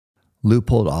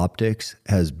Loophole Optics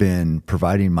has been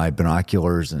providing my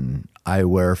binoculars and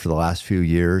eyewear for the last few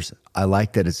years. I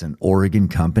like that it's an Oregon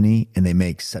company and they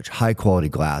make such high quality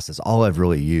glass. That's all I've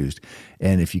really used.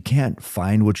 And if you can't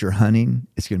find what you're hunting,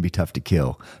 it's going to be tough to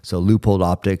kill. So Loophole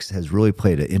Optics has really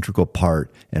played an integral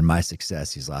part in my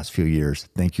success these last few years.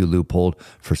 Thank you, Loophole,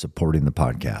 for supporting the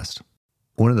podcast.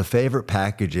 One of the favorite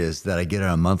packages that I get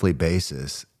on a monthly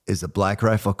basis is the Black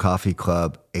Rifle Coffee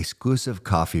Club exclusive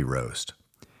coffee roast.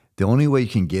 The only way you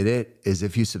can get it is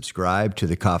if you subscribe to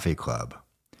the coffee club.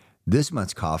 This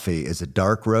month's coffee is a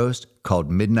dark roast called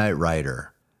Midnight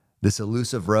Rider. This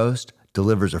elusive roast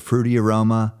delivers a fruity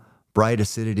aroma, bright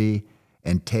acidity,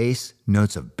 and tastes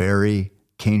notes of berry,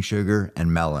 cane sugar,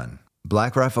 and melon.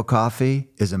 Black Rifle Coffee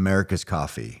is America's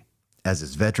coffee. As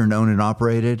it's veteran-owned and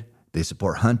operated, they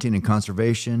support hunting and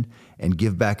conservation and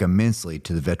give back immensely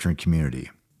to the veteran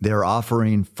community. They are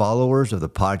offering followers of the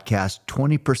podcast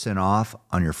 20% off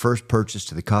on your first purchase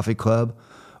to the coffee club,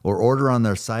 or order on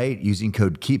their site using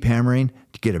code KEEPHAMMERING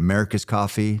to get America's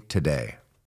coffee today.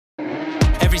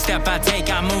 Every step I take,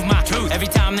 I move my truth. Every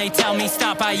time they tell me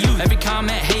stop, I use. Every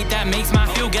comment, hate that makes my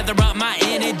fuel. Gather up my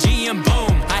energy and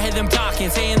boom. I hear them talking,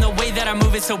 saying the way that I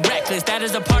move is so reckless. That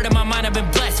is a part of my mind I've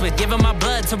been blessed with. Giving my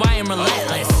blood, so I am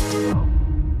relentless.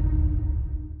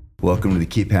 Welcome to the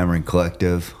Keep Hammering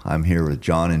Collective. I'm here with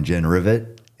John and Jenn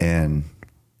Rivet, and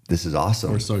this is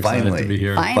awesome. We're so excited to be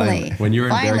here. Finally. When you were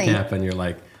in bear camp and you're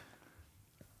like,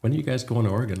 when are you guys going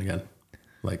to Oregon again?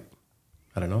 Like,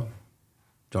 I don't know.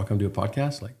 Do you want to come do a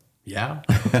podcast? Like, yeah.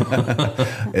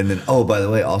 And then, oh, by the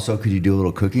way, also, could you do a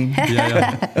little cooking?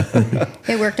 Yeah.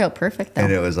 It worked out perfect, though.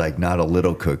 And it was like not a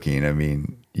little cooking. I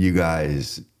mean, you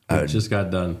guys Just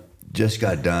got done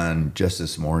just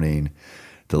this morning,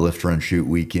 the lift, run, shoot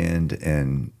weekend,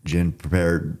 and Jenn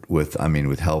prepared with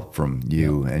help from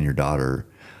you and your daughter.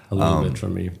 a little bit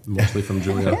from me, mostly from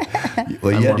Julia.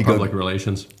 Well, you had to go public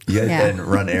relations. You had to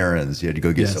run errands. You had to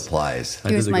go get supplies. I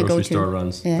did the grocery store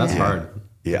runs. Yeah. That's hard.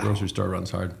 Yeah. The grocery store runs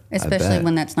hard. Especially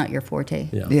when that's not your forte.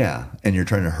 Yeah, and you're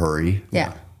trying to hurry.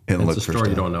 Yeah. And look It's for a store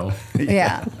you stuff. don't know.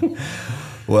 Yeah.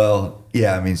 Well,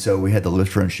 yeah, I mean, so we had the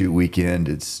lift, run, shoot weekend.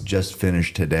 It's just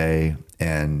finished today,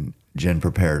 and Jenn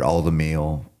prepared all the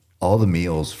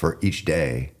meals for each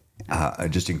day.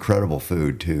 Just incredible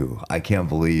food too. I can't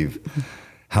believe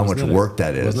how much work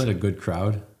that is. Wasn't it a good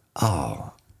crowd?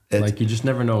 Oh, Like you just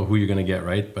never know who you're going to get,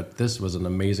 right? But this was an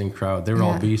amazing crowd. They were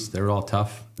all beasts. They were all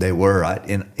tough. they were.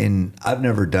 And I've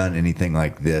never done anything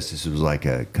like this. This was like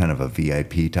a kind of a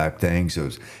VIP type thing. So it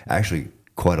was actually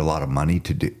quite a lot of money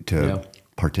to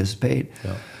participate.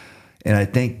 Yeah. And I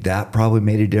think that probably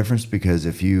made a difference, because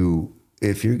if you're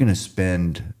going to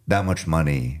spend that much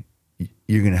money,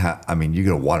 you're going to have, you're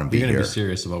going to want to be here. You're going to be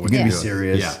serious about what You're you're going to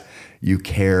doing. be serious. Yeah. You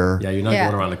care. Yeah, you're not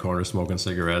going around the corner smoking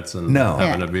cigarettes and No.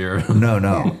 having a beer. No.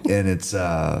 And it's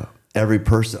every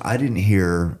person. I didn't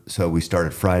hear, so we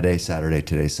started Friday, Saturday,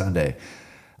 today, Sunday.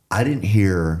 I didn't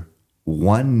hear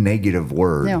one negative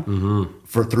word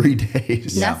for 3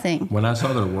 days. Nothing. When I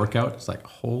saw their workout, it's like,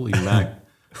 holy mac.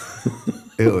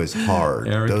 It was hard.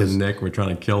 Eric and Nick were trying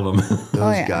to kill them.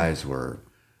 Those guys were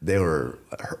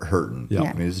hurting. Yeah.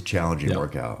 I mean, it was a challenging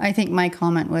workout. I think my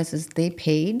comment was they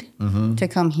paid to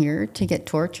come here to get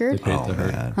tortured. They paid to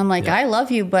hurt. Man. I'm like, I love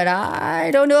you, but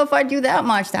I don't know if I'd do that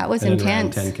much. That was And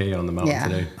intense. ran 10K on the mountain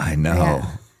today. I know.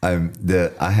 Yeah.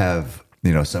 I have,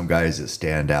 some guys that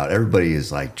stand out. Everybody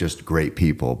is like just great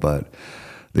people, but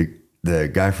the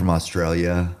guy from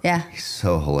Australia, he's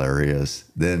so hilarious.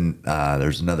 Then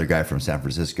there's another guy from San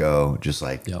Francisco, just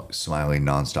like smiling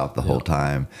nonstop the whole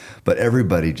time. But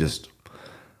everybody just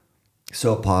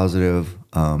so positive,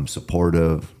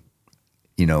 supportive,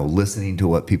 listening to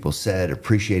what people said,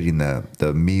 appreciating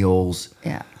the meals.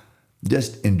 Yeah.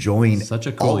 Just enjoying Such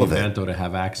a cool all of event, it. though, to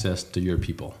have access to your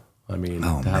people. I mean,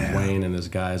 to have man. Wayne and his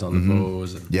guys on the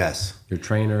bows. And Yes. your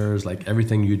trainers, like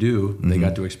everything you do, they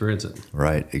got to experience it.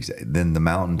 Right. Exactly. Then the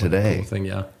mountain today. Cool thing,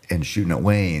 yeah. And shooting at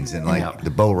Wayne's and like the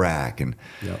bow rack and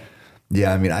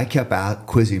Yeah. I kept out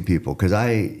quizzing people, because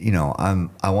I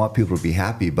want people to be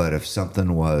happy, but if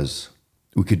something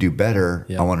we could do better,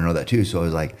 I want to know that too. So I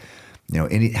was like,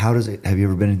 have you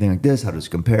ever been anything like this? How does it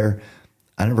compare?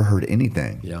 I never heard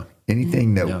anything. Yeah.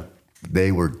 Anything that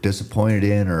they were disappointed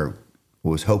in or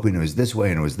was hoping it was this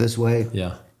way and it was this way.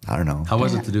 Yeah. I don't know. How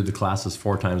was it to do the classes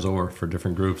 4 times over for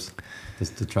different groups?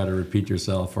 Just to try to repeat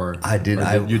yourself, or I did.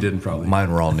 You didn't probably.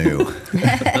 Mine were all new.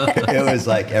 It was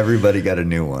like everybody got a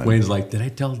new one. Wayne's like, did I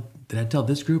tell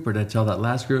this group or did I tell that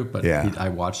last group? But Yeah. I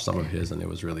watched some of his and it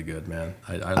was really good, man.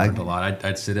 I learned a lot.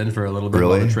 I'd sit in for a little bit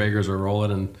Really? while the Traegers were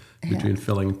rolling and between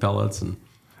filling pellets, and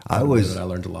I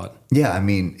learned a lot. Yeah,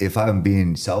 if I'm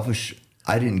being selfish,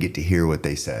 I didn't get to hear what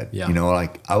they said. Yeah. You know,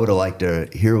 like I would have liked to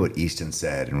hear what Easton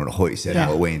said and what Hoyt said and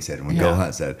what Wayne said and what Go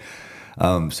Hunt said.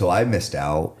 So I missed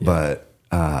out, but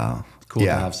cool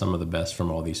to have some of the best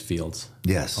from all these fields.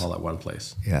 Yes. All at one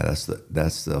place. Yeah,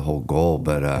 that's the whole goal.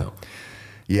 But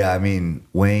yeah, I mean,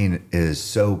 Wayne is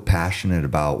so passionate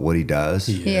about what he does.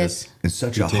 He is. And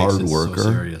such He a takes hard it worker.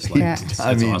 So serious. Like, it's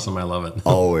awesome. I love it.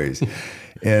 Always.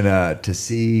 And to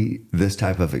see this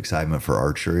type of excitement for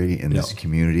archery in this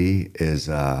community is,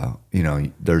 you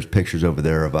know, there's pictures over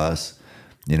there of us,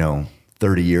 you know,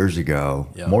 30 years ago,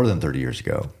 more than 30 years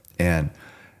ago. And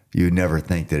you'd never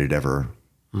think that it'd ever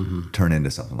turn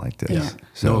into something like this. Yeah.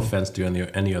 So, no offense to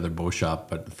any other bow shop,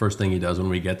 but the first thing he does when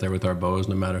we get there with our bows,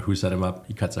 no matter who set him up,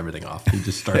 he cuts everything off. He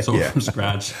just starts over from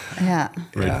scratch,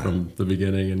 from the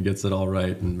beginning, and gets it all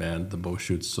right. And man, the bow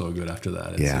shoots so good after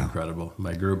that. It's incredible.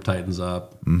 My group tightens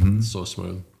up. It's so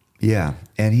smooth. Yeah,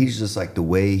 and he's just like the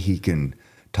way he can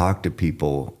talk to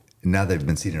people. Now they've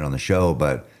been seeing it on the show,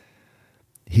 but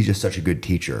he's just such a good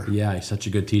teacher. Yeah, he's such a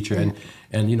good teacher,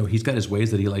 and you know he's got his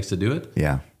ways that he likes to do it.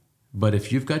 Yeah. But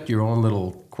if you've got your own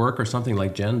little quirk or something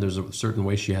like Jen, there's a certain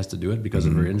way she has to do it because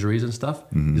of her injuries and stuff.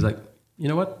 He's like, you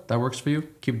know what? That works for you.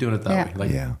 Keep doing it that way.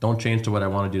 Like, don't change to what I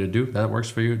wanted you to do. That works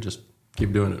for you. Just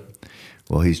keep doing it.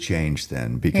 Well, he's changed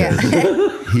then because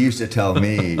he used to tell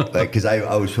me, like, because I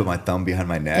always put my thumb behind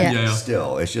my neck.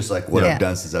 Still, it's just like what I've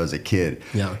done since I was a kid.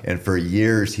 And for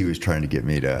years, he was trying to get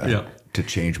me to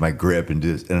change my grip and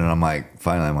do this. And I'm like,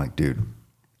 finally, I'm like, dude,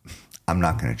 I'm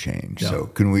not going to change. So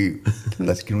can we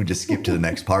just skip to the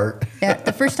next part?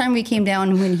 The first time we came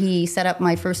down when he set up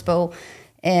my first bow,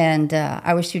 and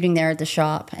I was shooting there at the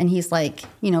shop, and he's like,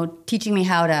 you know, teaching me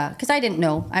how to, because I didn't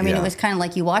know. I mean, it was kind of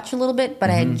like you watch a little bit, but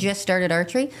I had just started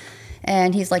archery.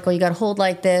 And he's like, well, you got to hold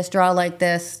like this, draw like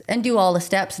this, and do all the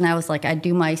steps. And I was like, I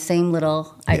do my same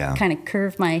little, I kind of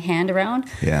curve my hand around.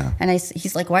 And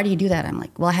he's like, why do you do that? I'm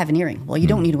like, well, I have an earring. Well, you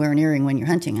don't need to wear an earring when you're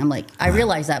hunting. I'm like, I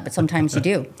realize that, but sometimes you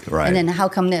do. And then how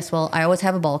come this? Well, I always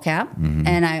have a ball cap,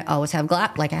 and I always have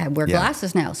I wear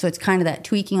glasses now. So it's kind of that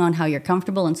tweaking on how you're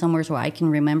comfortable and somewhere where I can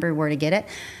remember where to get it.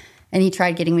 And he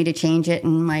tried getting me to change it,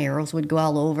 and my arrows would go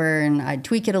all over, and I'd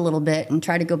tweak it a little bit and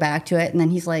try to go back to it. And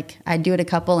then he's like, I'd do it a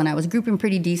couple, and I was grouping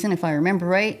pretty decent, if I remember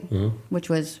right, which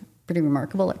was pretty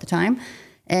remarkable at the time.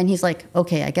 And he's like,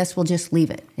 okay, I guess we'll just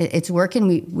leave it. It's working.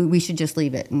 We should just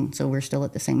leave it. And so we're still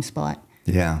at the same spot.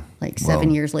 Like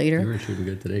 7 years later. You were shooting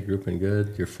good today, grouping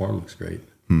good. Your form looks great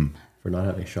for not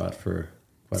having shot for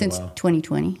quite a while. Since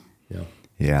 2020.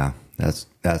 Yeah,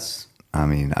 that's. I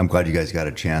mean, I'm glad you guys got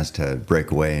a chance to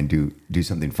break away and do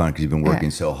something fun because you've been working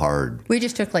so hard. We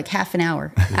just took like half an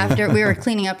hour after we were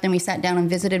cleaning up. Then we sat down and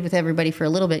visited with everybody for a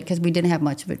little bit because we didn't have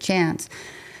much of a chance.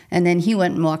 And then he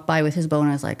went and walked by with his bow, and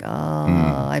I was like,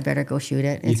 I better go shoot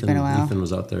it. It's been a while. Ethan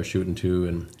was out there shooting too,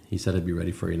 and he said he'd be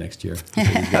ready for you next year. He's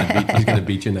going to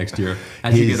beat you next year.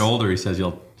 As you get older, he says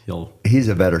he's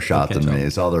a better shot than me.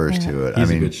 It's all there is to it. He's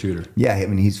a good shooter. Yeah, I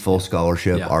mean, he's full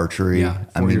scholarship archery. Yeah,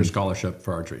 4-year scholarship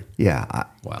for archery. Yeah.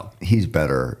 Wow. He's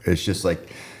better. It's just like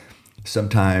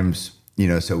sometimes, you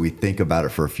know, so we think about it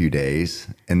for a few days,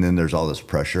 and then there's all this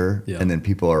pressure, and then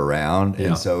people are around.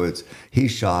 And so he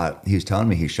was telling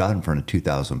me he shot in front of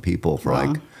 2,000 people for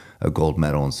like a gold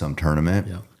medal in some tournament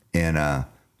and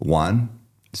won.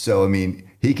 So, I mean,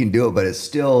 he can do it, but it's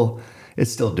still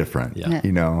different,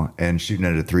 you know, and shooting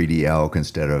at a 3D elk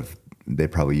instead of, they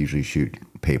probably usually shoot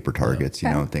paper targets, you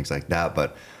know, things like that.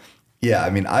 But yeah, I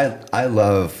mean,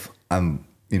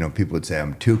 you know, people would say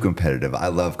I'm too competitive. I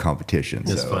love competition.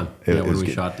 It's fun. When we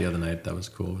shot the other night, that was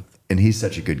cool. And he's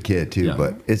such a good kid too,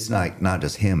 but it's not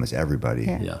just him, it's everybody.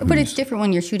 But it's different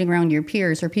when you're shooting around your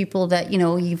peers or people that, you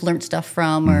know, you've learned stuff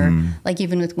from, or like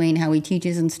even with Wayne, how he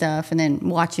teaches and stuff, and then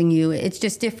watching you, it's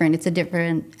just different. It's a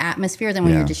different atmosphere than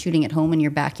when you're just shooting at home in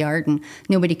your backyard and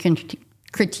nobody can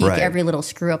critique every little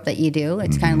screw up that you do.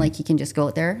 It's kind of like you can just go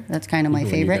out there. That's kind of my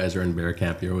favorite. You guys are in bear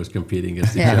camp, you're always competing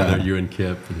against each other, you and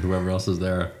Kip and whoever else is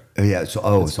there. Yeah, so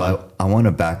I want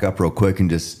to back up real quick and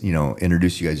just, you know,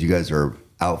 introduce you guys. You guys are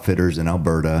outfitters in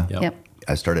Alberta.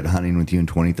 I started hunting with you in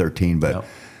 2013, but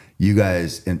you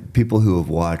guys and people who have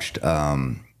watched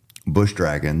Bush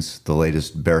Dragons, the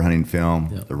latest bear hunting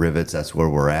film, the Rivets, that's where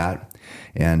we're at.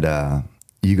 And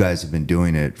you guys have been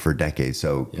doing it for decades.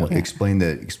 So explain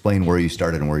where you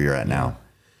started and where you're at now.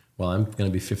 Well, I'm going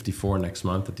to be 54 next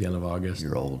month at the end of August.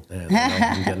 You're old. And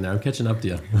I'm getting there. I'm catching up to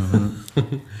you.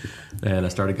 And I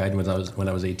started guiding when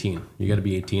I was 18. You got to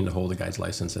be 18 to hold a guide's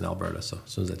license in Alberta. So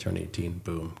as soon as I turned 18,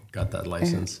 boom, got that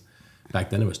license.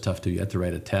 Back then it was tough too. You had to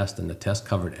write a test, and the test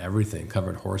covered everything.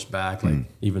 Covered horseback, like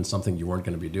even something you weren't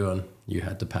going to be doing. You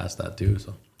had to pass that too.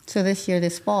 So So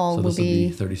this fall So will this will be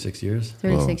 36 years.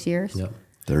 36 years. Yep.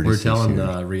 36 We're telling years.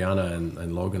 Rihanna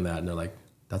and Logan that, and they're like,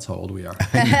 "That's how old we are."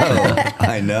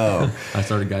 I know. I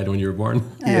started guiding when you were born.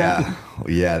 Yeah.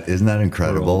 Isn't that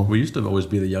incredible? We used to always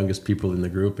be the youngest people in the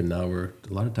group, and now a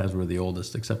lot of times we're the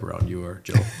oldest, except around you or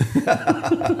Joe.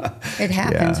 It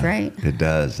happens, Yeah, right? It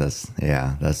does.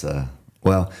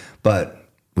 But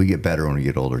we get better when we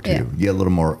get older too. Yeah. You get a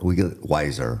little more, we get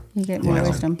wiser. You get more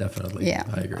wisdom. Definitely. Yeah.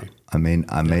 I agree. I mean,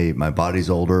 my body's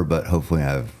older, but hopefully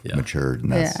I've matured.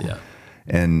 And that's, Yeah.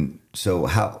 And so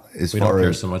how, as We far don't care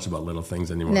as, so much about little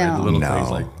things anymore. No. Right? The little No. things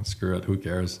like, screw it, who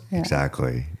cares? Yeah.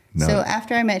 exactly. No. So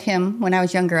after I met him, when I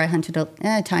was younger, I hunted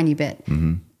a tiny bit.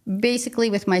 Mm-hmm. Basically,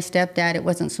 with my stepdad, it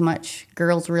wasn't so much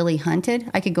girls really hunted.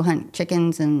 I could go hunt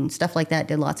chickens and stuff like that,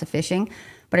 did lots of fishing.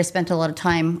 But I spent a lot of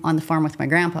time on the farm with my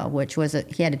grandpa, which was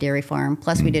he had a dairy farm.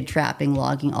 Plus, we did trapping,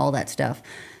 logging, all that stuff.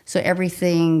 So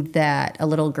everything that a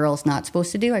little girl's not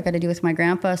supposed to do, I got to do with my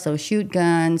grandpa. So shoot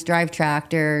guns, drive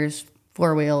tractors,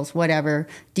 4-wheels, whatever.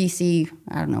 DC,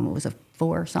 I don't know, what was a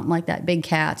 4 or something like that. Big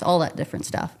cats, all that different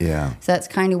stuff. Yeah. So that's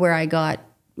kind of where I got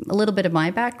a little bit of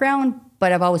my background,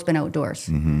 but I've always been outdoors.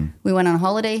 Mm-hmm. We went on a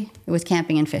holiday, it was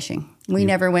camping and fishing. We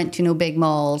never went to no big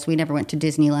malls. We never went to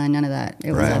Disneyland, none of that.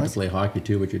 It was Right. You had to always, play hockey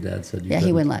too, what your dad said you yeah, he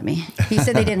couldn't. wouldn't let me. He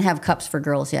said they didn't have cups for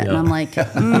girls yet. Yeah. And I'm like,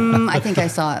 I think I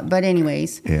saw it. But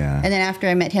anyways. Yeah. And then after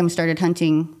I met him, started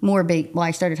hunting more big,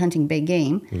 I started hunting big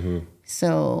game. Mm-hmm.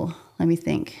 So let me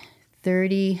think,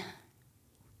 30,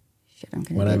 I'm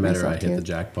going When to I met her, I hit the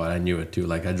jackpot. I knew it too.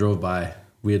 Like I drove by,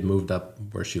 we had moved up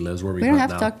where she lives, where we We don't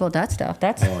hunt have to now. talk about that stuff.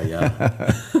 That's Oh yeah,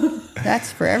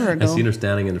 that's forever I ago. seen her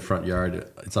standing in the front yard.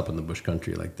 It's up in the bush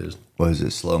country. Like there's, was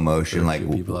it slow motion, There are a like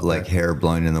few people up like there. hair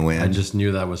blowing in the wind? I just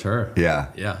knew that was her. Yeah.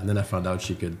 Yeah. And then I found out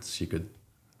she could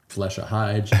flesh a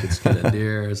hide. She could skin a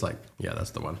deer. It's like, yeah,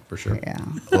 that's the one for sure. Yeah.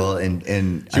 Well,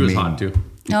 and She was hot too.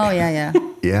 Oh, yeah.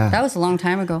 Yeah. That was a long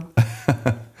time ago.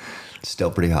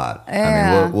 Still pretty hot.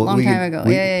 Yeah, long we time could- ago.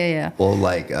 we- Yeah. Well,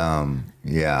 like,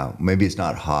 maybe it's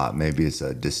not hot. Maybe it's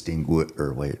a distinguished,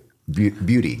 or wait,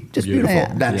 beauty. Just beautiful.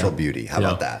 Yeah. Natural Yeah. beauty. How Yeah.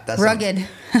 about that? That Rugged.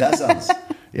 That sounds,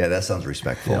 yeah, that sounds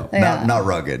respectful. Yeah. Not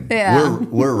rugged. Yeah.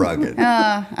 We're rugged.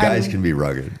 Guys can be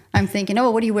rugged. I'm thinking,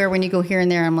 what do you wear when you go here and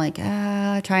there? I'm like,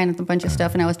 trying a bunch of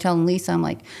stuff. And I was telling Lisa, I'm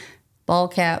like, ball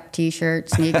cap, T-shirt,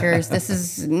 sneakers. This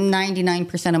is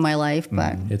 99% of my life.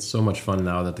 But It's so much fun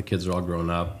now that the kids are all grown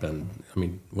up. And I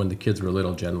mean, when the kids were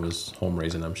little, Jen was home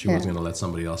raising them. She wasn't going to let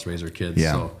somebody else raise her kids.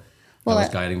 Yeah. So Well, I was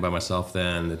I- guiding by myself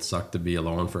then. It sucked to be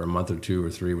alone for a month or 2 or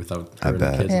 3 without her and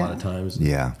bet. the kids a lot Yeah. of times.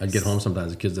 Yeah. I'd get home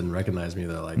sometimes. The kids didn't recognize me.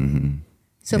 They're like,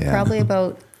 so Yeah. probably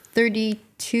about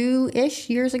 32-ish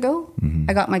years ago,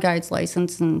 I got my guide's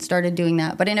license and started doing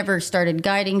that. But I never started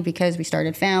guiding because we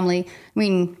started family. I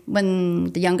mean,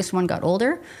 when the youngest one got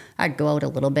older, I'd go out a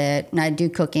little bit and I'd do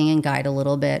cooking and guide a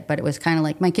little bit. But it was kind of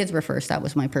like my kids were first. That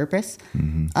was my purpose.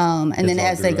 And then all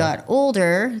as they grew up. got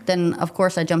older, then of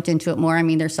course I jumped into it more. I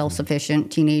mean, they're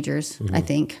self-sufficient teenagers, I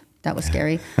think. That was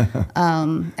scary.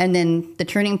 And then the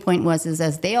turning point was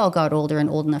as they all got older and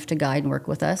old enough to guide and work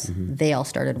with us, they all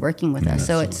started working with us.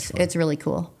 So it's really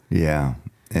cool. Yeah.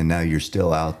 And now you're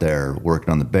still out there working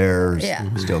on the bears, Yeah.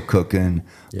 still cooking.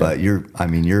 But you're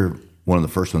one of the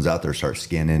first ones out there to start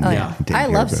skinning. yeah. and taking I care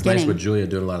love of it. it's nice Skinning. with Julia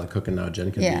doing a lot of the cooking now.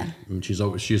 Jen can Yeah. be, I mean, she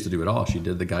used to do it all. She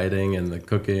did the guiding and the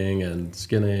cooking and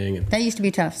skinning. And That used to be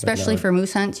tough, especially now- for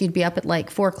moose hunts. You'd be up at like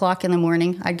 4 o'clock in the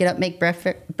morning. I'd get up, make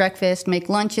breakfast, make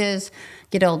lunches,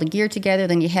 get all the gear together.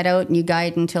 Then you head out and you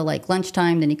guide until like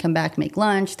lunchtime. Then you come back, make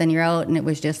lunch. Then you're out. And it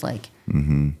was just like,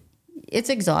 it's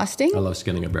exhausting. I love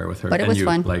skinning a bear with her. But it and was you,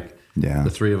 fun. Like Yeah. the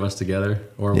 3 of us together,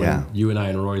 or when Yeah. you and I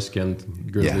and Roy skinned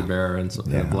grizzly Yeah. bear and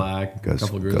a black, a Goes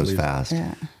couple of grizzlies. fast.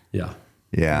 Yeah. Yeah.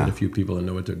 Yeah. Get a few people that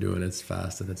know what they're doing. It's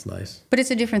fast and it's nice. But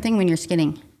it's a different thing when you're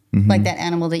skinning, like that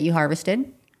animal that you harvested.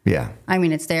 Yeah. I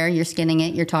mean, it's there. You're skinning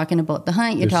it. You're talking about the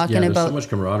hunt. You're talking there's about so much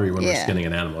camaraderie when we're Yeah. skinning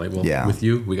an animal. Like, well, Yeah. with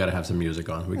you, we got to have some music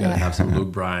on. We got to have some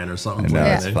Luke Bryan or something. No,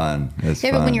 playing, it's eh? fun. It's Yeah,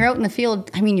 fun. but when you're out in the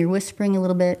field, I mean, you're whispering a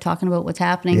little bit, talking about what's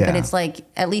happening. But Yeah. it's like,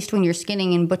 at least when you're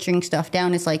skinning and butchering stuff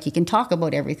down, it's like you can talk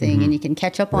about everything and you can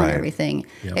catch up on Right. everything.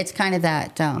 Yep. It's kind of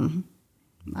that,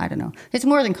 I don't know. It's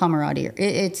more than camaraderie.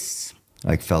 It's,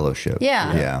 like fellowship.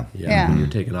 Yeah. Yeah. Yeah. You're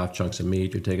taking off chunks of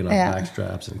meat. You're taking off Yeah. back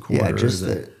straps and quarters.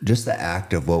 Yeah, just the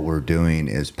act of what we're doing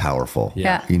is powerful.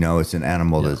 Yeah. You know, it's an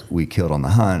animal that we killed on the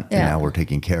hunt and Yeah. now we're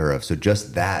taking care of. So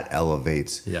just that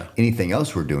elevates Yeah. anything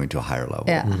else we're doing to a higher level.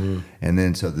 Yeah. And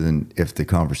then if the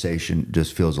conversation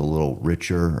just feels a little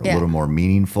richer, a Yeah. little more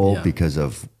meaningful Yeah. because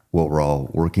of what we're all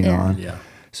working Yeah. on. Yeah.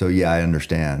 So yeah, I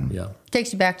understand. Yeah.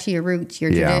 takes you back to your roots,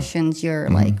 your Yeah. traditions, your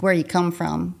like where you come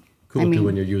from. Cool too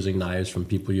when you're using knives from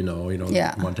people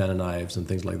Montana knives and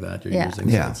things like that. You're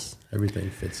using everything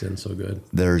fits in so good.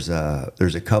 There's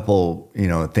a couple,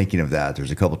 thinking of that.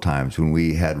 There's a couple times when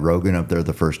we had Rogan up there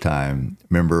the first time.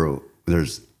 Remember,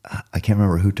 I can't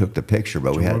remember who took the picture,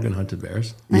 but Rogan hunted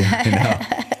bears. Yeah, I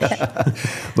know.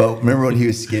 But remember when he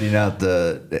was skinning out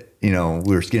we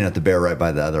were skinning out the bear right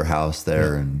by the other house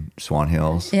there in Swan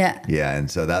Hills. Yeah. Yeah, and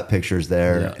so that picture's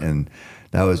there, and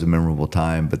that was a memorable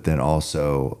time. But then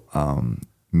also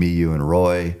me, you, and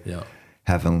Roy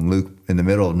having Luke in the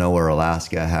middle of nowhere,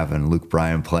 Alaska, having Luke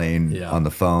Bryan playing on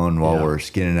the phone while we're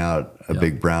skinning out a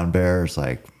big brown bear. It's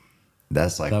like,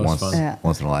 that's like once in a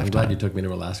lifetime. I'm glad you took me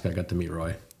to Alaska. I got to meet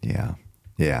Roy. Yeah.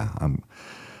 Yeah.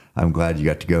 I'm glad you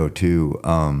got to go too.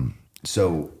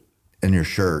 So in your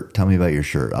shirt, tell me about your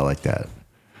shirt. I like that.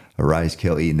 Arise,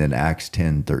 kill, eat, and then Acts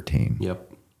 10:13. Yep.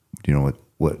 Do you know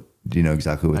what do you know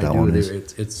exactly what that one is?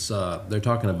 It's they're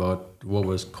talking about what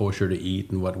was kosher to eat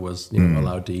and what was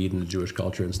allowed to eat in the Jewish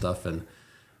culture and stuff. And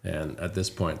at this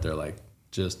point they're like,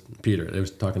 just Peter. They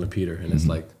was talking to Peter, and it's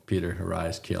like, Peter,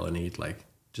 arise, kill, and eat. Like,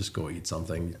 just go eat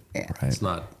something. Yeah. Right. It's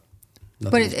not.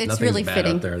 But it's really bad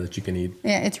fitting out there that you can eat.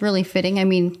 Yeah, it's really fitting. I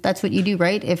mean, that's what you do,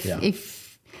 right?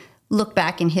 If look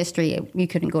back in history, you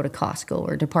couldn't go to Costco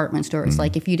or department store. It's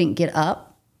like if you didn't get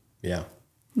up,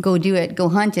 go do it, go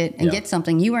hunt it, and get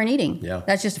something, you weren't eating. Yeah,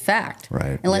 that's just a fact.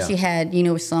 Right. Unless you had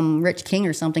some rich king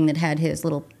or something that had his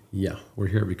little. Yeah, we're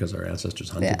here because our ancestors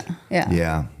hunted.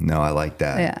 Yeah. No, I like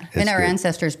that. Yeah, and our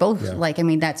ancestors both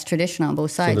that's tradition on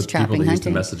both sides. So the trapping, people that hunting. used to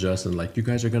message us and like, you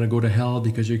guys are going to go to hell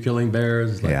because you're killing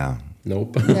bears. It's like,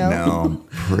 nope. No, I'm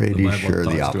pretty sure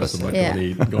the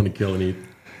opposite. Going to kill and eat.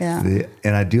 Yeah.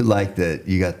 And I do like that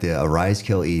you got the arise,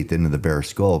 kill, eat, the end of the bear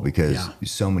skull, because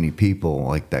so many people,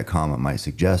 like that comment might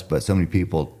suggest, but so many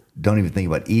people don't even think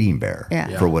about eating bear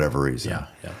for whatever reason.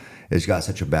 Yeah. It's got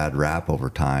such a bad rap over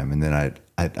time. And then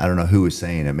I don't know who was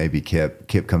saying it. Maybe Kip.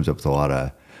 Kip comes up with a lot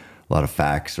of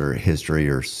facts or history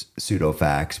or pseudo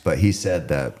facts, but he said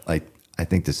that, like, I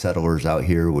think the settlers out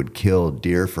here would kill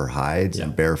deer for hides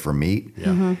and bear for meat. Yeah.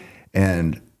 Mm-hmm.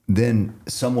 And then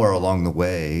somewhere along the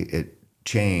way it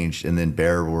changed, and then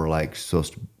bear were like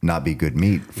supposed to not be good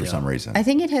meat for some reason. I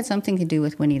think it had something to do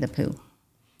with Winnie the Pooh.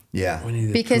 Yeah.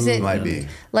 Because it might be.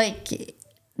 Like,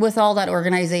 with all that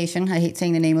organization, I hate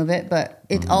saying the name of it, but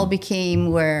it all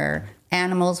became where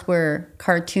animals were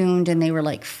cartooned and they were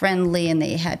like friendly and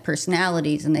they had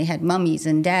personalities and they had mummies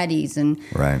and daddies and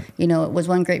it was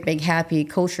one great big happy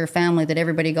kosher family that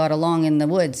everybody got along in the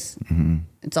woods.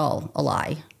 It's all a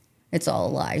lie. It's all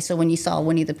a lie. So when you saw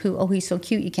Winnie the Pooh, he's so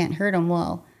cute, you can't hurt him.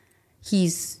 Well,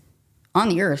 he's on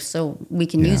the earth, so we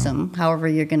can use them however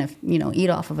you're going to, eat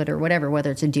off of it or whatever, whether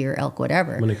it's a deer, elk,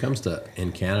 whatever. When it comes to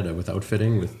in Canada with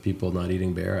outfitting, with people not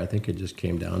eating bear, I think it just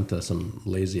came down to some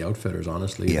lazy outfitters,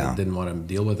 honestly, that didn't want to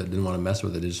deal with it, didn't want to mess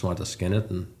with it. They just wanted to skin it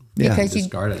and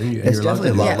discard it. And it's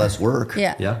definitely a lot less work.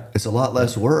 Yeah. It's a lot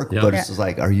less work, but it's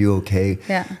like, are you okay?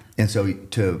 Yeah. And so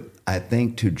I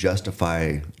think to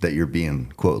justify that you're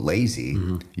being, quote, lazy,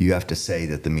 you have to say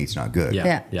that the meat's not good.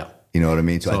 Yeah. You know what I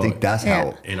mean? So I think that's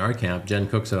how... In our camp, Jenn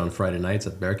cooks it on Friday nights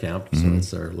at bear camp. So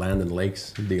it's our land and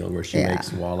lakes deal where she makes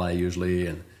walleye usually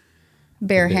and...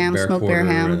 Bear ham, smoked bear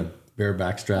ham. And a bear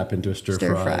backstrap into a stir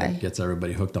fry. Gets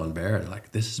everybody hooked on bear. And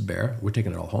like, this is bear. We're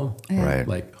taking it all home. Right.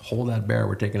 Like, hold that bear.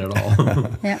 We're taking it all.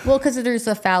 Well, because there's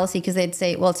a fallacy, because they'd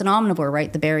say, well, it's an omnivore,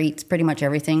 right? The bear eats pretty much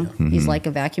everything. He's like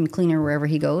a vacuum cleaner wherever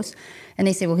he goes. And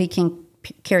they say, well, he can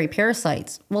carry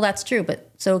parasites. Well, that's true, but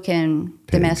so can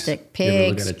domestic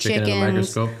pigs,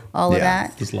 chickens, all of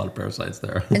that. There's a lot of parasites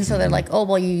there. And so they're like, oh,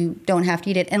 well, you don't have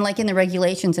to eat it. And like in the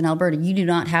regulations in Alberta, you do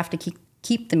not have to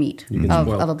keep the meat of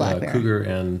a black bear. Cougar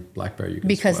and black bear, you can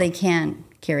because they can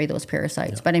carry those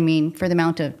parasites. Yeah. But I mean, for the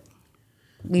amount of...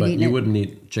 But you wouldn't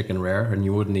eat chicken rare and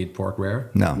you wouldn't eat pork rare?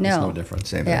 No. It's no different.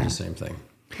 Same thing.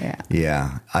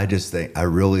 Yeah. I just think, I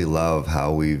really love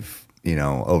how we've,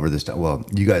 over this time, well,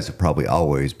 you guys have probably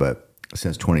always, but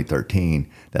since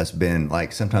 2013, that's been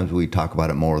like, sometimes we talk about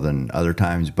it more than other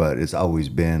times, but it's always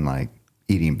been like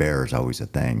eating bear is always a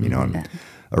thing, And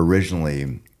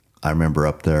originally, I remember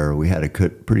up there, we had a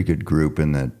pretty good group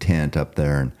in the tent up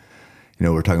there, and,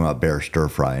 we're talking about bear stir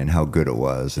fry and how good it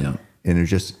was. And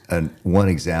it's just one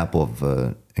example of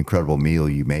an incredible meal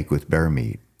you make with bear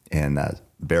meat. And that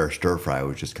bear stir fry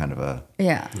was just kind of a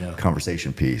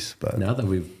conversation piece. But now that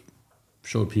we've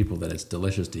showed people that it's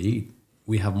delicious to eat,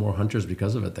 we have more hunters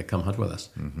because of it that come hunt with us.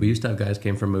 We used to have guys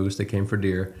came for moose, they came for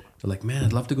deer. They're like, man,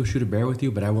 I'd love to go shoot a bear with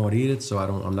you, but I won't eat it, so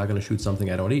I'm not going to shoot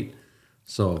something I don't eat.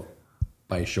 So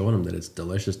by showing them that it's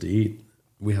delicious to eat,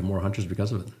 we have more hunters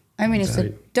because of it. I mean, it's a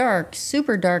dark,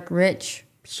 super dark, rich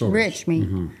meat.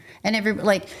 And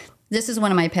This is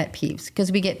one of my pet peeves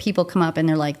because we get people come up and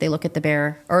they're like, they look at the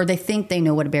bear or they think they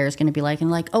know what a bear is going to be like. And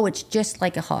like, oh, it's just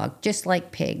like a hog, just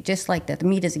like pig, just like that. The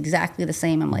meat is exactly the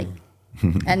same. I'm like,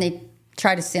 and they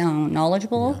try to sound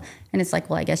knowledgeable. Yeah. And it's like,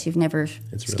 well, I guess you've never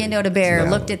skinned out a bear,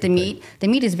 looked at the meat. The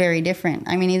meat is very different.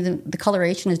 I mean, the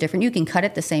coloration is different. You can cut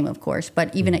it the same, of course,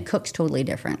 but even it cooks totally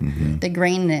different. The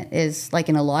grain that is like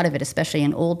in a lot of it, especially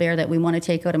an old bear that we want to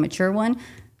take out, a mature one,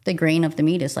 the grain of the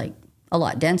meat is like a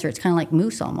lot denser. It's kind of like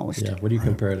moose almost. Yeah. What do you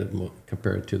compare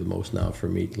it to the most now for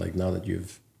meat? Like now that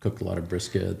you've cooked a lot of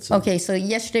briskets. Okay, so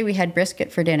yesterday we had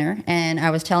brisket for dinner, and I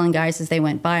was telling guys as they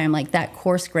went by, I'm like, that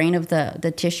coarse grain of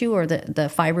the tissue or the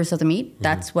fibers of the meat,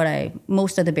 that's what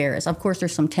most of the bear is. Of course,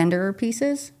 there's some tenderer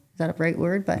pieces. Is that a right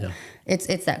word? But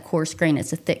it's that coarse grain.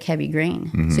 It's a thick, heavy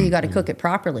grain. So you got to cook it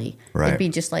properly. Right. It'd be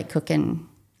just like cooking,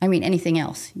 anything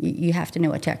else. You have to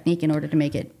know a technique in order to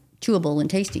make it chewable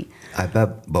and tasty. I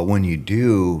bet, but when you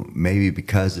do, maybe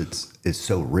because it's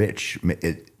so rich,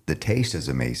 the taste is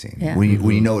amazing. Yeah. When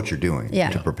you know what you're doing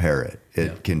to prepare it.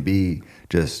 It can be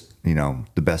just,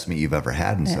 the best meat you've ever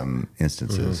had in some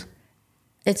instances.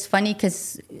 It's funny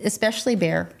because especially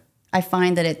bear, I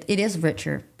find that it is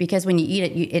richer because when you eat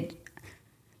it,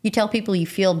 you tell people you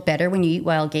feel better when you eat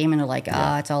wild game and they're like,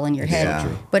 it's all in your head.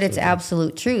 Yeah. But it's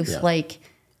absolute truth. Yeah. Like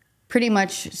pretty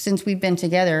much since we've been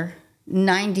together,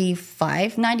 90 to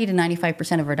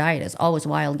 95% of our diet is always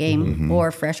wild game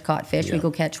or fresh caught fish. We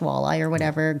go catch walleye or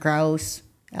whatever, grouse,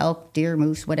 elk, deer,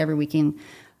 moose, whatever we can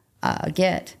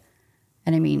get.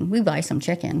 And we buy some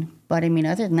chicken, but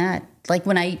other than that, like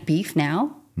when I eat beef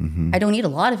now, I don't eat a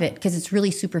lot of it because it's really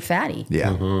super fatty.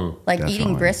 Yeah, like definitely.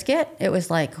 Eating brisket, it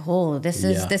was like, oh, this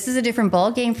is a different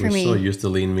ball game for me. We're so used to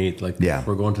lean meat. Like if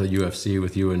we're going to the UFC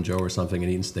with you and Joe or something and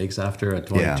eating steaks after a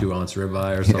 22-ounce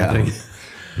ribeye or something. Yeah.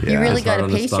 You really got to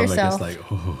pace yourself. It's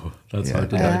like, that's hard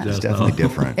to digest. It's definitely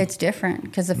different. It's different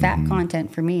because the fat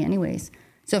content for me, anyways.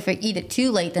 So if I eat it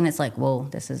too late, then it's like, whoa,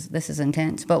 this is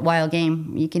intense. But wild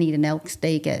game, you can eat an elk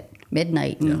steak at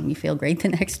midnight and you feel great the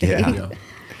next day. Yeah.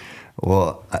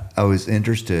 Well, I was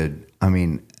interested.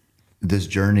 This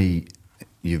journey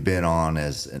you've been on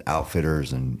as an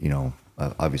outfitters, and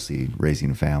obviously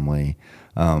raising a family.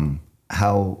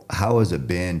 How has it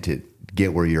been to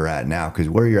get where you're at now? Because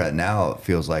where you're at now, it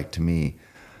feels like to me,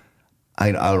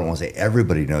 I don't want to say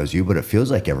everybody knows you, but it feels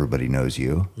like everybody knows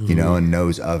you, and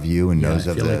knows of you and knows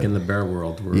of I feel like in the bear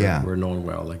world, we're known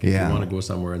well. Like if you want to go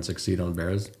somewhere and succeed on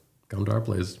bears, come to our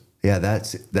place. Yeah,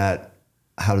 that.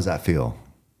 How does that feel?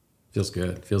 Feels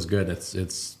good.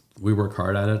 It's we work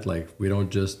hard at it. Like we don't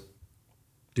just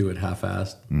do it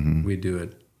half-assed. We do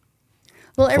it.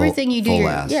 Well, everything you do,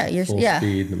 you're full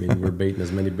speed. We're baiting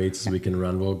as many baits as we can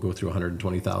run. We'll go through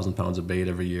 120,000 pounds of bait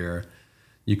every year.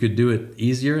 You could do it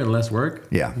easier and less work,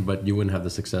 but you wouldn't have the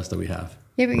success that we have.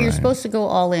 Yeah, but you're supposed to go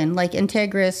all in. Like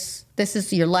Integris, this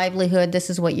is your livelihood. This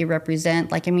is what you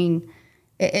represent. Like,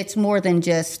 it's more than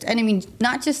just,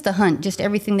 not just the hunt, just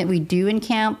everything that we do in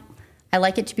camp. I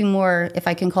like it to be more, if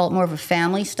I can call it more of a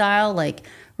family style. Like,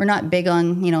 we're not big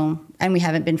on, and we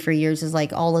haven't been for years, is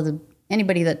like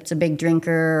anybody that's a big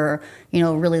drinker or,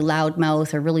 really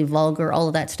loudmouth or really vulgar, all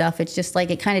of that stuff. It's just like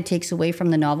it kind of takes away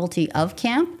from the novelty of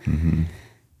camp.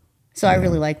 So I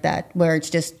really like that, where it's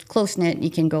just close-knit.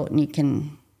 You can go and you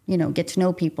can, get to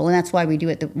know people. And that's why we do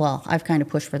it. I've kind of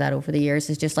pushed for that over the years.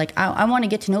 It's just like, I want to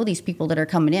get to know these people that are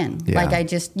coming in. Yeah.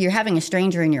 Like you're having a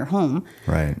stranger in your home.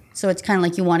 Right. So it's kind of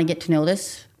like you want to get to know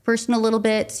this person a little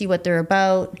bit, see what they're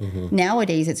about.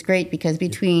 Nowadays, it's great because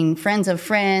between friends of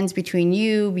friends, between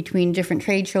different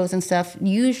trade shows and stuff,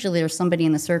 usually there's somebody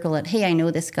in the circle that, hey, I know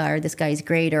this guy, or this guy's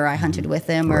great, or I hunted with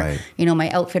him, or, my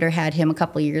outfitter had him a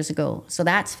couple of years ago. So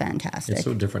that's fantastic. It's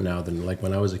so different now than like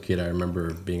when I was a kid. I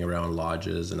remember being around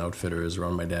lodges and outfitters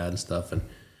around my dad and stuff, and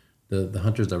the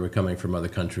hunters that were coming from other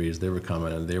countries, they were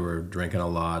coming and they were drinking a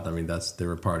lot. They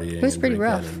were partying. It was pretty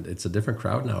rough. And it's a different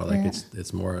crowd now. Like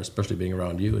it's more, especially being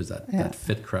around you, is that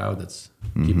fit crowd that's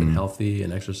keeping healthy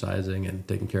and exercising and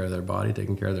taking care of their body,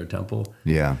 taking care of their temple.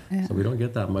 Yeah. So we don't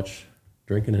get that much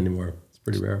drinking anymore. It's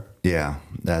pretty rare. Yeah.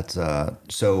 That's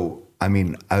so. I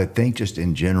would think just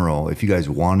in general, if you guys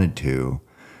wanted to,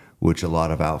 which a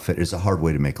lot of outfitters, it's a hard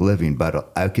way to make a living,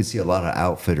 but I could see a lot of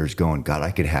outfitters going, God,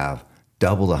 I could have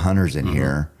double the hunters in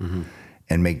here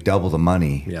and make double the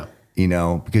money,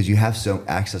 because you have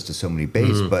access to so many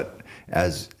baits. But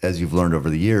as you've learned over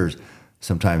the years,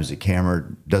 sometimes the camera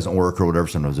doesn't work or whatever.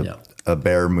 Sometimes a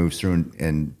bear moves through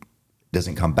and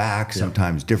doesn't come back.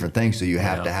 Sometimes different things. So you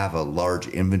have to have a large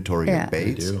inventory of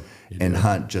baits and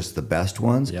hunt just the best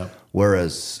ones.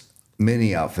 Whereas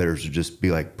many outfitters would just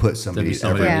be like, put somebody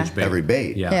every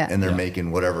bait. And they're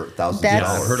making whatever thousands of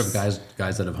dollars. I've heard of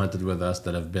guys that have hunted with us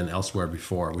that have been elsewhere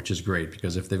before, which is great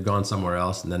because if they've gone somewhere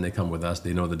else and then they come with us,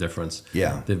 they know the difference.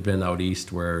 Yeah. They've been out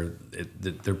east where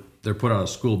they're put on a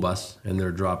school bus and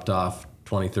they're dropped off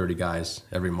 20, 30 guys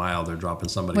every mile. They're dropping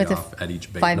somebody off at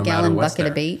each bait. 5-gallon bucket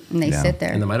of bait, and they sit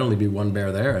there. And there might only be one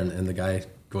bear there, and the guy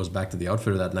goes back to the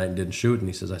outfitter that night and didn't shoot, and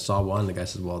he says, I saw one. The guy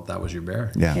says, well, that was your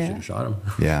bear. You should have shot him.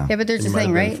 Yeah, but there's this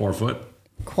thing, right? 4 foot.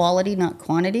 Quality, not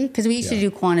quantity. Because we used to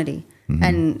do quantity.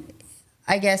 And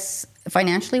I guess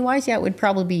financially wise, it would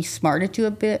probably be smarter to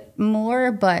a bit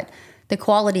more, but the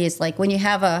quality is like when you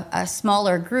have a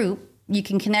smaller group, you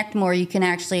can connect more. You can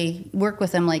actually work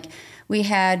with them. Like we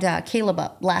had Caleb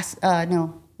up last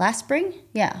spring.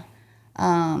 Yeah.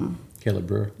 Caleb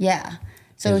Brewer. Yeah.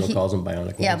 So he calls them bionic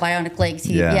legs. Yeah, bionic legs.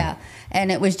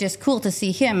 And it was just cool to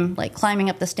see him like climbing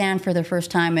up the stand for the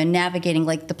first time and navigating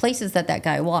like the places that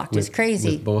guy walked. It's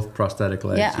crazy. With both prosthetic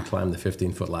legs, he climbed the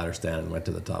 15-foot ladder stand and went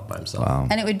to the top by himself. Wow.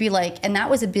 And it would be like, and that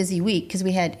was a busy week because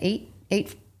we had eight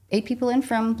people in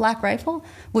from Black Rifle,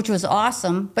 which was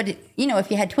awesome. But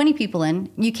if you had 20 people in,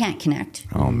 you can't connect.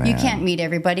 Oh man, you can't meet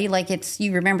everybody. Like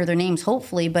you remember their names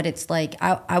hopefully, but it's like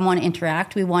I want to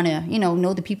interact. We want to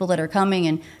know the people that are coming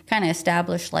and kind of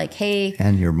establish like, hey.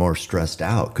 And you're more stressed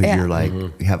out because you're like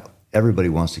everybody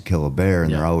wants to kill a bear,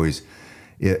 and they're always.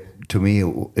 To me,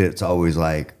 it's always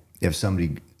like if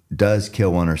somebody does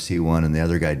kill one or see one and the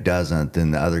other guy doesn't,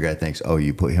 then the other guy thinks, oh,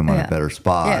 you put him on a better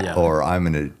spot or I'm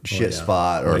in a shit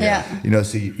spot or,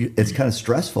 so it's kind of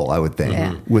stressful, I would think.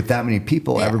 Yeah. With that many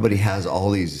people, everybody has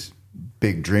all these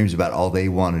big dreams about all they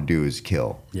want to do is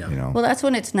kill. Well, that's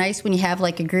when it's nice when you have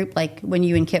like a group, like when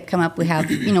you and Kip come up, we have,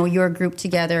 your group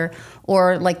together,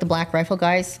 or like the Black Rifle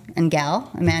guys and gal,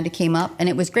 Amanda came up, and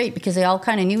it was great because they all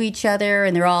kind of knew each other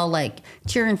and they're all like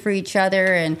cheering for each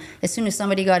other. And as soon as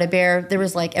somebody got a bear, there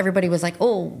was like, everybody was like,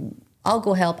 oh, I'll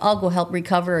go help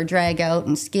recover or drag out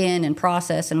and skin and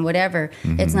process and whatever.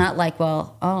 It's not like,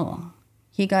 well,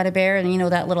 he got a bear,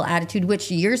 and that little attitude,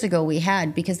 which years ago we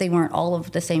had because they weren't all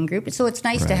of the same group. So it's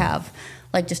nice to have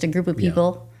like just a group of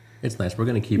people. It's nice. We're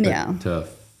going to keep it to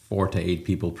 4 to 8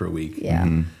 people per week.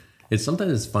 Yeah.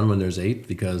 Sometimes it's fun when there's 8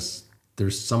 because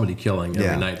there's somebody killing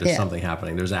every night. There's something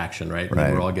happening. There's action, right?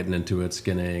 We're all getting into it,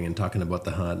 skinning and talking about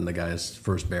the hunt and the guy's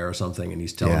first bear or something, and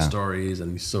he's telling stories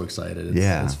and he's so excited.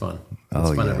 It's fun.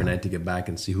 It's fun every night to get back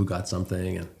and see who got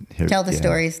something and tell the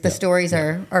stories. The stories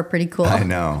are pretty cool. I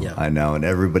know. And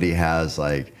everybody has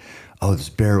like, oh, this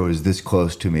bear was this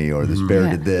close to me, or this bear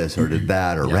did this or did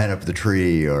that, or ran up the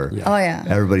tree, or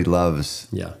everybody loves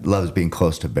being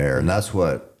close to bear. And that's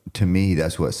what, to me,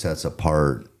 that's what sets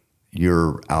apart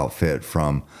your outfit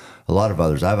from a lot of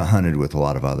others. I haven't hunted with a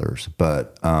lot of others,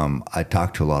 but I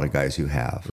talked to a lot of guys who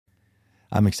have.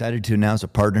 I'm excited to announce a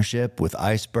partnership with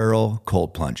Ice Barrel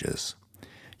Cold Plunges.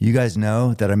 You guys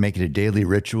know that I make it a daily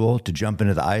ritual to jump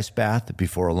into the ice bath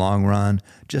before a long run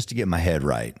just to get my head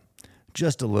right.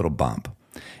 Just a little bump.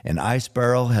 And Ice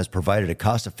Barrel has provided a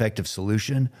cost-effective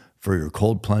solution for your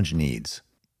cold plunge needs.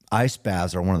 Ice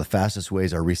baths are one of the fastest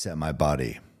ways I reset my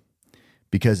body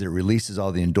because it releases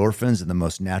all the endorphins in the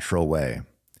most natural way.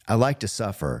 I like to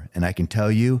suffer, and I can tell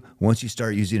you, once you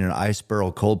start using an Ice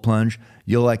Barrel cold plunge,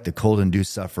 you'll like the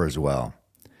cold-induced suffer as well.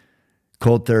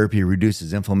 Cold therapy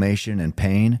reduces inflammation and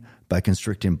pain by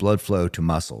constricting blood flow to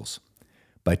muscles.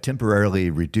 By temporarily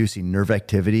reducing nerve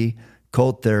activity,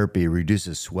 cold therapy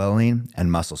reduces swelling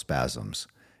and muscle spasms.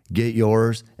 Get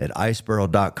yours at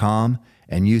icebarrel.com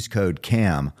and use code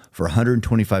CAM for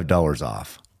 $125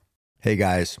 off. Hey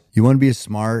guys, you want to be as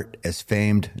smart as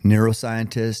famed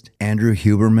neuroscientist Andrew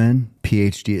Huberman,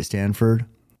 PhD at Stanford?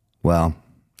 Well,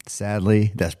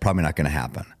 sadly, that's probably not going to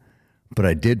happen. But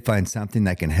I did find something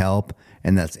that can help,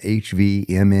 and that's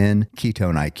HVMN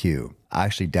Ketone IQ. I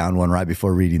actually downed one right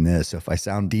before reading this, so if I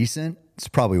sound decent, it's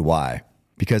probably why.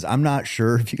 Because I'm not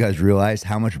sure if you guys realize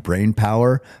how much brain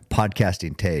power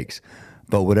podcasting takes,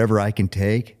 but whatever I can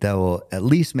take that will at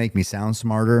least make me sound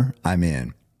smarter, I'm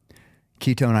in.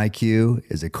 Ketone IQ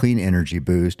is a clean energy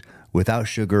boost without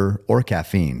sugar or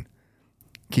caffeine.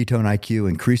 Ketone IQ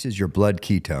increases your blood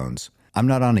ketones. I'm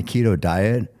not on a keto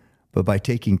diet, but by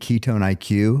taking Ketone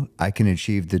IQ, I can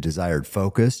achieve the desired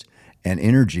focus and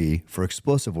energy for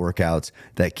explosive workouts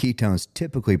that ketones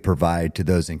typically provide to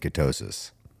those in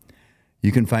ketosis.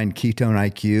 You can find Ketone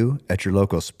IQ at your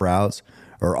local Sprouts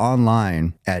or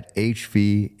online at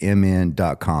hvmn.com.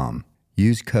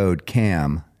 Use code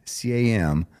CAM,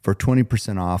 C-A-M, for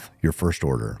 20% off your first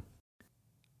order.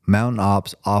 Mountain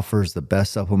Ops offers the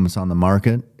best supplements on the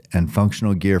market and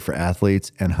functional gear for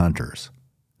athletes and hunters.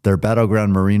 Their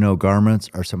Battleground Merino garments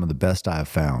are some of the best I have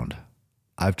found.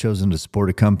 I've chosen to support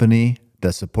a company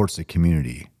that supports the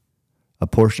community. A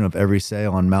portion of every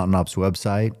sale on Mountain Ops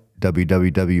website,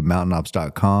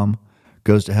 www.mountainops.com,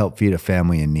 goes to help feed a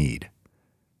family in need.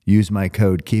 Use my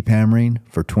code KEEPHAMMERING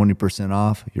for 20%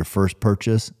 off your first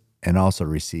purchase and also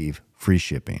receive free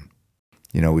shipping.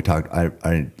 You know,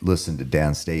 I listened to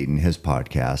Dan Staten, his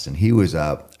podcast, and he was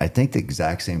up, I think the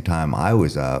exact same time I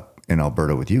was up in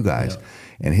Alberta with you guys.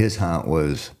 Yeah. And his hunt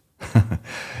was,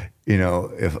 you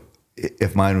know,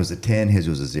 if mine was a 10, his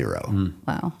was a 0.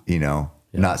 Wow. You know,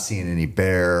 not seeing any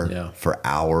bear for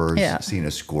hours, seeing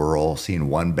a squirrel, seeing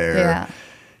one bear. Yeah.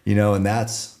 You know, and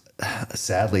that's,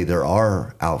 sadly, there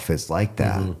are outfits like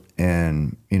that.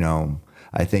 And, you know,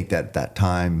 I think that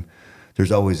time,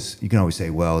 there's always, you can always say,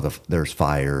 well, there's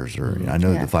fires, or I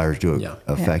know the fires do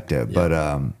affect it.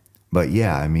 But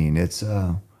yeah, I mean, it's,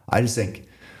 I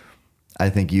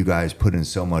think you guys put in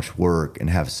so much work and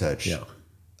have such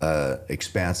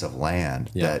expansive land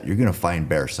that you're going to find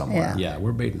bear somewhere. Yeah,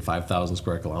 we're baiting 5,000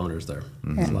 square kilometers there.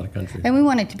 That's a lot of country. And we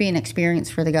want it to be an experience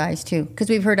for the guys too, because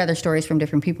we've heard other stories from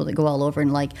different people that go all over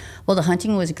and like, well, the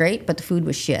hunting was great, but the food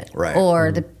was shit. Right.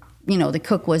 Or the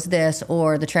cook was this,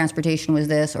 or the transportation was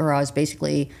this, or I was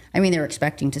basically, I mean, they were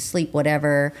expecting to sleep,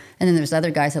 whatever. And then there's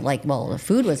other guys that like, well, the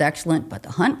food was excellent, but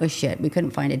the hunt was shit. We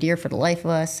couldn't find a deer for the life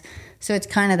of us. So it's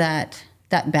kind of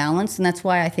that balance. And that's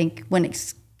why I think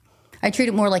I treat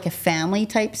it more like a family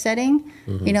type setting,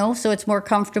 you know, so it's more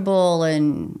comfortable,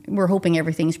 and we're hoping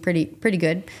everything's pretty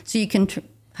good. So you can,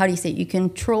 how do you say it? You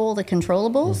control the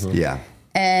controllables. Yeah.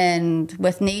 And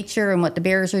with nature and what the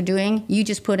bears are doing, you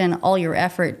just put in all your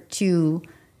effort to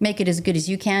make it as good as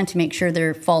you can to make sure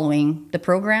they're following the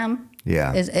program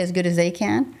as good as they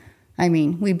can. I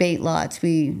mean, we bait lots,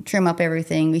 we trim up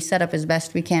everything, we set up as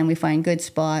best we can, we find good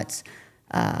spots,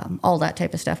 all that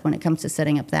type of stuff when it comes to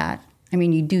setting up that. I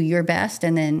mean, you do your best,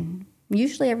 and then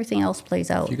usually everything else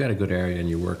plays out. If you got a good area and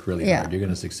you work really hard, you're going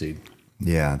to succeed.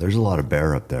 Yeah, there's a lot of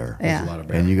bear up there. There's a lot of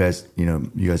bear. And you guys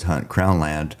hunt Crown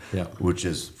land, which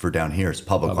is for down here, it's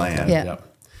public land. Yeah.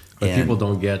 But people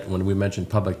don't get, when we mention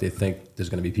public, they think there's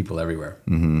going to be people everywhere.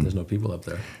 There's no people up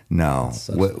there. No,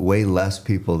 way less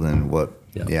people than what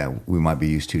we might be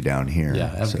used to down here.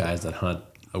 Yeah, I have guys that hunt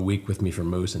a week with me for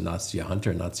moose and not see a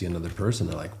hunter, not see another person.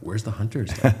 They're like, where's the hunters?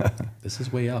 This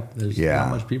is way up. There's not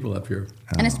much people up here.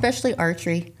 And especially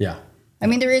archery. Yeah. I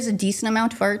mean, there is a decent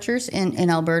amount of archers in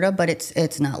Alberta, but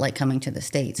it's not like coming to the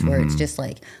States where it's just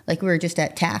like we were just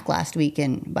at TAC last week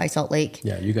by Salt Lake.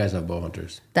 Yeah, you guys have bow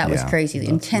hunters. That was crazy. The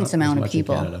intense amount of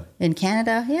people. In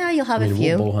Canada, you'll have a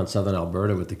few. We'll bow hunt southern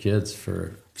Alberta with the kids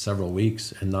for several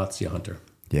weeks and not see a hunter.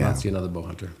 Not see another bow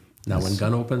hunter. Now, when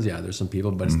gun opens, there's some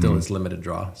people, but still it's limited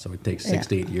draw. So it takes 6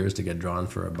 to 8 years to get drawn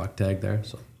for a buck tag there.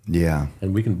 So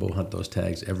and we can bow hunt those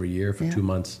tags every year for 2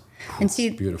 months. And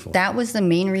see, beautiful. That was the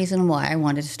main reason why I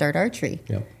wanted to start archery.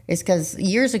 It's because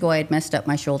years ago I had messed up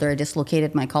my shoulder. I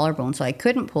dislocated my collarbone, so I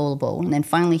couldn't pull a bow, and then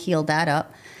finally healed that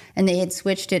up. And they had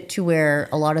switched it to where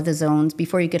a lot of the zones,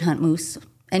 before you could hunt moose,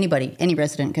 any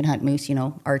resident could hunt moose,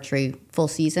 archery full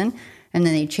season. And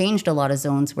then they changed a lot of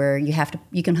zones where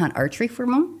you can hunt archery for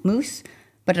moose,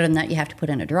 but other than that, you have to put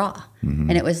in a draw.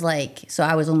 And it was like, so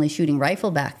I was only shooting rifle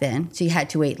back then. So you had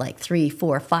to wait like 3,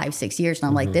 4, 5, 6 years. And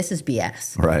I'm like, this is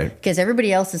BS. Right. Because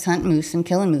everybody else is hunting moose and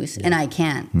killing moose, and I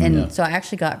can't. And so I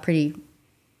actually got pretty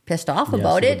pissed off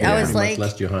about it. I was like,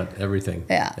 lest you hunt everything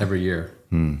every year.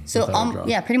 So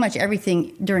pretty much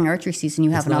everything during archery season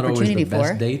you have an opportunity for. It's not always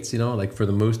the best dates, like for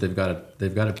the moose, they've got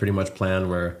it pretty much planned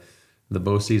where the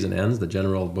bow season ends, the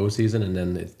general bow season, and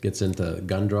then it gets into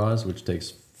gun draws, which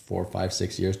takes 4, 5,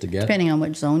 6 years to get. Depending on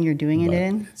which zone you're doing it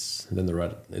in. It's when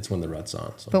the rut's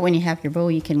on. So. But when you have your bow,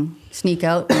 you can sneak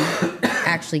out and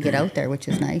actually get out there, which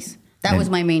is nice. That was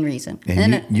my main reason. And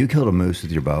then you killed a moose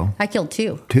with your bow? I killed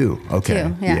 2. 2,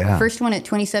 okay. 2, yeah. First one at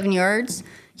 27 yards,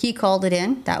 he called it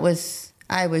in.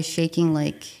 I was shaking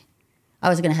like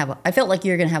I felt like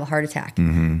you were going to have a heart attack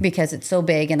because it's so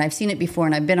big, and I've seen it before,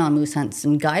 and I've been on moose hunts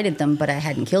and guided them, but I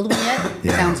hadn't killed one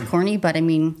yet. Sounds corny, but I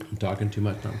mean... I'm talking too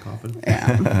much, I'm coughing.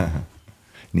 Yeah.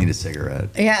 Need a cigarette.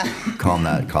 Yeah. Calm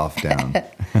that cough down.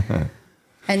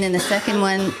 And then the second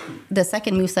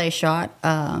moose I shot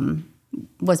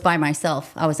was by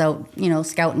myself. I was out,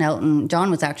 scouting out, and John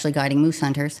was actually guiding moose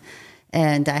hunters,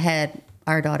 and I had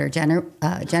our daughter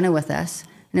Jenna with us.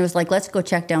 And it was like, let's go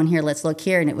check down here. Let's look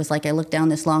here. And it was like, I looked down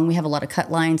this long. We have a lot of cut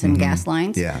lines and gas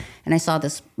lines. Yeah. And I saw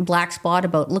this black spot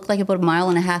looked like about 1.5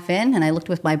 miles in. And I looked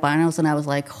with my binos and I was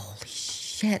like, holy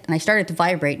shit. And I started to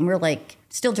vibrate. And we're like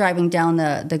still driving down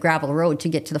the gravel road to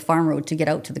get to the farm road to get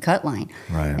out to the cut line.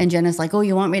 Right. And Jenna's like, oh,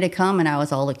 you want me to come? And I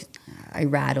was all I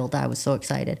rattled. I was so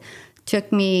excited. Took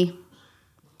me,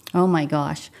 oh my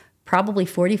gosh, probably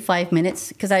 45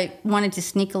 minutes because I wanted to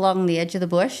sneak along the edge of the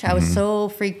bush. I was so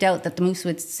freaked out that the moose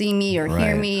would see me or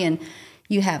hear me. And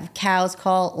you have cows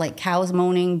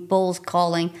moaning, bulls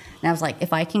calling. And I was like,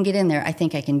 if I can get in there, I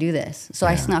think I can do this. So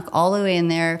I snuck all the way in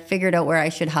there, figured out where I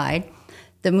should hide.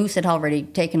 The moose had already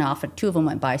taken off. 2 of them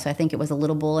went by. So I think it was a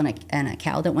little bull and a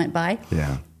cow that went by.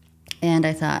 Yeah. And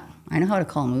I thought, I know how to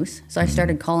call moose. So I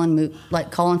started calling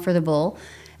for the bull.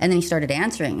 And then he started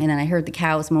answering. And then I heard the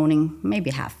cows moaning,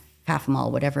 maybe half a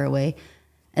mile, whatever away.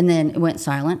 And then it went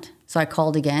silent. So I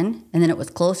called again. And then it was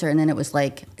closer. And then it was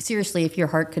like, seriously, if your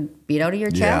heart could beat out of your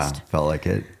chest. Yeah, felt like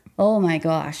it. Oh, my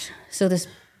gosh. So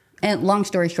and long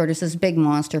story short, it's this big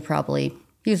monster probably.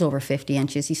 He was over 50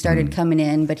 inches. He started coming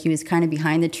in, but he was kind of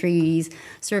behind the trees,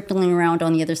 circling around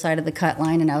on the other side of the cut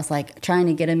line. And I was like trying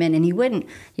to get him in, and he wouldn't.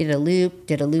 He did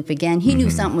a loop again. He knew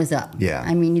something was up. Yeah.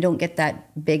 I mean, you don't get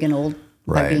that big and old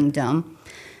by being dumb.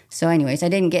 So anyways, I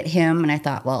didn't get him, and I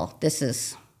thought, well,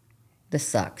 this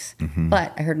sucks.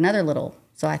 But I heard another little,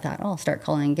 so I thought, I'll start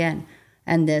calling again.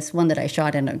 And this one that I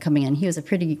shot ended up coming in. He was a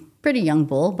pretty young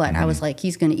bull, but I was like,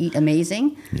 he's going to eat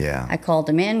amazing. Yeah. I called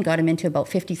him in, got him into about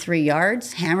 53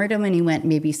 yards, hammered him, and he went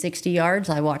maybe 60 yards.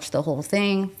 I watched the whole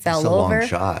thing, fell over.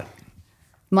 That's a long shot.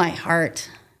 My heart.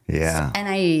 Yeah. And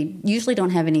I usually don't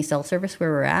have any cell service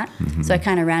where we're at. So I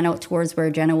kind of ran out towards where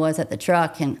Jenna was at the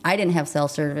truck, and I didn't have cell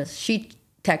service. She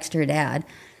texted her dad,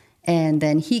 and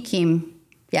then he came,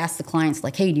 he asked the clients,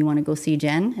 like, hey, do you want to go see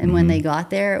Jenn? And when they got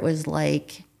there, it was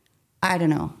like, I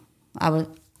don't know. I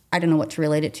don't know what to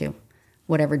relate it to.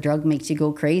 Whatever drug makes you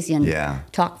go crazy and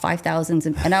talk 5,000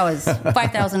 and I was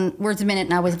 5,000 words a minute,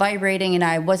 and I was vibrating, and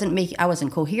I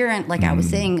wasn't coherent. Like I was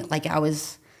saying, like I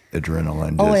was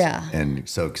adrenaline. And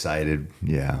so excited.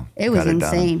 Yeah. It was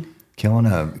insane. Killing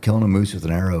a moose with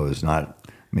an arrow is not,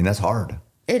 I mean, that's hard.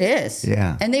 It is.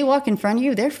 Yeah. And they walk in front of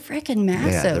you. They're freaking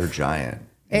massive. Yeah, they're giant.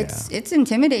 It's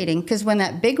intimidating because when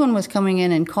that big one was coming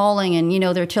in and calling, and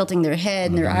they're tilting their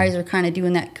head and their eyes are kind of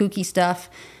doing that kooky stuff,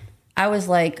 I was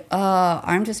like,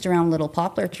 I'm just around little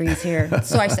poplar trees here.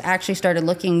 So I actually started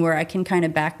looking where I can kind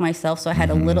of back myself. So I had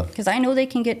a little, because I know they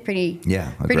can get pretty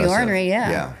ornery.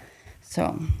 Yeah.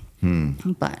 So,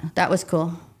 but that was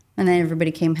cool. And then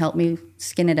everybody came help me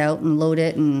skin it out and load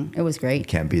it, and it was great. You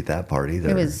can't beat that part either.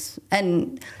 It was,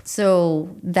 and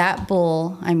so that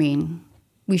bull, I mean,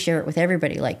 we share it with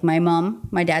everybody. Like my mom,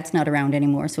 my dad's not around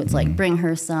anymore. So it's like, bring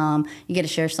her some, you get to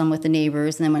share some with the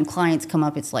neighbors. And then when clients come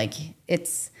up, it's like,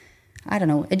 I don't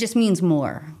know. It just means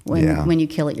more when you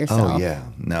kill it yourself. Oh yeah.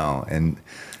 No. And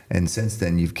since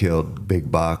then you've killed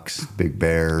big bucks, big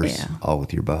bears, all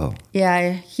with your bow.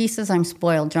 Yeah. He says I'm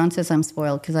spoiled. John says I'm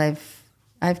spoiled because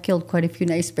I've killed quite a few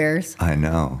nice bears. I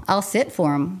know. I'll sit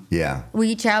for them. Yeah. We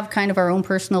each have kind of our own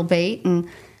personal bait, and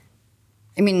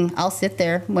I mean, I'll sit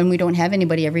there when we don't have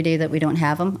anybody every day that we don't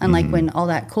have them. And like when all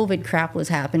that COVID crap was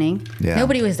happening,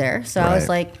 nobody was there. So I was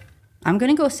like, I'm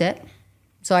going to go sit.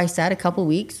 So I sat a couple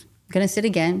weeks, going to sit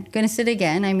again.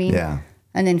 I mean,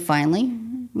 and then finally,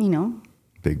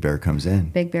 Big bear comes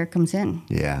in.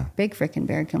 Yeah. Big freaking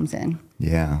bear comes in.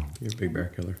 Yeah. You're a big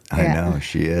bear killer. I know,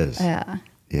 she is. Yeah.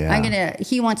 Yeah.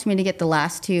 He wants me to get the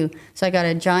last two. So I got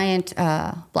a giant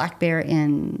black bear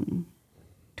in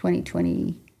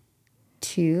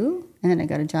 2022, and then I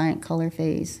got a giant color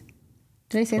phase.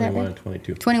 Did I say that right?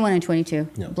 21 and 22.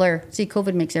 Yeah. Blur. See,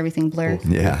 COVID makes everything blur.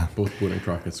 Both Boone and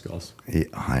Crockett skulls. Yeah,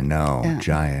 I know. Yeah.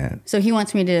 Giant. So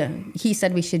he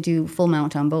said we should do full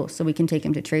mount on both so we can take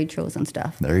him to trade shows and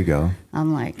stuff. There you go.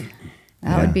 I'm like,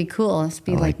 that would be cool. It'd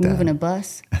be like moving a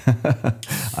bus.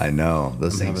 I know.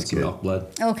 Those things get milk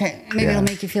blood. Okay. Maybe it'll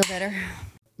make you feel better.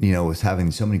 With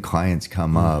having so many clients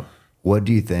come up, what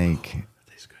do you think?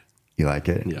 Tastes good. You like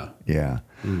it? Yeah. Yeah.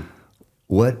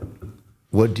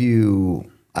 What do you,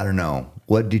 I don't know,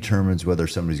 what determines whether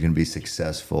somebody's going to be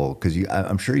successful? Because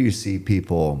I'm sure you see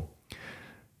people,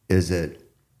 is it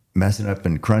messing up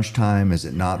in crunch time? Is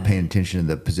it not paying attention to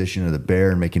the position of the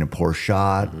bear and making a poor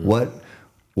shot?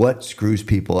 What screws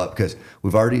people up? Because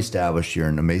we've already established you're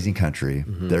in an amazing country.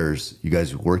 You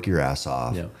guys work your ass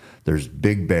off. Yeah. There's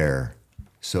big bear.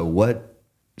 So what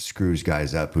screws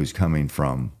guys up who's coming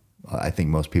from, I think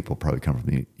most people probably come from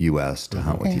the U.S. to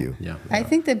hunt with you. Yeah. I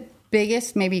think the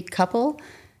biggest maybe couple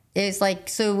is like,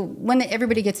 so when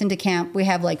everybody gets into camp, we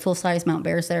have like full-size mount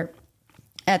bears there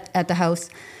at the house.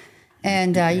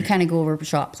 And you kind of go over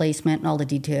shot placement and all the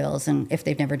details, and if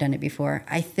they've never done it before.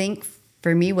 I think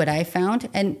for me, what I found,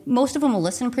 and most of them will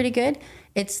listen pretty good,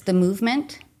 it's the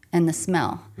movement and the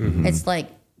smell. It's like,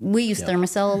 we use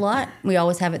Thermacell a lot. We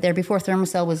always have it there. Before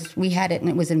Thermacell we had it and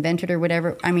it was invented or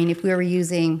whatever. I mean, if we were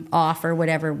using off or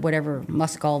whatever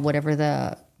Muscal, whatever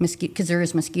the mosquito, because there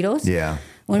is mosquitoes. Yeah.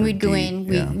 When we'd go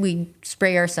in, we'd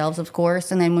spray ourselves, of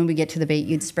course, and then when we get to the bait,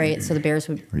 you'd spray it so the bears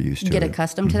would get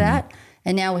accustomed to that.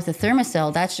 And now with the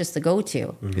Thermacell, that's just the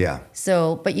go-to. Yeah.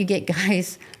 So, but you get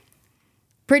guys,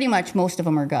 pretty much most of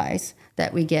them are guys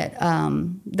that we get.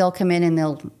 They'll come in and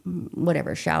they'll,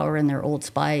 shower in their Old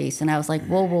Spice. And I was like,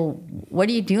 whoa, what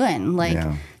are you doing?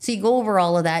 So you go over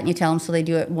all of that and you tell them so they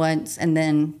do it once and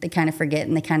then they kind of forget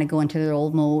and they kind of go into their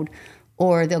old mode.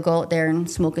 Or they'll go out there and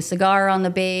smoke a cigar on the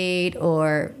bait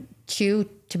or chew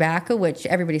tobacco, which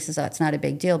everybody says, oh, it's not a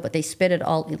big deal, but they spit it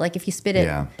all. Like if you spit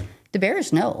it, the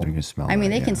bears know. You can smell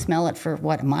they can smell it for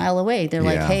a mile away. They're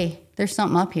like, hey, there's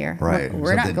something up here. Right.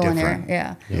 We're not going different.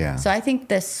 there. Yeah. So I think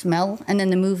the smell and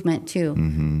then the movement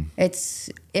too. It's,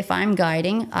 if I'm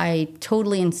guiding, I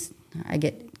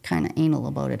get kind of anal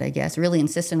about it, I guess, really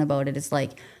insistent about it. It's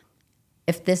like,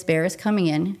 if this bear is coming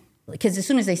in, because as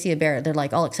soon as they see a bear, they're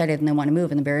like all excited and they want to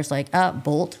move. And the bear's like,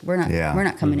 bolt, we're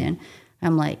not coming in.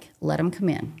 I'm like, let them come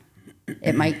in.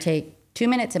 It might take 2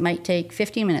 minutes. It might take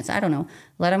 15 minutes. I don't know.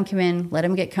 Let them come in. Let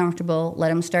them get comfortable. Let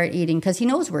them start eating because he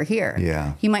knows we're here.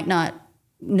 Yeah. He might not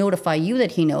notify you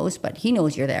that he knows, but he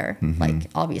knows you're there. Like,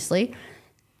 obviously.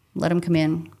 Let him come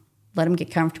in. Let him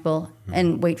get comfortable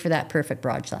and wait for that perfect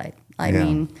broadside. I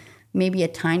mean, maybe a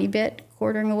tiny bit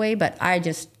quartering away, but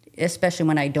especially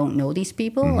when I don't know these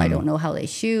people, I don't know how they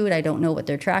shoot, I don't know what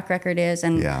their track record is.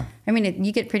 And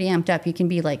you get pretty amped up. You can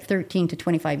be like 13 to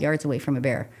 25 yards away from a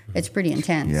bear. It's pretty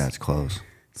intense. Yeah, it's close.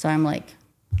 So I'm like,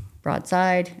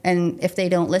 broadside. And if they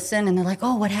don't listen and they're like,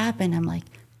 oh, what happened? I'm like,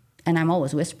 and I'm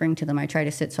always whispering to them. I try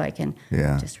to sit so I can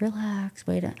just relax,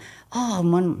 wait. And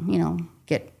one,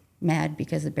 get mad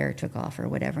because the bear took off or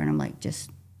whatever. And I'm like, just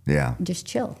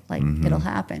chill. Like, it'll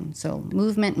happen. So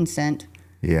movement and scent.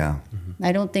 Yeah.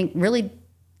 I don't think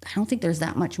there's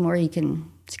that much more you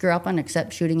can screw up on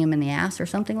except shooting him in the ass or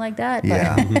something like that.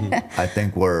 Yeah. I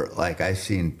think I've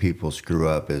seen people screw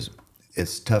up is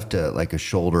it's tough to, like a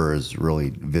shoulder is really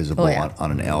visible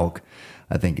on an elk.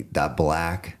 I think that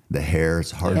black, the hair is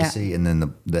hard to see. And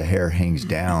then the hair hangs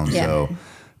down. Yeah. So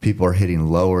people are hitting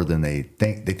lower than they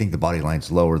think. They think the body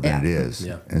line's lower than it is.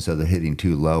 Yeah. And so they're hitting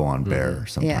too low on bear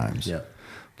sometimes. Yeah.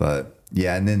 But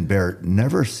and then bear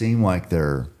never seem like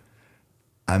they're,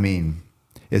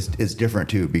 it's different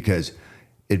too because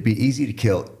it'd be easy to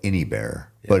kill any bear.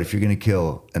 Yeah. But if you're going to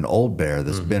kill an old bear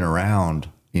that's been around,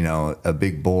 a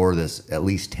big boar that's at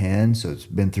least 10, so it's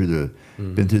been through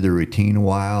the routine a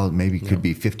while, maybe could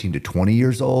be 15 to 20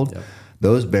 years old. Yeah.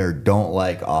 Those bears don't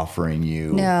like offering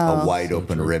you a wide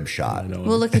open rib shot.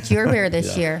 Well, look at your bear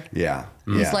this year. Yeah.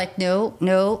 He's like, no.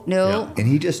 Yeah. And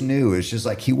he just knew. It's just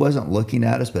like he wasn't looking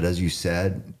at us, but as you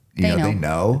said, they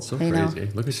know. It's so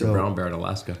crazy. Look at your brown bear in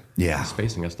Alaska. Yeah. He's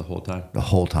facing us the whole time.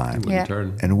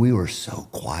 Turn. And we were so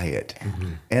quiet.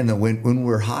 And then when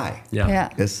we're high. Yeah.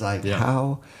 It's like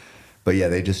how? But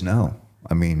they just know.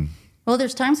 Well,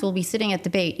 there's times we'll be sitting at the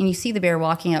bait and you see the bear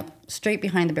walking up straight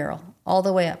behind the barrel, all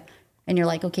the way up. And you're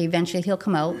like, okay, eventually he'll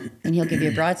come out and he'll give you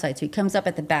a broadside. So he comes up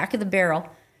at the back of the barrel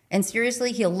and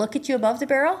seriously, he'll look at you above the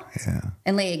barrel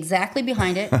and lay exactly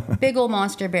behind it. Big old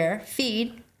monster bear,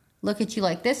 feed, look at you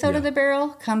like this out of the barrel,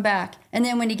 come back. And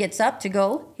then when he gets up to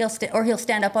go, he'll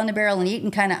stand up on the barrel and eat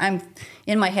and kind of,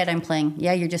 in my head, I'm playing,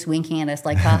 you're just winking at us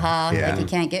like, haha, like you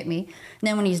can't get me. And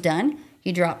then when he's done,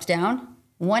 he drops down,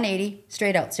 180,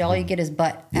 straight out. So all you get is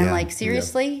butt. And like,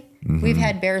 seriously, we've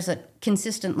had bears that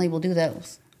consistently will do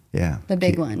those. Yeah. The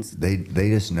big ones. They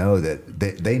just know that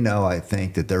they know, I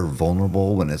think, that they're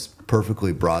vulnerable when it's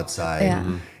perfectly broadside.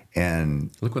 Yeah.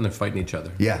 And look when they're fighting each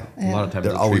other. Yeah. A lot of times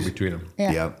they're always between them.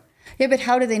 Yeah. Yep. Yeah, but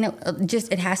how do they know?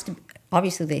 It has to,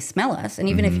 obviously they smell us. And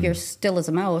even if you're still as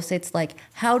a mouse, it's like,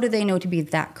 how do they know to be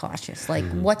that cautious? Like,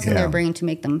 what's in their brain to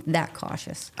make them that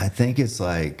cautious? I think it's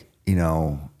like,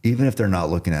 even if they're not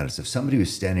looking at us, if somebody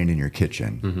was standing in your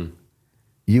kitchen,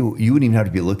 you wouldn't even have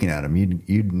to be looking at them.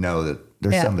 You'd know that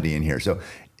there's somebody in here. So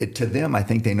to them, I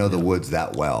think they know the woods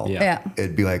that well. Yeah.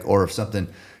 It'd be like, or if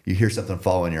you hear something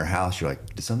fall in your house, you're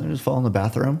like, did something just fall in the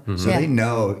bathroom? So they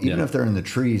know, even if they're in the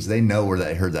trees, they know where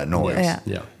they heard that noise.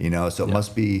 Yeah. So it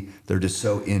must be, they're just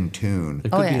so in tune.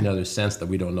 It could be another sense that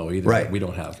we don't know either. Right. That we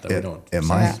don't have.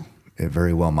 It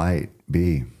very well might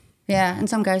be. Yeah. And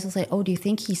some guys will say, oh, do you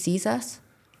think he sees us?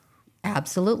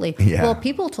 Absolutely. Yeah. Well,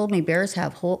 people told me bears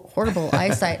have horrible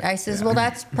eyesight. I says, well,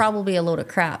 that's probably a load of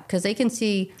crap because they can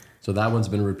see. So that one's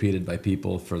been repeated by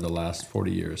people for the last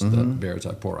 40 years that bears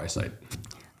have poor eyesight.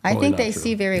 I think they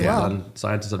see very well.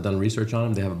 Scientists have done research on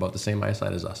them. They have about the same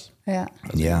eyesight as us. Yeah.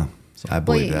 I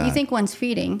believe that. You think one's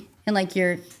feeding and like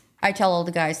I tell all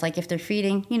the guys, like if they're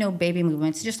feeding, baby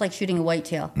movements, just like shooting a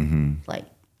whitetail. Like,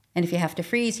 and if you have to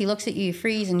freeze, he looks at you, you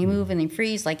freeze and you move and then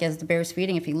freeze. Like as the bear's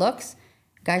feeding, if he looks,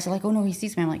 guys are like, oh no, he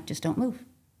sees me. I'm like, just don't move.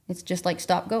 It's just like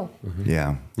stop, go.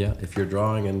 Yeah. Yeah. If you're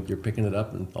drawing and you're picking it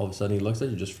up and all of a sudden he looks at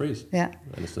you, just freeze. Yeah.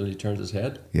 And as soon as he turns his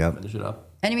head, finish it up.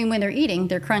 And I mean, when they're eating,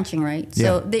 they're crunching, right?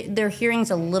 So their hearing's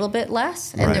a little bit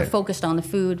less, and they're focused on the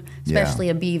food, especially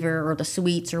a beaver or the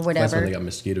sweets or whatever. That's when they got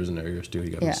mosquitoes in their ears too.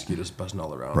 You got mosquitoes buzzing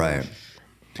all around. Right.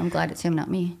 I'm glad it's him, not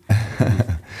me.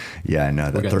 Yeah, I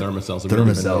know. We got thermocells. We don't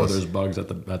even know there's bugs at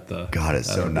the. God,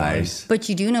 it's so nice. But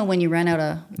you do know when you run out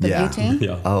of the butane?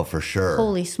 Yeah. Oh, for sure.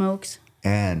 Holy smokes.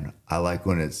 And I like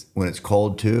when it's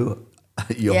cold too.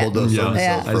 You hold those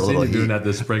thermocells for a I've little seen you heat. doing that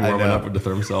this spring, warming up with the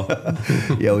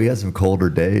thermocell. Yeah, we had some colder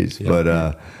days, but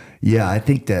I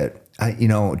think that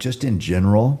just in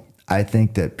general, I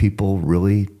think that people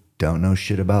really don't know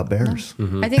shit about bears.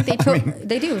 No. I think they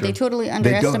do. Sure. They totally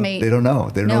underestimate. They don't know.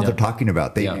 They don't know what they're talking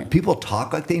about. People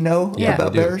talk like they know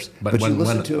about bears, but you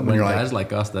listen to them and you're like,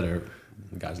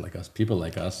 people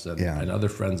like us, and other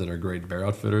friends that are great bear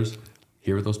outfitters,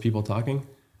 hear those people talking.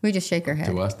 We just shake our head.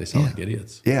 To us, they sound like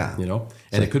idiots. Yeah.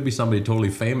 And it could be somebody totally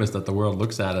famous that the world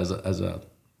looks at as a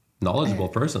knowledgeable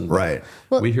person. Right.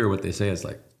 Well, we hear what they say. It's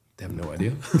like, they have no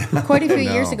idea. Quite a few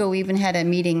years ago, we even had a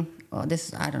meeting. Oh,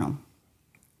 I don't know,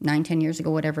 9-10 years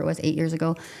ago, whatever it was, 8 years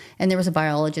ago. And there was a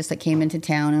biologist that came into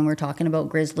town, and we're talking about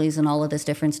grizzlies and all of this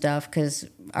different stuff because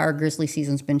our grizzly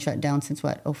season's been shut down since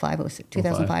 2005,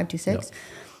 2006. Yeah.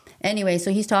 Anyway, so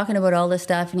he's talking about all this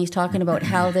stuff, and he's talking about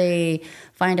how they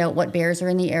find out what bears are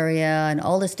in the area and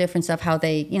all this different stuff, how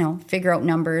they, figure out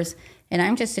numbers. And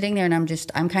I'm just sitting there and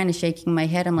I'm kind of shaking my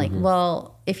head. I'm like,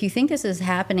 well, if you think this is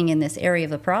happening in this area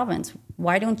of the province,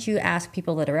 why don't you ask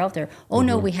people that are out there? Oh,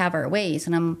 no, we have our ways.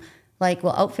 And I'm like,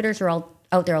 well, outfitters are all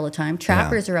out there all the time.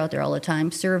 Trappers are out there all the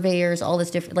time. Surveyors, all this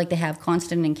different, like they have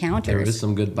constant encounters. There is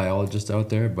some good biologists out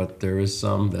there, but there is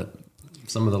some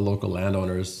of the local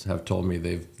landowners have told me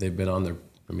they've been on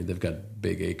they've got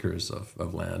big acres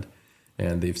of land,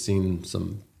 and they've seen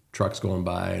some trucks going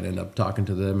by and end up talking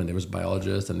to them, and there was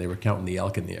biologists, and they were counting the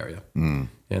elk in the area. And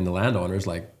the landowner's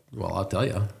like, well, I'll tell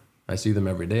you, I see them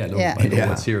every day. I know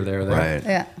what's here, there. Right.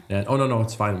 Yeah. And no,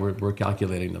 it's fine. We're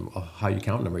calculating them. Oh, how you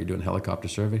counting them? Are you doing helicopter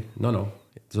survey? No.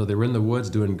 So they were in the woods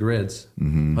doing grids,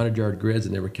 100-yard grids,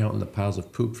 and they were counting the piles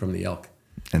of poop from the elk.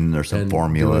 And there's some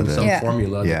formula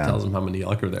that tells them how many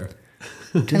elk are there.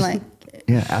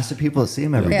 Ask the people that see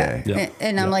them every day. Yeah.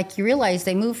 And I'm like, you realize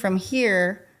they move from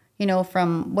here,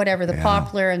 from whatever the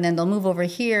poplar, and then they'll move over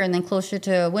here, and then closer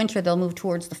to winter they'll move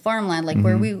towards the farmland, like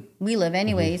where we live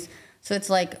anyways. So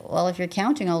it's like, well, if you're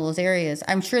counting all those areas,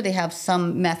 I'm sure they have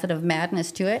some method of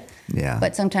madness to it. Yeah.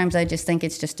 But sometimes I just think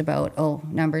it's just about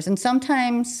numbers, and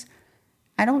sometimes.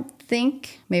 I don't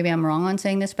think, maybe I'm wrong on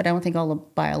saying this, but I don't think all the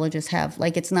biologists have,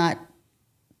 it's not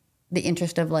the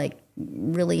interest of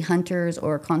really hunters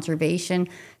or conservation.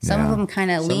 Some of them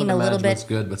kind of lean a little bit. Some of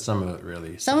good, but some of it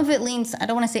really. Some of it leans, I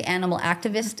don't want to say animal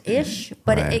activist-ish,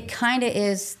 but it kind of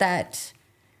is that.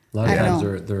 A lot of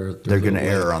times they're going to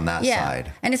err on that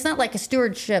side. And it's not like a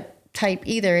stewardship type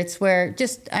either. It's where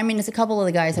it's a couple of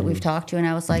the guys that we've talked to, and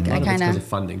I was like, I kind of because of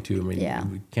funding too. We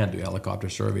can't do helicopter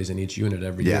surveys in each unit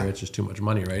every year. It's just too much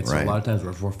money, right? So a lot of times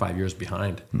we're 4 or 5 years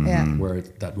behind. Where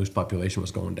that moose population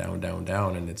was going down,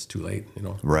 and it's too late.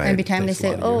 Right. Every time they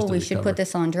say, we should put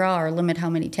this on draw or limit how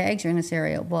many tags are in this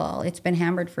area. Well, it's been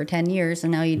hammered for 10 years,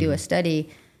 and now you do a study.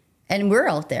 And we're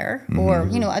out there, or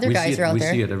other guys are out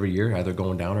there. We see it every year, either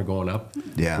going down or going up.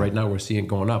 Yeah. Right now, we're seeing it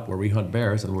going up. Where we hunt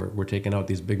bears and we're taking out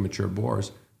these big mature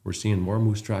boars. We're seeing more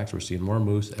moose tracks. We're seeing more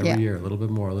moose every year, a little bit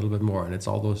more, and it's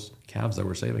all those calves that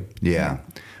we're saving. Yeah,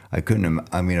 I couldn't.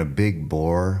 A big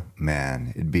boar,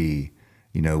 man. It'd be,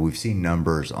 we've seen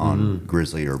numbers on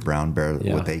grizzly or brown bear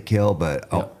what they kill,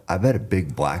 but I bet a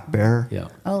big black bear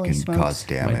can cause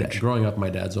damage. Growing up, my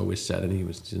dad's always said, and he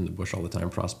was in the bush all the time,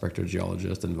 prospector,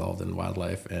 geologist, involved in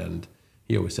wildlife, and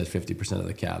he always said 50% of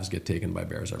the calves get taken by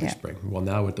bears every spring. Well,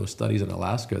 now with those studies in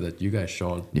Alaska that you guys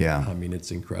shown,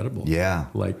 it's incredible. Yeah.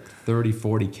 30,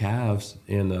 40 calves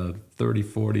in a 30,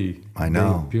 40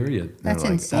 day period. That's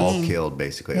insane. All killed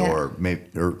basically, or maybe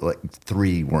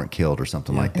 3 weren't killed or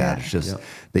something like that. It's just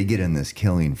they get in this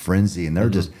killing frenzy, and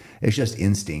they're it's just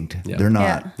instinct. Yeah. They're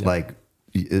not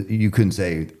you couldn't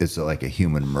say it's like a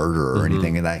human murder or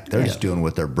anything, and they're just doing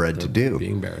what they're bred to do.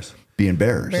 Being bears. Being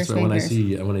bears. So when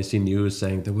I see news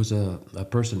saying there was a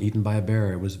person eaten by a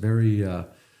bear, it was very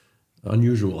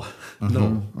unusual.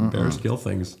 No, bears kill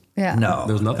things. Yeah. No,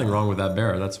 there's nothing wrong with that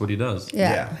bear. That's what he does.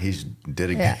 Yeah, he did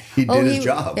his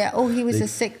job. Yeah. Oh, he was a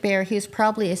sick bear. He was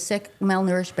probably a sick,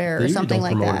 malnourished bear or something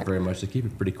like that. They don't promote it very much. They keep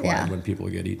it pretty quiet when people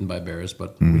get eaten by bears,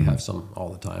 but we have some all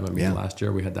the time. Last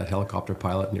year we had that helicopter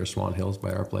pilot near Swan Hills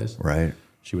by our place. Right.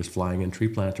 she was flying in tree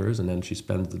planters, and then she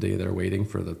spends the day there waiting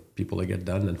for the people to get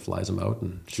done and flies them out.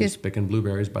 And she was picking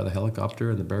blueberries by the helicopter,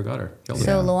 and the bear got her.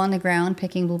 So low on the ground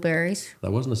picking blueberries.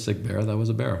 That wasn't a sick bear. That was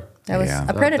a bear. That was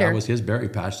a predator. That was his berry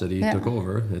patch that he took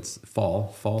over. It's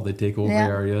fall. They take over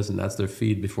areas, and that's their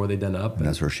feed before they den up. And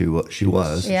that's where she was. She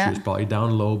was probably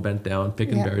down low, bent down,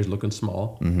 picking berries, looking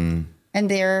small. Mm-hmm. And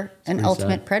they're an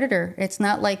ultimate predator. It's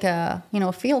not like a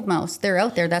field mouse. They're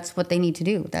out there. That's what they need to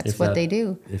do. That's what they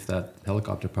do. If that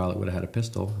helicopter pilot would have had a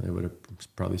pistol, it would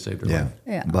have probably saved her life.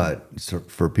 Yeah. But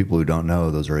for people who don't know,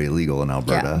 those are illegal in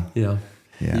Alberta. Yeah.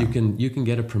 You can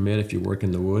get a permit if you work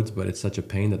in the woods, but it's such a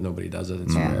pain that nobody does it.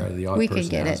 It's rare. The odd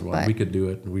person has one. We could do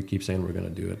it. We keep saying we're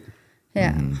going to do it.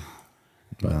 Yeah. Mm-hmm.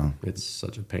 But it's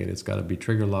such a pain. It's got to be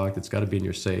trigger locked. It's got to be in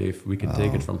your safe. We can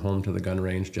take it from home to the gun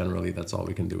range. Generally, that's all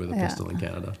we can do with a pistol in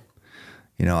Canada.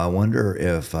 I wonder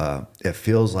if it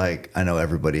feels like, I know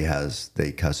everybody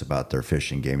they cuss about their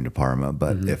fish and game department,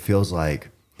 but it feels like,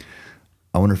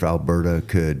 I wonder if Alberta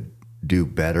could do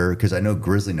better, because I know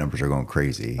grizzly numbers are going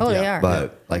crazy. Oh, they are.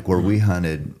 But like where we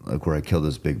hunted, like where I killed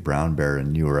this big brown bear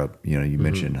in Europe, you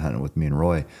mentioned hunting with me and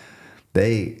Roy,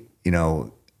 they,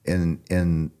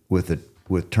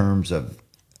 with terms of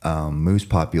moose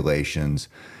populations,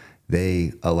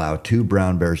 they allow 2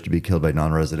 brown bears to be killed by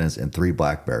non-residents and 3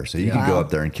 black bears. So you can go up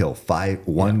there and kill 5,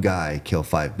 one guy kill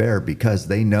 5 bear, because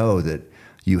they know that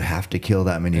you have to kill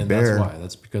that many bears. That's why.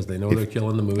 That's because they know they're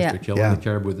killing the moose, they're killing the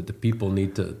caribou that the people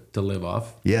need to live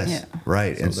off. Yes,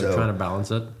 right. So they're trying to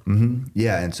balance it. Mm-hmm.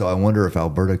 Yeah, and so I wonder if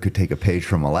Alberta could take a page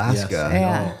from Alaska.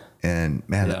 Yes. And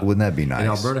man, wouldn't that be nice? And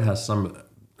Alberta has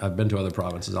I've been to other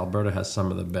provinces. Alberta has some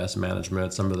of the best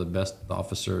management, some of the best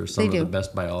officers, some of the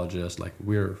best biologists. Like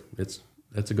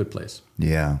it's a good place.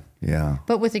 Yeah.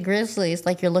 But with the grizzlies,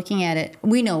 like you're looking at it,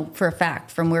 we know for a fact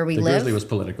from where we live. The grizzly was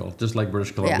political, just like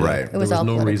British Columbia. Yeah, right. It was there was all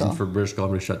no political. reason for British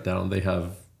Columbia to shut down. They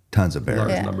have tons of bears,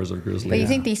 large numbers of grizzlies. But you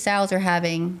think these sows are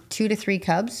having 2 to 3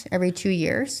 cubs every 2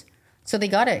 years? So they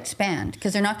got to expand,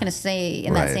 because they're not going to stay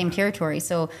in that same territory.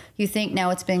 So you think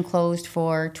now it's been closed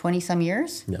for 20 some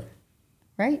years? Yeah.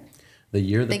 Right? The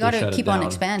year that they got to shut keep it down, on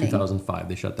expanding. 2005,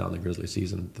 they shut down the grizzly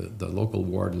season. The local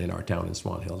warden in our town in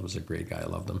Swan Hills was a great guy. I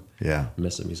loved him. Yeah. I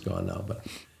miss him. He's gone now, but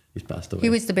he's passed away. He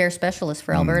was the bear specialist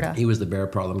for Alberta. He was the bear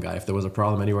problem guy. If there was a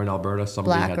problem anywhere in Alberta,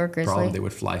 somebody Black had or a grizzly. problem, they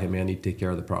would fly him in. He'd take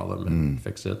care of the problem and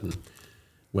fix it. And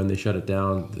when they shut it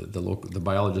down, the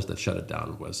biologist that shut it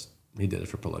down he did it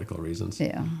for political reasons.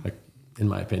 Yeah. Like, in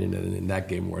my opinion, and in that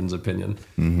game warden's opinion,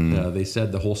 they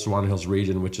said the whole Swan Hills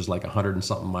region, which is like 100 and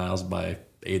something miles by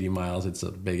 80 miles, it's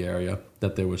a big area,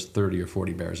 that there was 30 or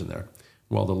 40 bears in there.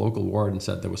 Well, the local warden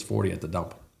said there was 40 at the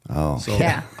dump. Oh. So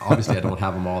obviously I don't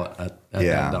have them all at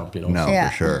that dump, No,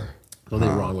 for sure. So they're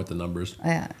wrong with the numbers.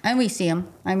 Yeah. And we see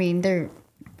them. I mean, they're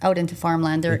out into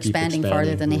farmland. They're expanding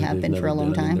farther than they have been for a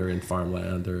long time. They're in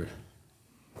farmland.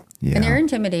 And they're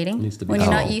intimidating when you're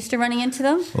not used to running into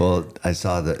them. Well, I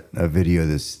saw a video of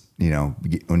this,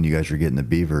 when you guys were getting the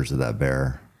beavers of that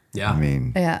bear. Yeah. I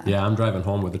mean. Yeah, I'm driving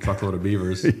home with a truckload of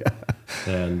beavers.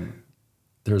 And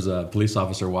there's a police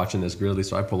officer watching this grizzly.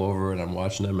 So I pull over and I'm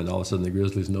watching him, and all of a sudden the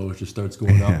grizzly's nose just starts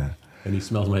going up. And he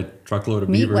smells my truckload of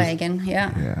meat beavers. Wagon,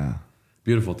 yeah.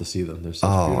 Beautiful to see them. They're such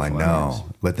beautiful I know. animals.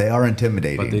 But they are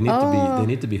intimidating. But they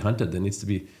need to be hunted. There needs to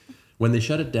be. When they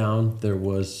shut it down, there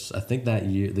was, I think the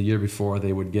year before,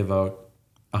 they would give out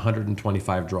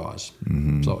 125 draws.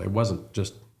 So it wasn't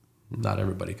just, not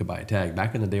everybody could buy a tag.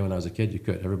 Back in the day when I was a kid, you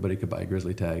could. Everybody could buy a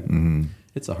grizzly tag.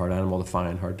 It's a hard animal to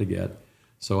find, hard to get.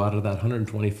 So out of that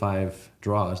 125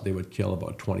 draws, they would kill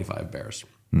about 25 bears.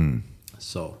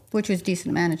 So, which was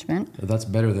decent management. That's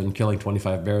better than killing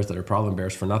 25 bears that are problem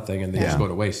bears for nothing, and they just go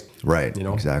to waste. Right,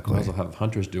 exactly. You also have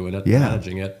hunters doing it,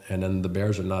 managing it, and then the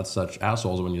bears are not such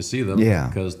assholes when you see them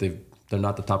because they're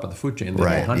not the top of the food chain. They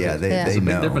get hunted. There's a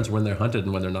big difference when they're hunted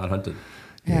and when they're not hunted.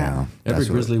 Yeah. Every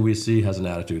grizzly we see has an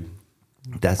attitude.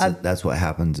 That's what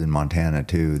happens in Montana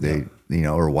too. They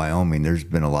or Wyoming. There's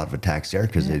been a lot of attacks there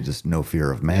because they just no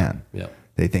fear of man. Yeah.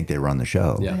 They think they run the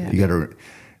show. Yeah. You got to.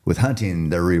 With hunting,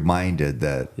 they're reminded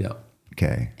that. Yeah.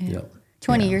 Okay. Yeah.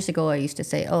 20 years ago, I used to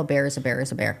say, "Oh, a bear is a bear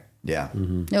is a bear." Yeah.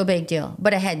 No big deal.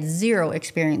 But I had zero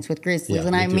experience with grizzlies,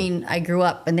 and I grew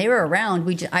up and they were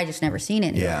around. I just never seen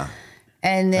any. Yeah.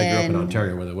 And then I grew up in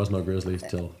Ontario where there was no grizzlies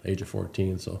till age of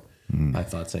 14, so I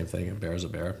thought same thing. A bear is a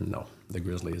bear. No, the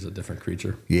grizzly is a different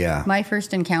creature. Yeah. My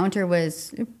first encounter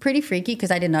was pretty freaky because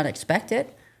I did not expect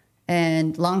it.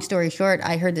 And long story short,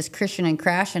 I heard this Christian and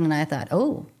crashing, and I thought,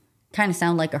 oh, kind of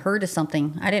sound like a herd of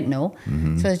something. I didn't know.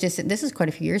 So it was just, this is quite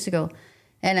a few years ago.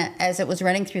 And as it was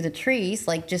running through the trees,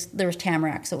 there was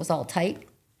tamaracks. It was all tight.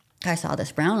 I saw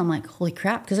this brown. I'm like, holy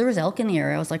crap. Because there was elk in the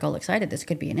area. I was like all excited. This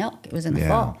could be an elk. It was in the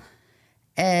fall.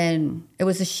 And it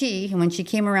was a she. And when she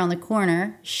came around the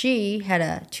corner, she had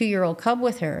a 2-year-old cub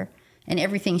with her. And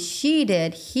everything she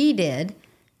did, he did.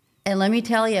 And let me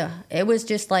tell you, it was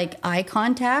just like eye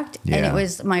contact. And it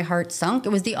was, my heart sunk. It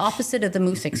was the opposite of the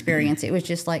moose experience. It was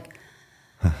just like,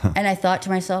 and I thought to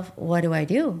myself, what do I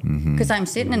do? Because I'm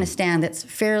sitting in a stand that's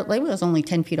fairly, it was only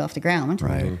 10 feet off the ground.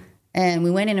 Right. And we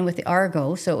went in with the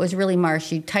Argo. So it was really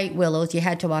marshy, tight willows. You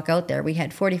had to walk out there. We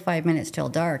had 45 minutes till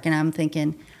dark. And I'm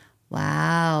thinking,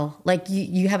 wow, like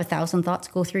you have 1,000 thoughts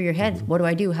go through your head. What do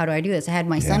I do? How do I do this? I had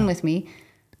my son with me.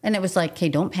 And it was like, okay,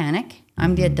 don't panic.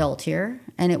 I'm the adult here.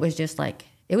 And it was just like,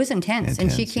 it was intense.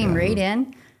 And she came right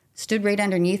in, stood right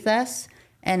underneath us.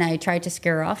 And I tried to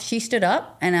scare her off. She stood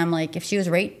up. And I'm like, if she was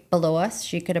right below us,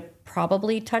 she could have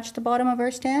probably touched the bottom of our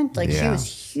stand. Like she was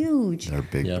huge. They're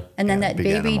big. Yeah. And then that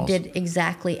baby animals. Did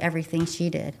exactly everything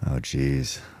she did. Oh,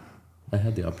 geez. I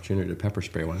had the opportunity to pepper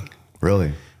spray one.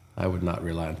 Really? I would not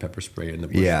rely on pepper spray in the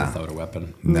bush without a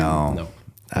weapon. No.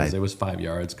 Because it was 5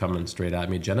 yards coming straight at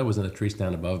me. Jenna was in a tree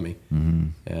stand above me.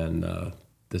 And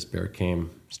this bear came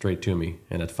straight to me.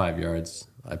 And at 5 yards,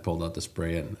 I pulled out the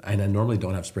spray. And I normally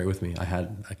don't have spray with me. I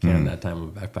had a can that time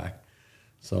in my backpack.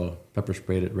 So pepper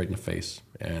sprayed it right in the face.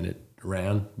 And it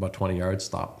ran about 20 yards,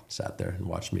 stopped, sat there and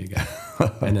watched me again.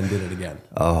 And then did it again.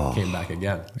 Came back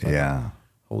again. But,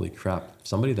 holy crap.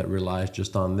 Somebody that relies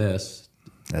just on this...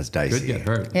 That's dicey. Could get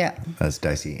hurt. Yeah. That's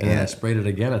dicey. And then I sprayed it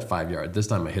again at 5 yards. This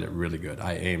time I hit it really good.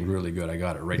 I aimed really good. I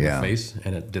got it right in the face,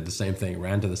 and it did the same thing.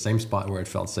 Ran to the same spot where it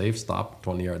felt safe, stopped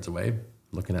 20 yards away,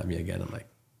 looking at me again. I'm like,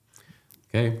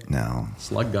 okay. No.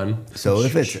 Slug gun. So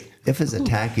if it's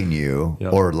attacking you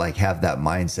or like have that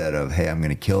mindset of, hey, I'm going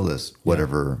to kill this,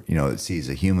 whatever, it sees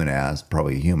a human as,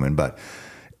 probably a human, but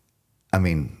I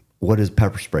mean, what is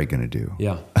pepper spray going to do?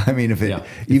 Yeah. I mean,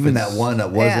 even that one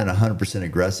that wasn't 100%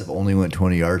 aggressive, only went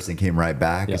 20 yards and came right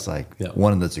back. It's like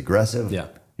one that's aggressive,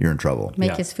 you're in trouble.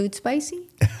 Make his food spicy?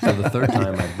 So the third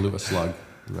time I blew a slug,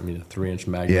 a 3-inch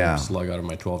magnum slug out of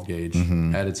my 12 gauge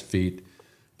at its feet,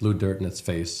 blew dirt in its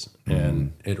face,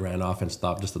 and it ran off and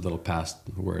stopped just a little past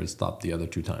where it stopped the other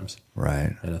 2 times.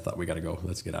 Right. And I thought, we got to go.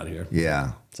 Let's get out of here.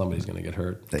 Yeah. Somebody's going to get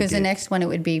hurt. Because the next one, it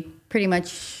would be pretty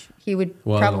much... He would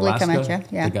probably Alaska, come at you.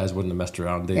 Yeah. The guys wouldn't have messed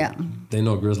around. They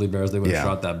know grizzly bears. They would have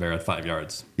shot that bear at 5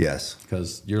 yards. Yes.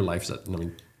 Because your life's at,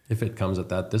 if it comes at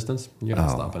that distance, you're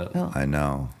not stopping it. I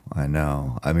know.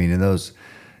 I mean, and those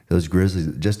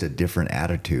grizzlies, just a different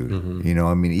attitude.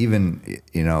 Even,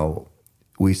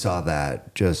 we saw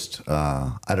that just,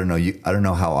 I don't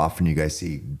know how often you guys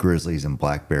see grizzlies and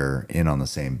black bear in on the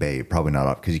same bay. Probably not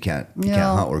often because you can't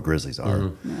hunt where grizzlies are.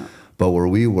 No. But where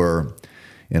we were,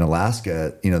 in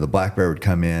Alaska, the black bear would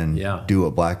come in, do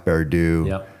what black bear do.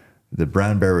 Yep. The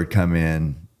brown bear would come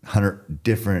in,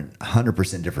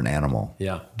 100% different animal.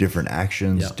 Yeah. Different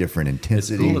actions, different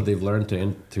intensity. It's cool that they've learned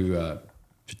to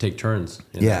take turns.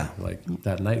 Like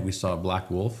that night we saw a black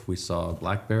wolf, we saw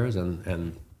black bears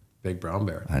and big brown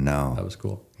bear. I know. That was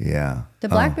cool. Yeah. The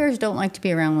black bears don't like to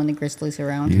be around when the grizzlies are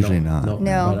around. Usually not.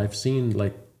 No. But I've seen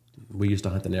we used to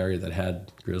hunt an area that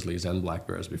had grizzlies and black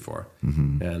bears before.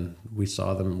 And we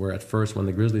saw them where at first, when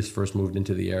the grizzlies first moved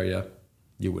into the area,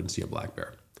 you wouldn't see a black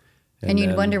bear. And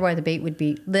you'd wonder why the bait would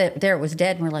be, there it was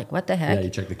dead. And we're like, what the heck? Yeah, you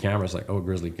check the cameras like,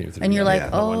 grizzly came through. And you're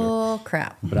like,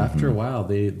 crap. But after a while,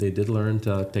 they did learn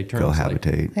to take turns.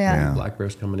 Cohabitate. Black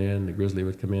bears coming in, the grizzly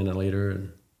would come in later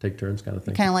and take turns kind of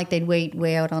thing. Kind of like they'd wait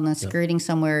way out on the skirting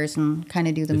somewheres and kind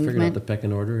of do the movement. Figured out the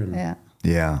pecking order. And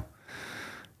Yeah.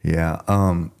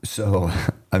 So,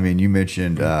 I mean, you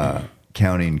mentioned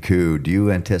counting coup. Do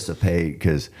you anticipate,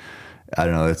 because, I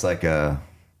don't know, it's like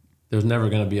there's never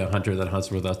going to be a hunter that hunts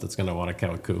with us that's going to want to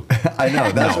count coup. I know.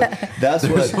 That's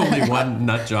There's only one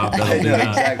nut job that'll do that.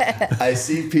 Exactly. I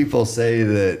see people say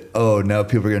that, now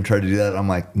people are going to try to do that. I'm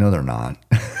like, no, they're not.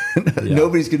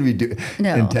 Nobody's going to be doing.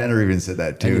 No. And Tanner even said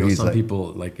that too. And, some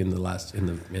people like in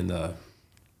the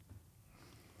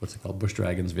what's it called, Bush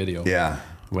Dragons video. Yeah.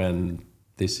 When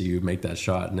they see you make that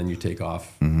shot and then you take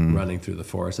off running through the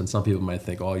forest, and some people might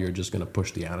think, you're just going to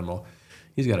push the animal.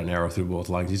 He's got an arrow through both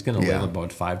lungs. He's going to live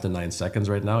about 5 to 9 seconds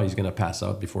right now. He's going to pass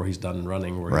out before he's done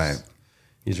running.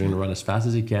 He's going to run as fast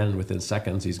as he can. Within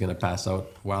seconds, he's going to pass out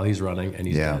while he's running, and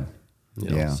he's dead.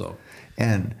 So.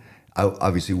 And I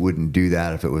obviously wouldn't do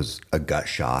that if it was a gut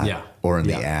shot or in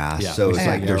the ass. Yeah. So it's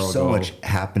like there's so much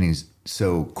happening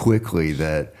so quickly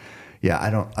that, I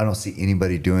don't see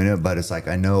anybody doing it. But it's like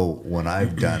I know when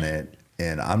I've done it,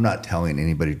 and I'm not telling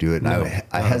anybody to do it. And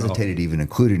I hesitated even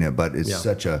including it, but it's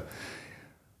such a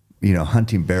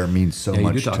hunting bear means so much to me.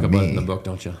 You do talk about it in the book,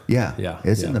 don't you? Yeah.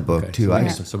 It's in the book too.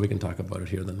 So we can talk about it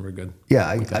here, then we're good. Yeah,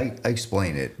 I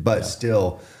explain it, but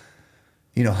still,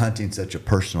 hunting's such a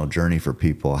personal journey for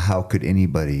people. How could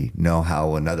anybody know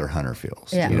how another hunter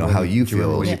feels? Yeah. How you Do you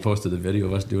remember feel. when you posted the video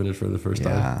of us doing it for the first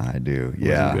time? Yeah, I do. Was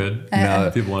it good?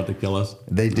 No, People wanted to kill us.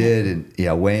 they did.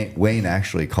 And Wayne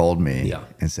actually called me Yeah.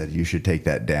 and said, you should take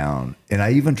that down. And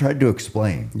I even tried to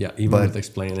explain. Yeah, even with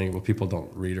explaining, people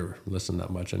don't read or listen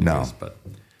that much anyways.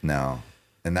 No.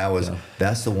 And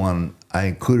that's the one, I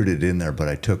included it in there, but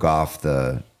I took off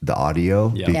the audio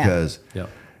because,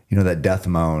 that death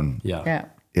moan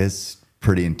is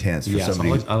pretty intense for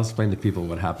somebody. So I'll explain to people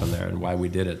what happened there and why we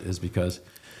did it is because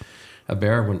a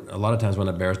lot of times when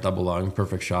a bear's double lung,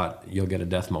 perfect shot, you'll get a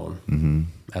death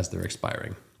moan as they're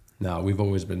expiring. Now, we've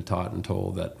always been taught and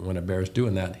told that when a bear's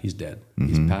doing that, he's dead.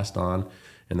 He's passed on,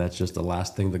 and that's just the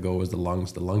last thing to go is the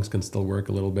lungs. The lungs can still work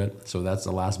a little bit, so that's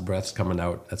the last breaths coming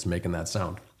out that's making that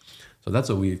sound. So that's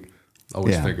what we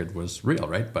always figured was real,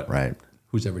 right? But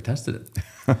who's ever tested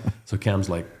it? So Cam's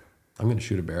like, I'm going to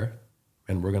shoot a bear,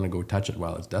 and we're going to go touch it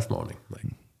while it's death moaning. Like,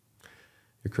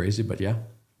 you're crazy, but yeah.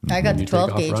 I got the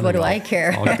 12 gauge. What do I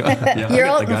care? You're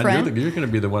out in front. You're going to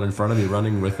be the one in front of me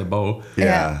running with the bow.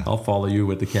 Yeah. I'll follow you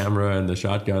with the camera and the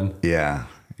shotgun. Yeah.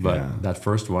 But that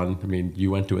first one,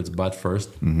 you went to its butt first,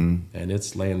 and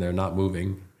it's laying there not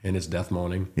moving, and it's death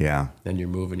moaning. Yeah. Then you're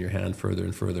moving your hand further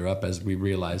and further up as we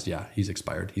realized, he's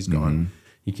expired. He's gone.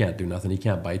 He can't do nothing. He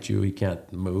can't bite you. He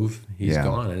can't move. He's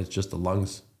gone, and it's just the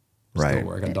lungs still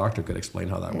work. A doctor could explain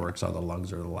how that works, how the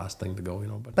lungs are the last thing to go,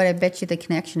 But I bet you the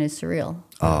connection is surreal.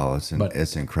 Oh,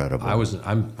 it's incredible.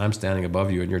 I'm standing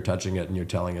above you, and you're touching it, and you're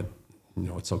telling it,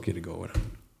 it's okay to go.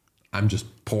 I'm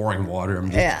just pouring water. I'm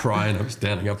just crying. I'm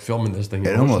standing up, filming this thing.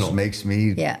 It almost makes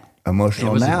me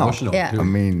emotional now. Emotional, too. I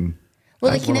mean,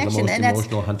 well, that's the connection, one of the most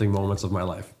emotional hunting moments of my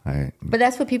life. But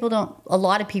that's what a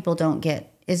lot of people don't get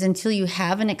is until you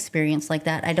have an experience like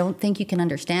that. I don't think you can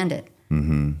understand it.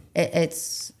 Mm-hmm.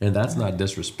 And that's not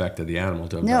disrespect to the animal.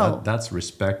 That's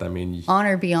respect.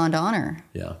 Honor beyond honor.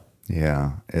 Yeah.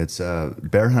 Yeah. It's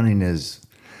bear hunting is.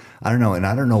 I don't know, and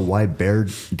I don't know why bear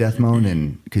death moan,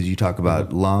 and because you talk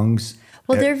about lungs.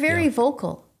 Well, they're very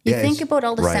vocal. You think about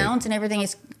all the sounds and everything.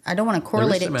 I don't want to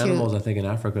correlate it to. There's some animals, I think, in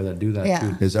Africa that do that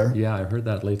too. Is there? Yeah, I've heard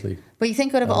that lately. But you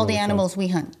think about all the animals we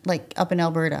hunt, like up in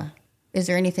Alberta. Is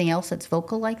there anything else that's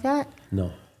vocal like that?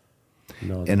 No.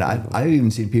 And I've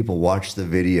even seen people watch the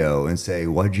video and say,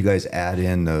 "Why'd you guys add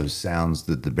in those sounds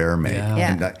that the bear made?"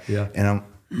 And I'm.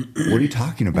 What are you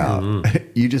talking about?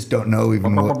 You just don't know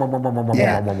even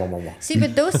what. See,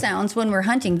 but those sounds when we're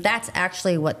hunting, that's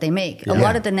actually what they make. A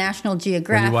lot of the National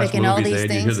Geographic and all these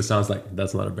things. You hear the sounds like,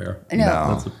 that's not a bear. No.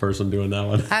 That's a person doing that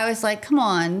one. I was like, come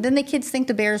on. Then the kids think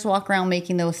the bears walk around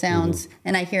making those sounds.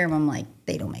 And I hear them, I'm like,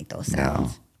 they don't make those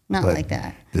sounds. Not like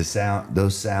that.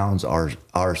 Those sounds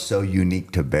are so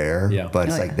unique to bear, but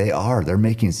it's they're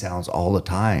making sounds all the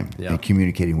time and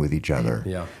communicating with each other.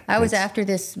 Yeah. I was after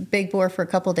this big boar for a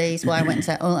couple of days. Well,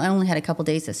 I only had a couple of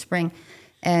days this spring,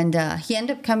 and he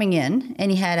ended up coming in,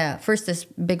 and he had first this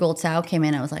big old sow came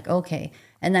in. I was like, okay,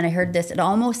 and then I heard this. It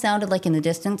almost sounded like in the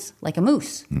distance, like a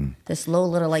moose. This low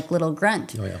little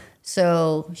grunt. Oh yeah.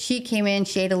 So she came in,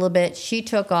 she ate a little bit, she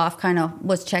took off, kind of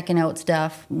was checking out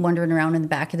stuff, wandering around in the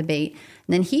back of the bait.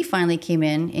 And then he finally came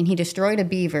in and he destroyed a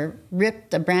beaver,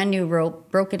 ripped a brand new rope,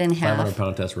 broke it in half.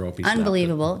 500-pound test rope.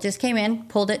 Unbelievable. Just came in,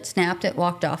 pulled it, snapped it,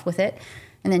 walked off with it.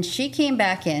 And then she came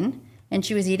back in and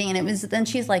she was eating, and it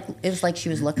was like she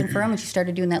was looking for him, and she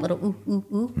started doing that little ooh, ooh,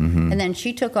 ooh. And then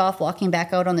she took off, walking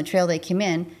back out on the trail they came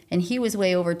in, and he was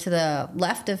way over to the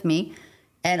left of me.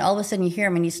 And all of a sudden you hear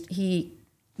him, and he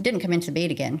didn't come into the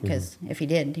bait again, because if he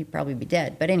did, he'd probably be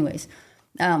dead. But anyways,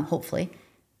 hopefully.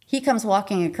 He comes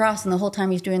walking across, and the whole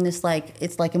time he's doing this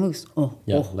it's like a moose.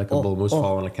 Like a bull moose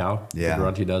following a cow. Yeah. The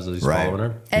grunt he does is he's following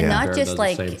her. And not just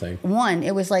like one,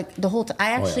 it was like the whole time.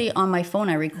 I actually, on my phone,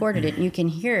 I recorded it, and you can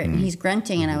hear it, and he's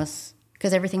grunting, and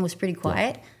because everything was pretty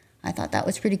quiet, I thought that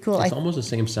was pretty cool. It's almost the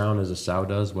same sound as a sow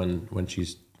does when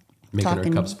she's making her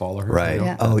cubs follow her. Right.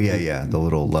 Yeah. Oh, yeah. The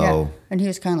little low. Yeah. And he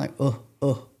was kind of like,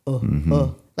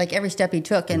 like every step he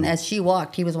took, and as she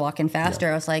walked, he was walking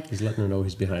faster. I was like, he's letting her know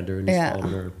he's behind her and he's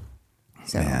following her.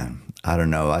 So. Man, I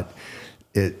don't know.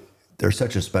 They're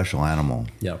such a special animal.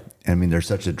 Yeah. I mean, they're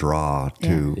such a draw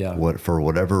to for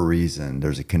whatever reason,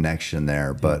 there's a connection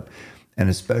there. But, and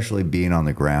especially being on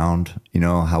the ground,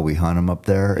 how we hunt them up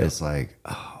there, it's like,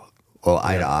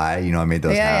 eye to eye. I made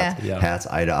those hats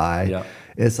eye to eye. Yeah.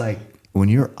 It's like, when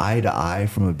you're eye to eye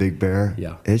from a big bear,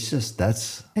 it's just,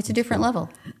 it's a different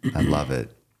level. I love it.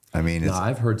 I mean,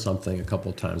 I've heard something a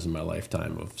couple of times in my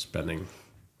lifetime of spending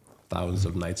thousands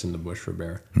of nights in the bush for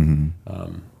bear.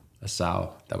 A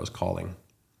sow that was calling.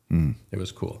 It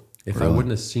was cool. If I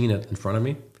wouldn't have seen it in front of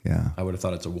me, I would have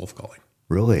thought it's a wolf calling.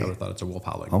 Really? I would have thought it's a wolf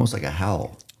howling. Almost like a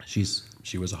howl.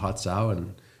 She was a hot sow,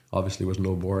 and obviously was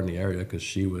no boar in the area because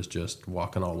she was just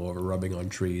walking all over, rubbing on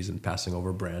trees and passing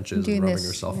over branches and rubbing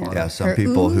herself on them. Yeah, some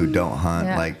people who don't hunt,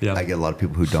 I get a lot of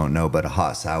people who don't know, but a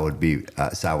hot sow would be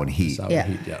sow in heat.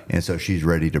 And so she's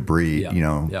ready to breed, you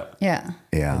know. Yeah.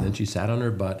 And then she sat on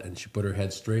her butt and she put her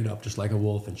head straight up just like a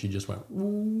wolf, and she just went,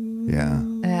 ooh,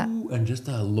 and just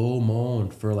a low moan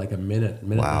for like a minute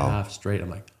and a half straight. I'm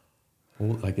like,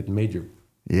 oh, like it made your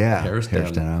hair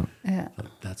stand up. Yeah.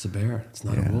 That's a bear. It's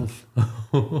not a wolf.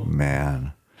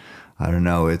 Man, I don't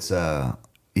know. It's I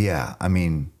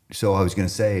mean, so I was going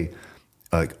to say,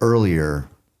 like earlier,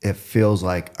 it feels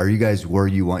like, are you guys where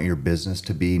you want your business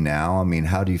to be now? I mean,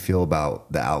 how do you feel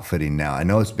about the outfitting now? I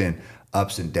know it's been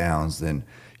ups and downs. Then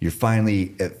you're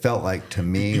finally, it felt like to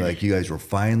me, like you guys were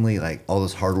finally, like all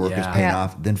this hard work is paying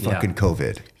off. Then fucking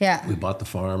COVID. Yeah. We bought the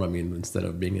farm. I mean, instead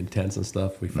of being intense and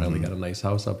stuff, we finally got a nice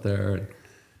house up there.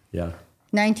 And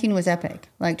 19 was epic.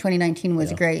 Like 2019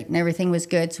 was great and everything was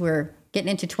good. So we're getting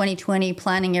into 2020,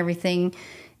 planning everything.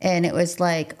 And it was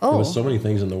like, there was so many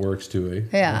things in the works too,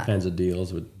 Yeah. All kinds of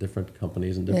deals with different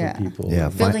companies and different people. Yeah.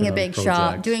 Building a big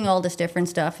shop, doing all this different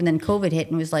stuff. And then COVID hit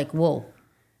and was like, whoa.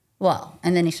 Well,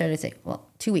 and then he started to say,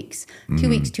 2 weeks, 2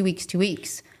 weeks, 2 weeks, 2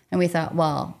 weeks. And we thought,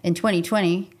 well, in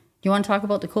 2020, do you want to talk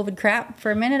about the COVID crap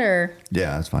for a minute or?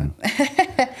 Yeah, that's fine.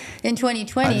 In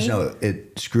 2020. I just know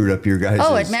it screwed up your guys'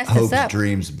 it messed us hopes, up.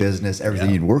 dreams, business, everything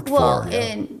you'd worked for.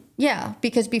 Well,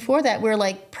 because before that, we were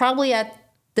like probably at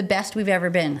the best we've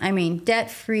ever been. I mean,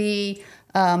 debt-free,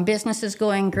 business is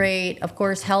going great, of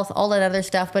course, health, all that other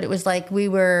stuff. But it was like we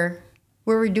were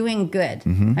doing good.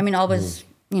 I mean, always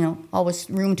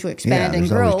room to expand and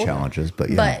grow. Always challenges,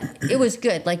 but it was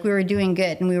good. Like we were doing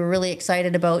good, and we were really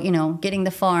excited about getting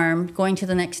the farm, going to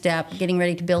the next step, getting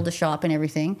ready to build a shop and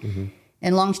everything.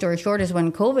 And long story short is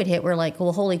when COVID hit, we're like,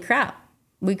 well, holy crap,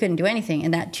 we couldn't do anything.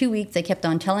 And that 2 weeks, they kept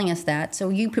on telling us that. So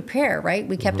you prepare, right?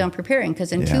 We kept on preparing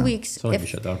because in 2 weeks, it's only been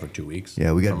shut down for 2 weeks.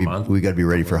 Yeah, we got to be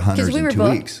ready for hunters in 2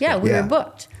 weeks. Yeah, we were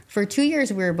booked. For 2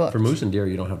 years, we were booked. For moose and deer,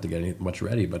 you don't have to get much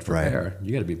ready, but for bear,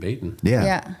 you got to be baiting.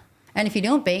 Yeah. And if you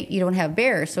don't bait, you don't have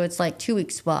bears. So it's like 2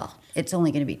 weeks. Well, it's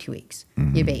only going to be 2 weeks.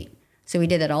 You bait. So we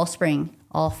did that all spring,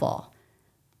 all fall.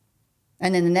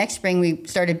 And then the next spring we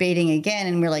started baiting again,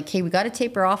 and we're like, hey, we got to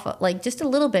taper off like just a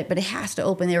little bit, but it has to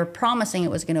open. They were promising it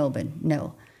was going to open.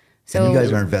 No. So and you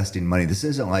guys are investing money. This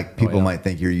isn't like people might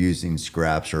think you're using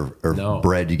scraps or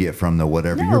bread you get from the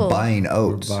whatever. No. You're buying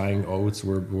oats. We're buying oats.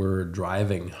 We're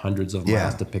driving hundreds of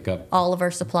miles to pick up all of our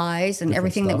supplies and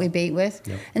everything that we bait with.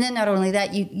 Yep. And then not only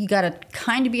that, you got to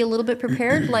kind of be a little bit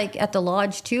prepared, like at the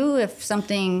lodge too. If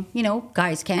something,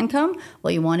 guys can come,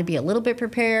 well, you want to be a little bit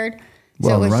prepared.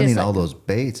 Well, so running all those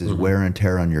baits is wear and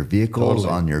tear on your vehicles,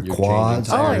 on your quads,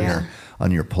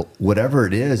 on your whatever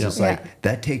it is. It's like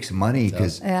that takes money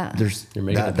because there's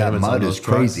that mud is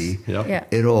crazy.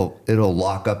 It'll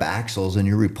lock up axles and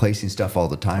you're replacing stuff all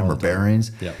the time or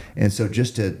bearings. And so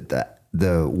just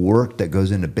the work that goes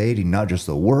into baiting, not just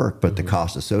the work, but the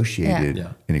cost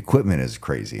associated and equipment is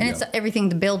crazy. And it's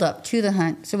everything to build up to the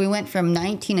hunt. So we went from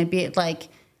 19 to be like,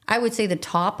 I would say the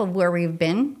top of where we've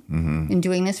been in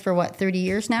doing this for 30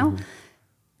 years now,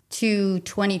 to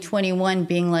 2021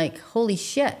 being like, holy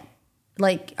shit.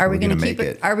 Like, are we going to keep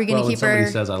it? Are we going to keep somebody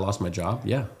says I lost my job.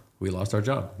 Yeah. We lost our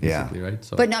job, basically, right?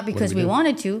 So but not because we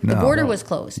wanted to. The border was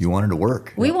closed. You wanted to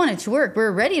work. We wanted to work. We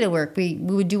were ready to work. We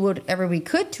would do whatever we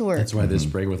could to work. That's why this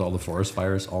spring with all the forest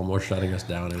fires almost shutting us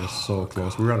down. It was so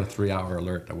close. We were on a 3-hour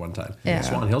alert at one time.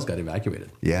 Swan Hills got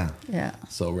evacuated. Yeah.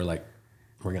 So we're like,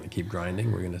 we're going to keep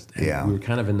grinding. We're going to. We were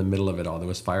kind of in the middle of it all. There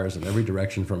was fires in every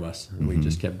direction from us, and we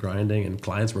just kept grinding. And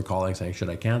clients were calling, saying, "Should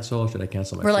I cancel? Should I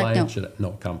cancel my flight? Like,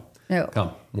 no, come, no,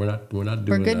 come. We're not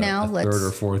doing a third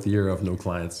or fourth year of no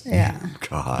clients. Yeah,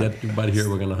 God, get everybody here.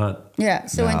 We're going to hunt. Yeah.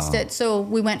 So instead,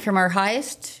 we went from our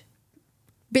highest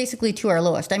basically to our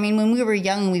lowest. I mean, when we were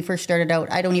young and we first started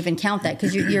out, I don't even count that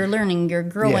because you're learning, you're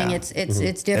growing. It's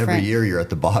different. Every year you're at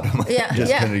the bottom.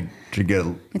 Just kind of to get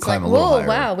it's climb like, a little whoa, higher.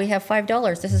 wow, we have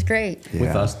 $5. This is great.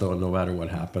 With us though, no matter what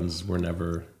happens, we're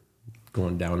never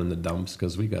going down in the dumps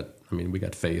because we got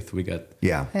faith. We got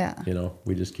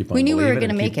we just keep on. We knew we were going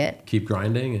to make it. Keep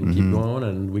grinding and keep going,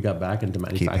 and we got back into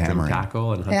manufacturing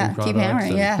tackle and hunting products. Keep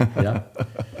hammering,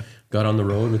 got on the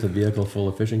road with a vehicle full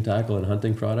of fishing tackle and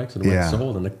hunting products and went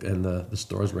sold. And the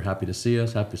stores were happy to see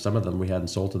us. Some of them we hadn't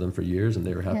sold to them for years, and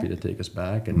they were happy to take us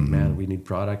back. And man, we need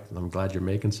product. And I'm glad you're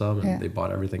making some. And they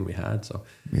bought everything we had. So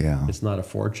it's not a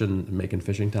fortune making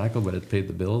fishing tackle, but it paid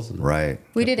the bills. And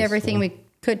we did everything we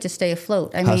could to stay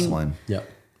afloat. I Hustling. mean,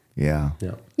 Yeah.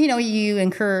 you know, we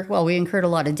incurred a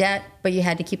lot of debt, but you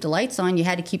had to keep the lights on. You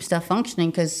had to keep stuff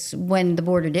functioning because when the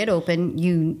border did open,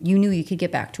 you knew you could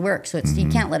get back to work. So you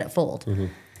can't let it fold.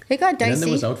 It got dicey. And then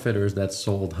there was outfitters that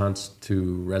sold hunts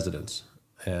to residents,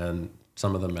 and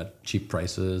some of them at cheap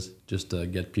prices just to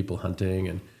get people hunting.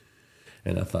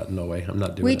 And I thought, no way, I'm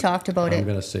not doing it. We talked about it. I'm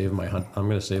going to save my I'm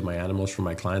going to save my animals for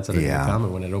my clients that are going to come.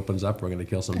 And when it opens up, we're going to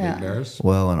kill some big bears.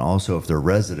 Well, and also if they're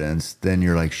residents, then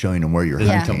you're like showing them where you're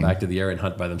hunting. They come back to the area and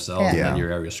hunt by themselves, and then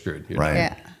your area's screwed. Right.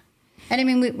 Yeah. And I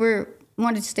mean, we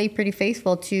wanted to stay pretty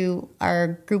faithful to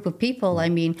our group of people. I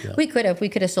mean, we could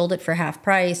have sold it for half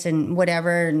price and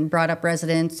whatever, and brought up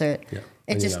residents. Or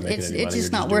it's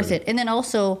just not worth it. And then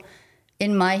also,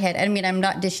 in my head, I mean, I'm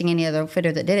not dishing any other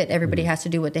outfitter that did it. Everybody has to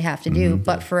do what they have to do.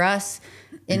 But for us,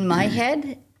 in my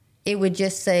head, it would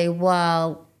just say,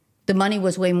 well, the money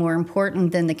was way more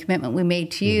important than the commitment we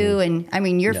made to you. And I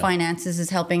mean, your finances is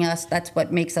helping us. That's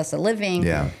what makes us a living.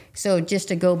 Yeah. So just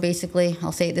to go basically,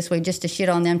 I'll say it this way, just to shit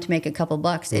on them to make a couple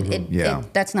bucks,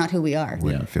 that's not who we are.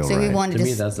 Wouldn't feel so right. we wanted to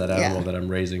me, that's that animal that I'm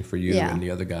raising for you and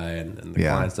the other guy and the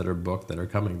clients that are booked that are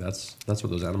coming. That's what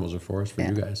those animals are for, is for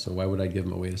you guys. So why would I give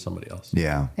them away to somebody else?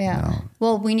 Yeah. No.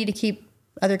 Well, we need to keep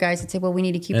other guys that say, well, we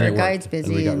need to keep our guides busy.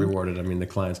 And we got rewarded. I mean, the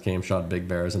clients came, shot big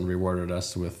bears, and rewarded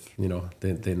us with,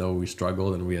 they know we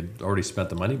struggled, and we had already spent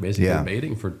the money basically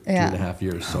baiting for 2.5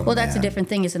 years. So well, that's a different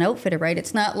thing as an outfitter, right?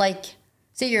 It's not like,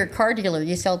 say you're a car dealer,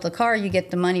 you sell the car, you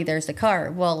get the money, there's the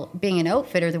car. Well, being an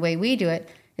outfitter, the way we do it,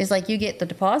 is like you get the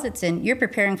deposits in, you're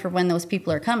preparing for when those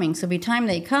people are coming. So by the time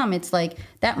they come, it's like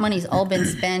that money's all been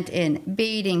spent in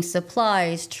baiting,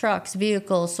 supplies, trucks,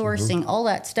 vehicles, sourcing, all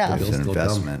that stuff. It's an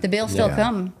investment. The bills still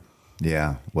come.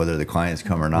 Yeah, whether the clients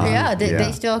come or not. Yeah,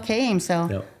 they still came.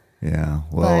 So yeah,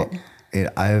 well,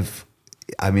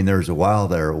 there was a while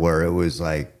there where it was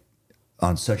like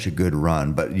on such a good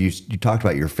run, but you talked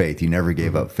about your faith. You never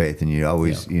gave up faith, and you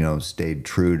always stayed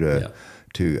true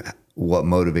to what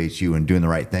motivates you and doing the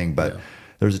right thing. But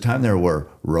there was a time there where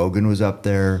Rogan was up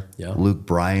there, Luke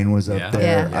Bryan was up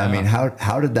there. Yeah. I mean,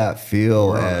 how did that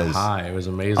feel? High, it was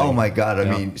amazing. Oh my God! I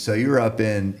mean, so you were up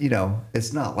in,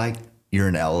 it's not like you're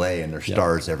in LA and there's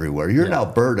stars everywhere. You're in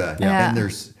Alberta and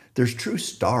there's true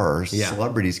stars,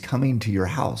 celebrities coming to your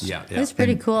house. Yeah. It's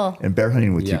pretty cool. And bear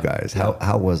hunting with you guys.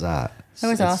 How was that? That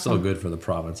was awesome. It's so good for the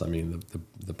province. I mean,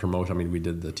 the promotion. I mean, we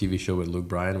did the TV show with Luke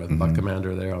Bryan with Buck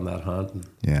Commander there on that hunt.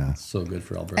 It's so good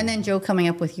for Alberta. And then Joe coming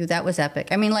up with you, that was epic.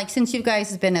 I mean, like, since you guys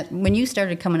have been when you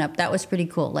started coming up, that was pretty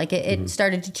cool. Like it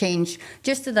started to change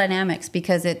just the dynamics,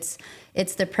 because it's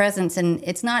the presence, and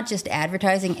it's not just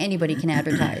advertising. Anybody can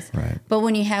advertise. Right. But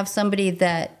when you have somebody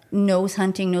that knows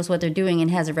hunting, knows what they're doing,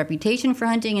 and has a reputation for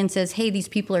hunting, and says, hey, these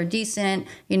people are decent,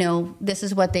 this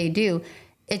is what they do.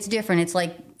 It's different.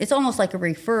 It's almost like a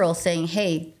referral saying,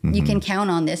 hey, you can count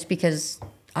on this because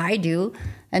I do.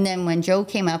 And then when Joe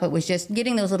came up, it was just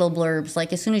getting those little blurbs.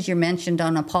 Like as soon as you're mentioned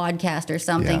on a podcast or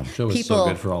something, Joe was so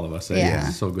good for all of us.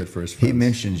 He's so good for his friends. He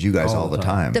mentions you guys all the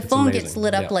time. The phone gets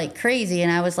lit up like crazy,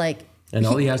 and I was like, and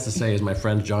all he has to say is my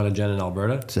friends John and Jen in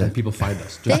Alberta, and people find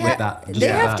us. Just like that. They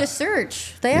have to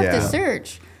search. They have to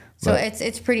search. So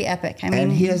it's pretty epic. I mean,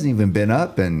 and he hasn't even been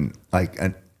up in like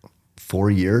 4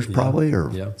 years probably,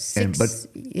 or six.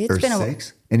 It's been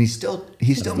 6, and he still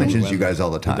mentions you guys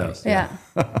all the time. He does,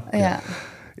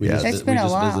 It's been a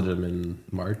while. We just visited him in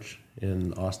March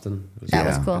in Austin. That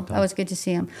was cool. That was good to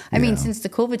see him. I mean, since the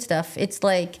COVID stuff, it's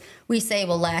like we say,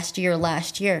 well, last year.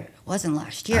 It wasn't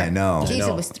last year. I know. Jeez,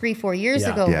 it was 3-4 years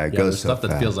ago. Yeah, it goes so stuff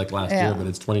fast. that feels like last year, but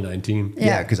it's 2019.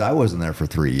 Yeah, because I wasn't there for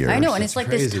 3 years. I know, and it's like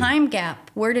crazy. This time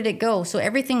gap. Where did it go? So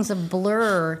everything's a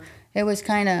blur. It was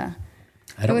kind of...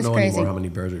 I don't know anymore how many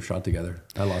bears are shot together.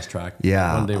 I lost track.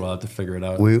 Yeah. One day we'll have to figure it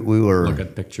out. We were... Look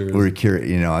at pictures. We were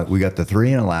curious. We got the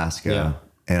 3 in Alaska,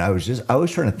 and I was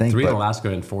trying to think... 3 in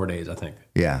Alaska in 4 days, I think.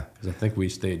 Yeah. Because I think we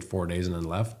stayed 4 days and then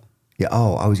left. Yeah.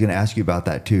 Oh, I was going to ask you about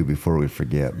that too before we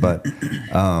forget. But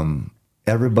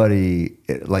everybody,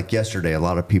 like yesterday, a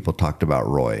lot of people talked about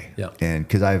Roy. Yeah. And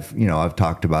because I've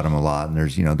talked about him a lot, and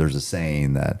there's a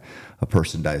saying that a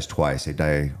person dies twice. They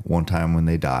die one time when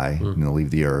they die and they'll leave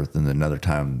the earth, and another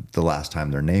time, the last time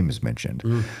their name is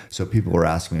mentioned. So people were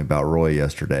asking me about Roy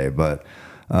yesterday, but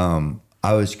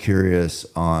I was curious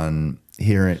on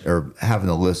hearing or having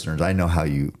the listeners. I know how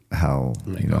you I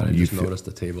just noticed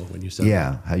the table when you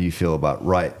said how you feel about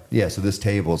so this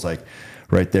table is like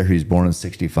right there. He was born in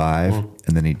 65,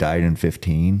 and then he died in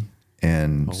 15.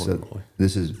 And so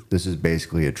this is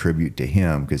basically a tribute to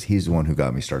him because he's the one who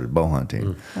got me started bow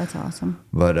hunting. That's awesome.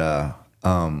 But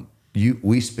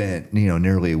we spent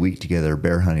nearly a week together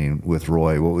bear hunting with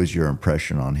Roy. What was your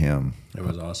impression on him? It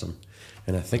was awesome,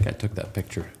 and I think I took that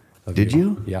picture. Did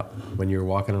you? Yeah, when you were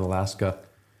walking in Alaska.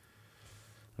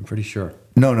 I'm pretty sure.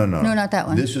 No, not that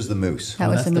one. This was the moose. That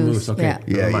was the moose. Okay.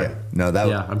 Yeah. No, that.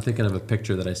 Yeah, I'm thinking of a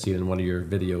picture that I seen in one of your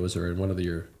videos or in one of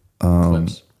your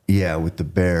clips. Yeah, with the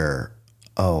bear.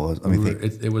 Oh, let me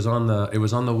think. It was on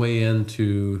the way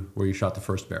into where you shot the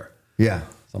first bear. Yeah.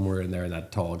 Somewhere in there in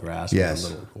that tall grass Yes.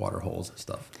 with the little water holes and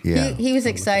stuff. Yeah. He was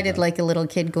excited like a little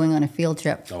kid going on a field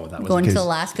trip. Oh, that was going to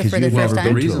Alaska for the first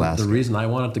time. The reason I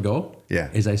wanted to go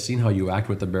is I seen how you act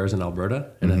with the bears in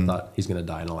Alberta, and I thought he's going to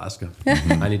die in Alaska.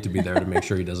 I need to be there to make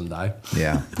sure he doesn't die.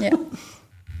 Yeah. Yeah.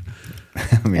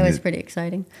 I mean, it was pretty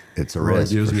exciting. It's a Roy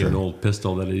risk. gives me an old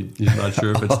pistol that he's not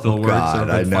sure if it still works or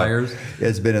if it fires.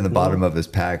 It's been in the bottom of his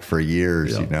pack for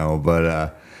years, but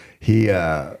I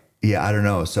don't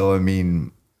know. So, I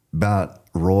mean, about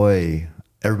Roy,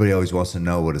 everybody always wants to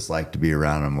know what it's like to be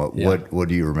around him. What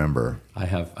do you remember? I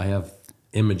have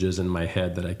images in my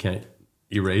head that I can't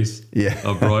erase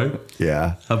of Roy.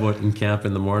 Yeah. How about in camp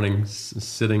in the morning,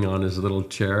 sitting on his little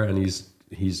chair, and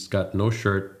he's got no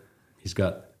shirt. He's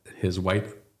got his white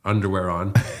underwear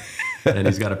on, and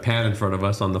he's got a pan in front of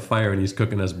us on the fire, and he's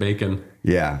cooking us bacon.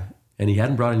 Yeah. And he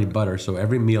hadn't brought any butter, so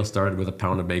every meal started with a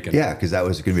pound of bacon. Yeah, because that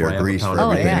was going to be our grease for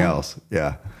everything else.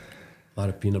 Yeah. A lot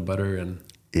of peanut butter and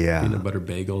peanut butter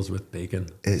bagels with bacon.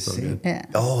 It's so good. Yeah.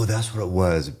 Oh, that's what it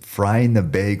was. Frying the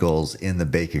bagels in the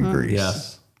bacon grease.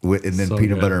 Yes. And then So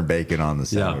peanut good. butter and bacon on the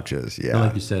sandwiches. Yeah. And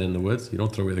like you said, in the woods, you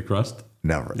don't throw away the crust.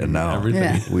 Never. You eat No. everything.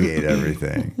 Yeah. We ate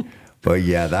everything. But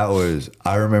yeah,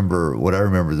 I remember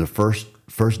the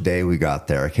first day we got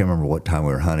there. I can't remember what time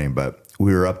we were hunting, but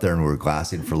we were up there and we were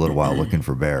glassing for a little while looking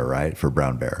for bear, right? For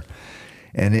brown bear.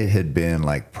 And it had been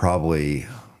like probably,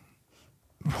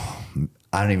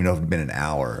 I don't even know if it had been an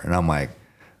hour. And I'm like,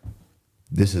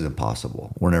 this is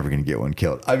impossible. We're never going to get one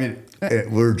killed. I mean,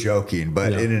 we're joking,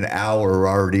 but in an hour, we're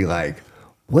already like,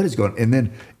 what is going on? And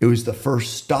then it was the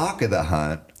first stalk of the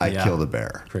hunt. I killed a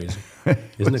bear. Crazy.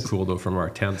 Isn't it cool though, from our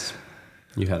tents,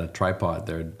 you had a tripod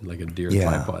there, like a deer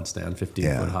tripod stand,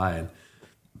 15 foot high. And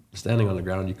standing on the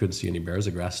ground, you couldn't see any bears.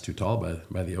 The grass is too tall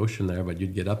by the ocean there, but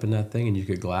you'd get up in that thing and you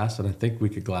could glass. And I think we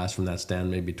could glass from that stand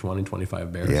maybe 20,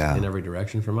 25 bears in every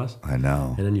direction from us. I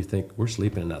know. And then you think, we're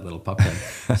sleeping in that little pup tent.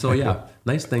 So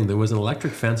nice thing. There was an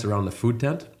electric fence around the food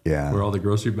tent where all the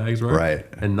grocery bags were. Right.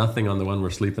 And nothing on the one we're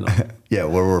sleeping on. Yeah,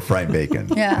 where we're frying bacon.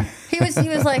 Yeah. He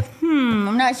was like,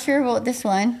 I'm not sure about this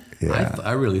one. Yeah.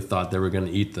 I really thought they were going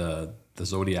to eat the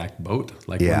Zodiac boat.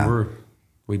 Like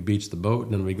we'd beach the boat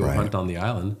and then we go hunt on the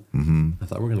island. Mm-hmm. I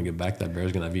thought we're going to get back. That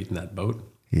bear's going to have eaten that boat.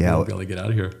 Yeah. We'll be able to get out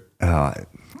of here.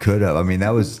 Could have. I mean,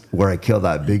 that was where I killed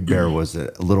that big bear was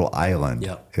a little island.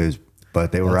 Yeah.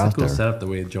 But they were out there. That's a cool setup, the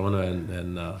way Jonah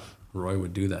and Roy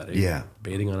would do that. Yeah.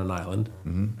 Baiting on an island.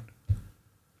 Mm-hmm.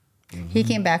 Mm-hmm. He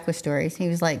came back with stories. He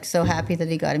was like so happy that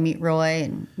he got to meet Roy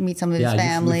and meet some of his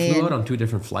family. We flew out on 2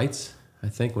 different flights, I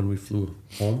think, when we flew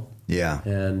home. Yeah.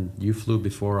 And you flew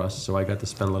before us, so I got to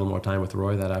spend a little more time with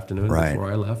Roy that afternoon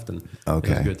before I left. And it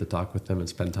was good to talk with him and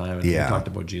spend time. And we talked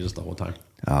about Jesus the whole time.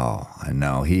 Oh, I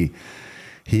know. He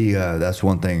that's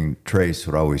one thing Trace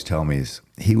would always tell me is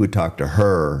he would talk to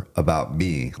her about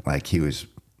me, like he was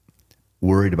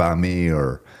worried about me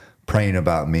or praying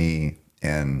about me.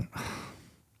 And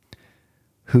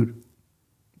who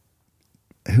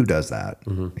does that?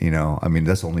 Mm-hmm. I mean,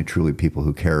 that's only truly people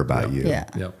who care about you. Yeah.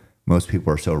 Yep. Most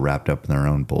people are so wrapped up in their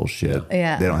own bullshit.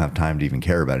 Yeah. They don't have time to even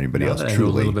care about anybody else. I know a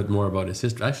little bit more about his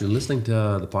history. Actually, listening to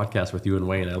the podcast with you and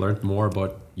Wayne, I learned more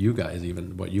about you guys,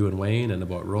 even about you and Wayne and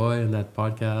about Roy in that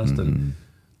podcast. And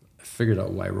I figured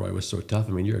out why Roy was so tough.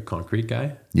 I mean, you're a concrete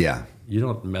guy. Yeah. You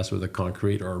don't mess with a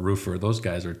concrete or a roofer. Those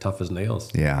guys are tough as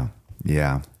nails. Yeah.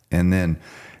 Yeah. And then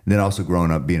also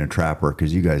growing up being a trapper,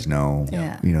 because you guys know,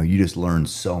 you just learn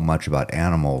so much about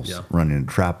animals running a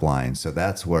trap line. So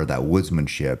that's where that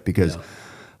woodsmanship, because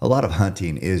a lot of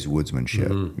hunting is woodsmanship.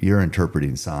 Mm-hmm. You're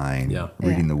interpreting sign,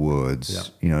 reading the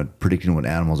woods, predicting what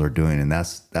animals are doing, and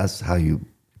that's how you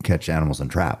catch animals in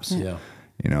traps. Yeah.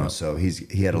 So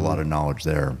he had a lot of knowledge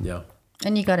there. Yeah.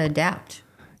 And you got to adapt.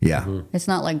 Yeah. Mm-hmm. It's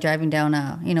not like driving down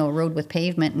a road with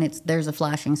pavement and there's a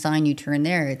flashing sign, you turn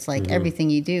there. It's like everything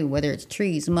you do, whether it's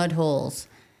trees, mud holes.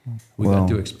 We got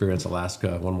to experience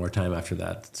Alaska one more time after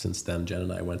that. Since then, Jen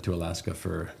and I went to Alaska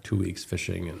for 2 weeks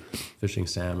fishing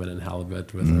salmon and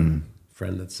halibut with a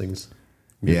friend that sings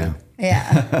music.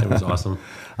 Yeah. It was awesome.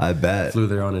 I bet. Flew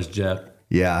there on his jet.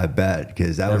 Yeah, I bet,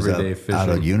 because that was out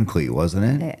of Uniclete, wasn't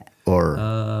it? Yeah.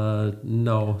 Or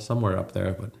no, somewhere up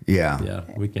there, but yeah,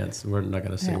 we're not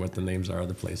going to say what the names are of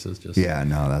the places. Just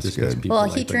no, that's good. Well,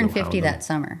 he turned 50 that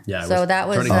summer. Yeah, so that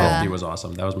was turning 50 was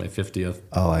awesome. That was my 50th.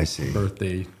 Oh, I see.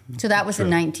 Birthday. So that was in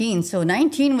 19. So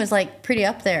 19 was like pretty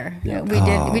up there. Yeah.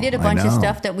 We did a bunch of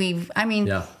stuff that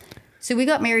Yeah. So we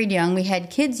got married young, we had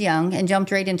kids young, and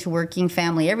jumped right into working,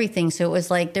 family, everything. So it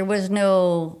was like there was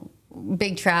no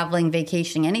big traveling,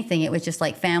 vacationing, anything. It was just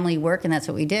like family, work, and that's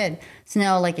what we did. So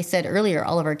now, like I said earlier,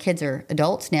 all of our kids are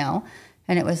adults now.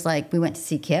 And it was like we went to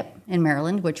see Kip in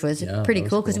Maryland, which was pretty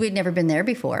cool because we'd never been there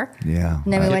before. Yeah.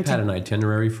 And then Kip had an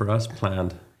itinerary for us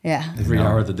planned. Yeah. Every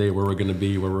hour of the day, where we're going to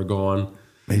be, where we're going.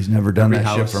 He's never done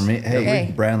that shit for me.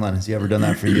 Hey, Brandlin, has he ever done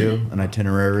that for you? An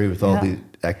itinerary with all the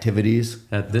activities?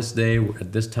 At this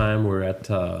time, we're at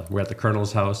the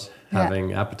Colonel's house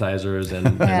having appetizers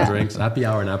and drinks, happy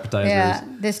hour and appetizers. Yeah.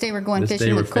 This day we're going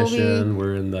fishing with Kobe. Fishing.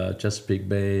 We're in the Chesapeake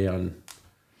Bay on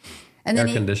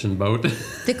air-conditioned boat.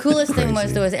 The coolest thing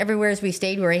was, though, is everywhere as we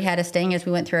stayed, where he had us staying as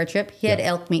we went through our trip, he had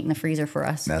elk meat in the freezer for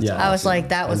us. That's awesome. I was like,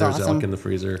 that was there's awesome. Elk in the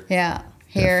freezer. Yeah.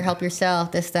 Here, help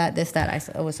yourself, this, that.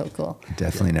 It was so cool.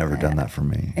 Definitely never done that for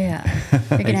me. Yeah.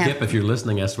 Hey, Kip, if you're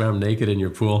listening, I swam naked in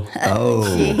your pool. Oh.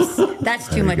 Jeez. That's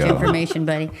too much information,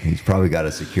 buddy. He's probably got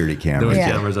a security camera. There was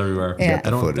cameras everywhere. Yeah. I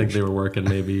don't think they were working,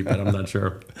 maybe, but I'm not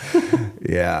sure.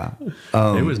 Yeah.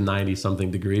 It was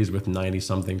 90-something degrees with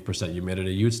 90-something%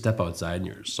 humidity. You'd step outside and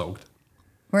you're soaked.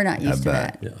 We're not used to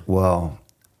that. Yeah. Well,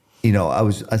 I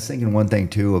was thinking one thing,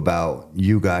 too, about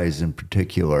you guys in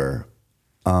particular.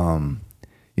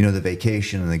 The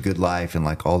vacation and the good life and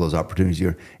like all those opportunities.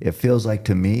 It feels like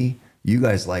to me, you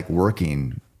guys like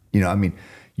working.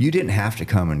 You didn't have to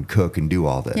come and cook and do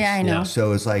all this. Yeah, I know. Yeah.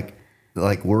 So it's like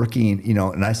working,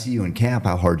 and I see you in camp,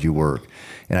 how hard you work.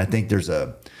 And I think there's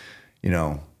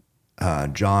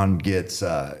John gets,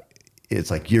 it's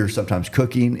like you're sometimes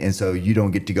cooking, and so you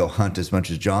don't get to go hunt as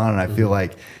much as John. And I feel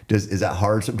like, is that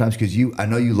hard sometimes? Because I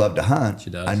know you love to hunt. She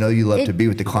does. I know you love to be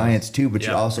with the clients too, but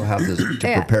you also have to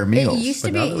prepare meals. It used to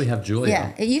But be, now that we have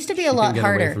Julia, it used to be she a lot can get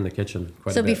harder away from the kitchen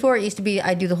quite So a bit. before it used to be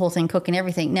I do the whole thing, cook and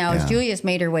everything. Now as Julia's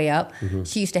made her way up,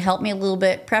 she used to help me a little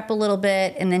bit, prep a little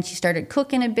bit, and then she started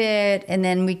cooking a bit, and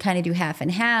then we kind of do half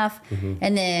and half,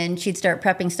 and then she'd start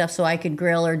prepping stuff so I could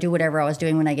grill or do whatever I was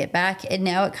doing when I get back. And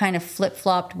now it kind of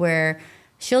flip-flopped where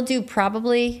she'll do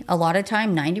probably a lot of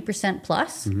time 90%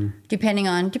 plus, depending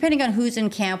on who's in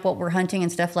camp, what we're hunting,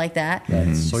 and stuff like that.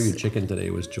 Soy chicken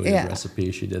today was Julia's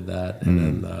recipe. She did that,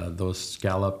 and then those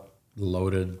scallop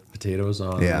loaded potatoes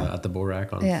on at the bow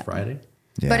rack on Friday.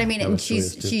 Yeah. But I mean, and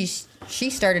she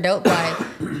started out by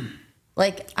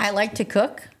like, I like to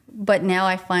cook. But now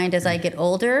I find as I get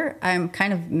older, I'm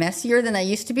kind of messier than I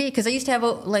used to be, because I used to have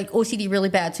like OCD really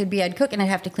bad. So I'd cook and I'd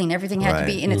have to clean. Everything had to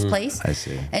be in its place. I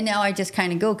see. And now I just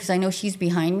kind of go because I know she's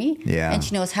behind me. Yeah. And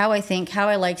she knows how I think, how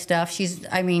I like stuff. She's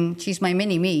my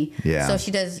mini me. Yeah. So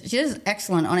she does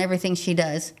excellent on everything she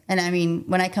does. And I mean,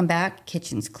 when I come back,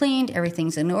 kitchen's cleaned,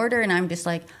 everything's in order, and I'm just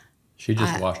like. She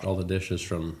just washed all the dishes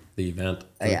from the event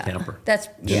in the camper. That's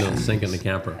in the sink in the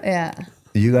camper. Yeah.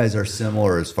 You guys are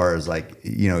similar as far as like,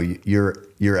 you're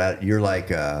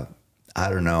like, I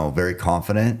don't know, very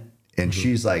confident. And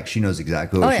she's like, she knows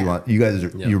exactly what she wants. You guys,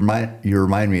 you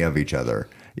remind me of each other,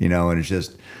 and it's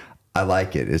just, I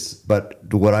like it.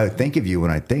 But what I think of you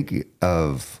when I think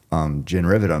of Jenn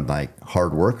Rivet, I'm like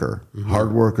hard worker,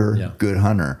 good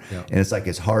hunter. Yeah. And it's like,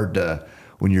 it's hard to,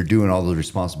 when you're doing all those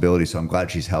responsibilities. So I'm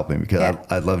glad she's helping, because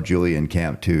I love Julia in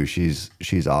camp too.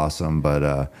 She's awesome,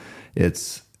 but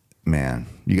man,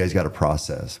 you guys got a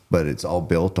process, but it's all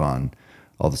built on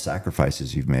all the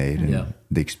sacrifices you've made and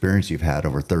the experience you've had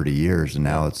over 30 years. And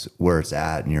now it's where it's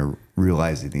at, and you're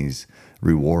realizing these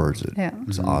rewards.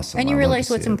 It's awesome. And you realize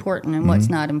what's important and what's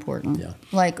not important. Yeah.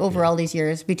 Like over all these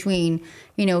years between,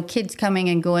 kids coming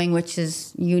and going, which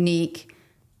is unique,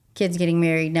 kids getting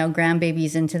married, now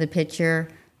grandbabies into the picture.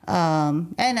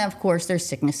 And of course there's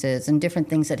sicknesses and different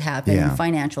things that happen, and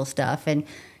financial stuff. And,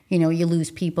 you lose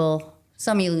people.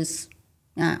 Some you lose,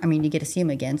 you get to see them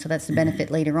again, so that's the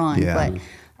benefit later on. Yeah. But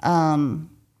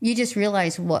you just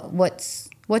realize what's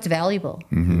valuable.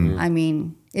 I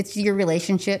mean, it's your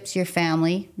relationships, your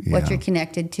family, what you're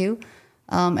connected to,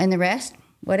 and the rest,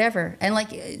 whatever. And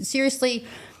like, seriously,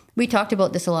 we talked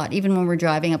about this a lot, even when we're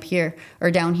driving up here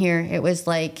or down here. It was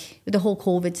like the whole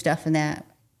COVID stuff and that.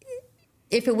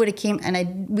 If it would have came, and I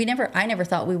never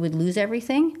thought we would lose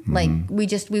everything. Like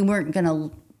we weren't gonna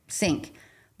sink.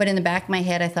 But in the back of my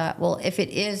head, I thought, well, if it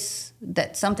is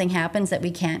that something happens that we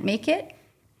can't make it,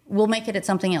 we'll make it at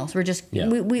something else. We're just,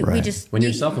 we just. When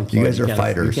you're self-employed, you guys are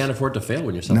fighters. You can't afford to fail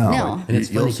when you're self-employed. No. And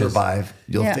it's you'll survive.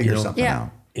 You'll figure something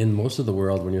out. In most of the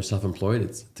world, when you're self-employed,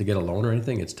 it's to get a loan or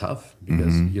anything, it's tough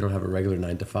because you don't have a regular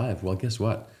 9 to 5. Well, guess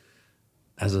what?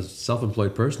 As a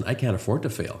self-employed person, I can't afford to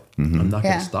fail. I'm not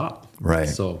going to stop. Right.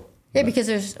 So because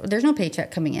there's no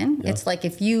paycheck coming in. It's like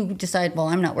if you decide, well,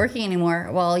 I'm not working anymore.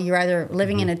 Well, you're either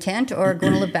living in a tent or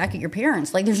going to live back at your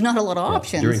parents. Like there's not a lot of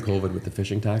options. During COVID with the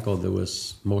fishing tackle, there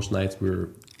was most nights we were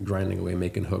grinding away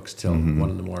making hooks till 1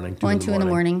 in the morning, 2 in the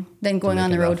morning, then going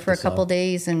on the road for a couple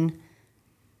days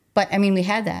But I mean, we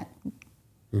had that.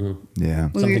 Yeah.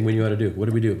 Something we knew how to do. What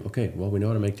do we do? Okay, well, we know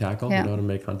how to make tackle. We know how to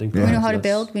make hunting products. We know how to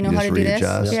build. We know how to do this.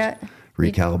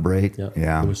 Recalibrate.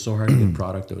 Yeah. It was so hard to get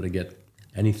product though, to get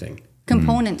anything.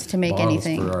 Components to make bottles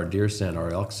anything. For our deer scent,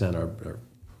 our elk scent,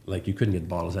 like you couldn't get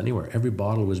bottles anywhere. Every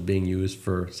bottle was being used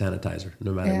for sanitizer,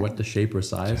 no matter what the shape or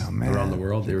size around the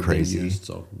world. They were being used.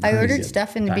 So I ordered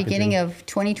stuff in the beginning of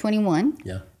 2021.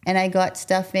 Yeah. And I got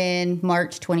stuff in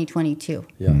March 2022.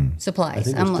 Yeah. Supplies. I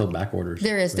think there's still back orders.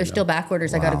 There is. There's still back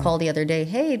orders. Wow. I got a call the other day.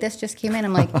 Hey, this just came in.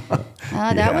 I'm like,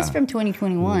 that was from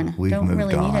 2021. Don't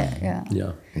really need it.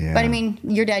 Yeah. But I mean,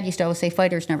 your dad used to always say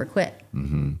fighters never quit.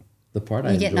 Mm-hmm. The part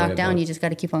you get knocked down, you just got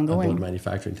to keep on going. About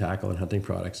manufacturing tackle and hunting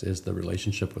products is the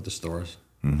relationship with the stores.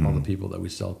 All the people that we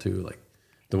sell to, like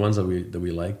the ones that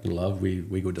we like and love,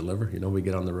 we go deliver. You know, we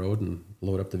get on the road and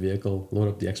load up the vehicle, load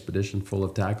up the expedition full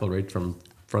of tackle right from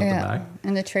front to back.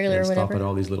 And the trailer or whatever. Stop at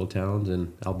all these little towns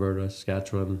in Alberta,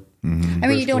 Saskatchewan. I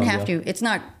mean, you don't have to. It's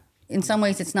not, in some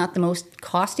ways, it's not the most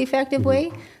cost-effective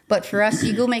way. But for us,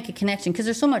 you go make a connection because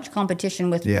there's so much competition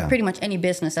with pretty much any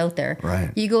business out there. Right.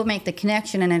 You go make the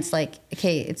connection and it's like,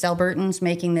 okay, it's Albertans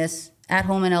making this at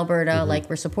home in Alberta. Like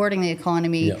we're supporting the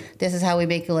economy. This is how we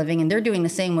make a living. And they're doing the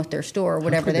same with their store,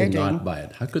 whatever they're doing. How could they not buy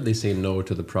it? How could they say no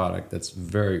to the product that's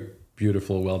very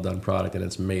beautiful, well-done product and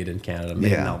it's made in Canada,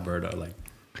 made in Alberta? Like,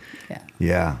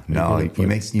 no, you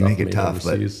make it tough,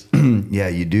 but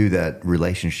you do that.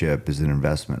 Relationship is an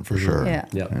investment for sure.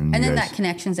 And then that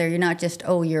connection's there. You're not just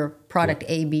you're product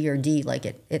A, B, or D.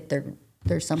 Like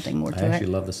there's something more to it. I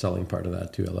actually love the selling part of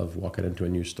that too. I love walking into a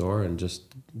new store and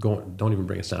just don't even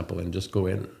bring a sample in. Just go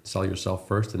in, sell yourself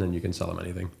first, and then you can sell them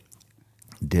anything.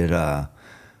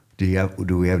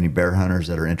 Do we have any bear hunters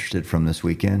that are interested from this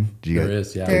weekend? There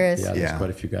is. There's quite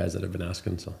a few guys that have been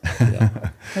asking. So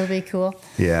that'll be cool.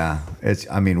 Yeah,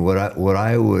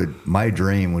 my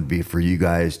dream would be for you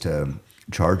guys to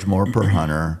charge more per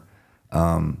hunter,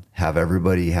 have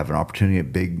everybody have an opportunity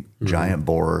at big giant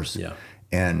boars,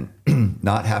 and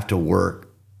not have to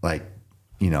work like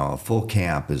a full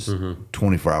camp is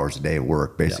 24 hours a day of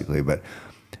work basically, but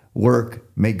work,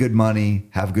 make good money,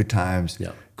 have good times.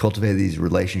 Cultivate these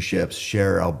relationships,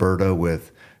 share Alberta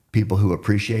with people who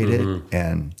appreciate it,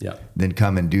 and then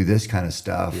come and do this kind of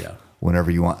stuff whenever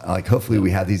you want. Like, hopefully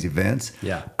we have these events,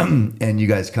 and you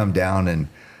guys come down and.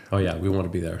 Oh yeah, we want to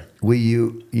be there.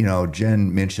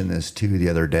 Jenn mentioned this too the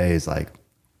other day. It's like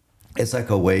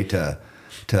a way to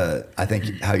I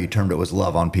think how you termed it was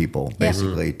love on people,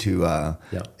 basically.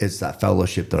 It's that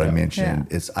fellowship that I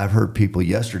mentioned. I've heard people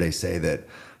yesterday say that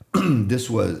this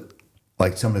was.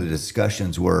 Like some of the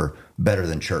discussions were better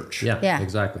than church. Yeah,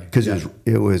 exactly. Because it's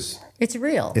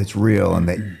real. It's real,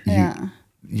 and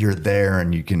you're there,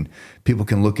 and people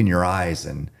can look in your eyes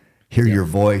and hear your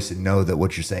voice and know that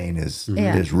what you're saying is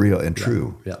real and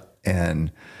true.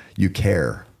 And you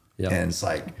care. And it's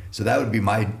like, so that would be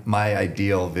my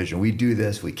ideal vision. We do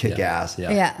this, we kick ass.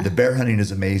 The bear hunting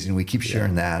is amazing. We keep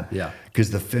sharing that. Because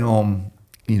the film.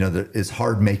 It's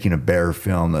hard making a bear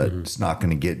film that's not going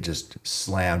to get just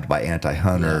slammed by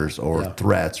anti-hunters or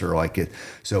threats or like it.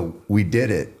 So we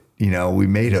did it. We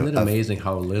made Isn't it amazing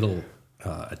how little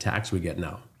attacks we get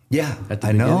now? Yeah, at the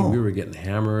beginning, we were getting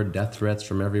hammered, death threats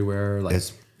from everywhere.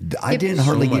 I didn't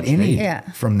hardly get any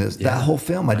from this. That whole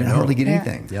film, I didn't hardly get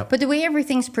anything. But the way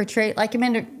everything's portrayed, like I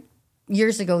remember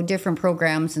years ago, different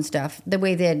programs and stuff, the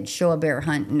way they'd show a bear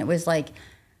hunt, and it was like.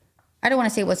 I don't want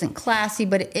to say it wasn't classy,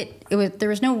 but it was. There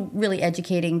was no really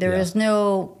educating. There was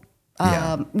no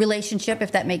relationship,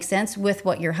 if that makes sense, with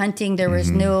what you're hunting. There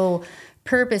was no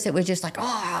purpose. It was just like,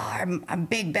 I'm a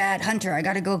big bad hunter. I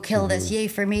got to go kill this. Yay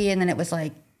for me! And then it was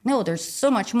like, no, there's so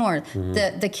much more.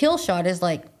 The kill shot is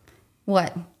like,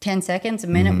 what, 10 seconds, a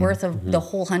minute worth of the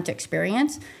whole hunt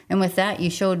experience. And with that,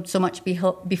 you showed so much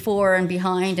before and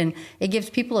behind. And it gives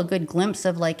people a good glimpse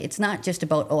of like, it's not just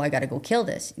about, I got to go kill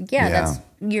this. That's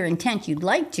your intent. You'd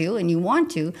like to and you want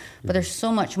to, but there's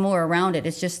so much more around it.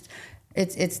 It's just,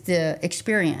 it's the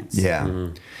experience. Yeah.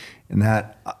 And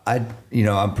that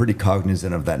I'm pretty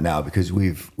cognizant of that now because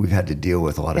we've had to deal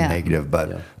with a lot of negative,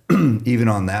 but even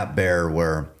on that bear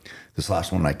where this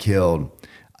last one I killed,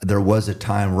 there was a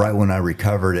time right when I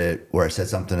recovered it where I said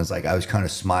something. It's like I was kind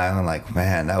of smiling, like,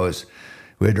 man,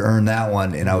 we had to earn that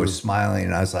one. And I was smiling,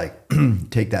 and I was like,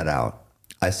 take that out.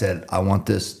 I said, I want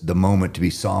the moment to be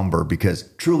somber, because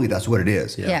truly that's what it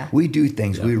is. Yeah. We do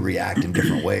things, we react in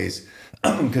different ways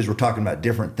because we're talking about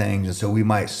different things. And so we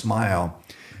might smile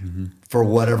for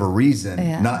whatever reason.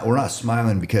 We're not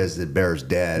smiling because the bear's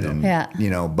dead, and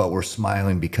but we're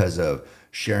smiling because of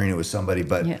sharing it with somebody.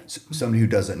 But somebody who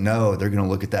doesn't know, they're going to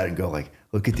look at that and go like,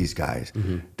 look at these guys.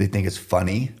 They think it's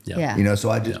funny. So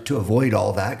I just, to avoid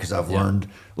all that, because I've learned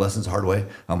lessons the hard way,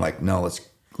 I'm like, no,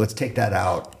 let's take that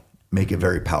out, make it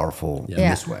very powerful in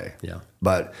this way.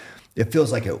 But it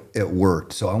feels like it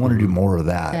worked. So I want to do more of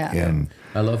that. And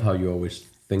I love how you always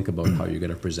think about how you're going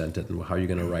to present it and how you're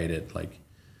going to write it. Like,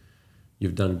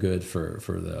 you've done good for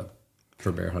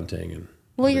bear hunting and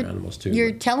other animals too.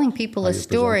 You're telling people a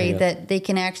story that they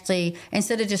can actually,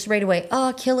 instead of just right away,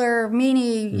 oh, killer,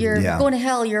 meanie, you're going to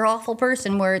hell, you're an awful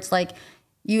person, where it's like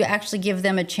you actually give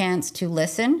them a chance to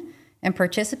listen and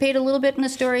participate a little bit in the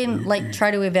story, and like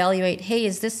try to evaluate, hey,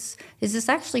 is this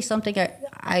actually something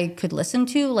I could listen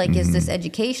to? Like, is this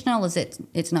educational?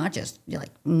 It's not just like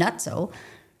nutso.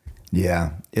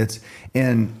 Yeah,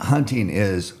 and hunting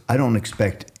is, I don't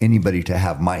expect anybody to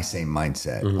have my same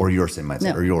mindset or your same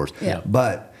mindset or yours.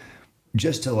 But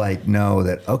just to like know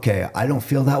that, okay, I don't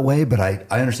feel that way, but I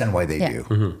understand why they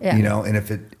do. And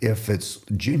if it's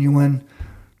genuine,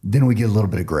 then we get a little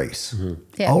bit of grace.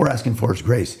 All we're asking for is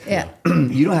grace.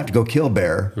 You don't have to go kill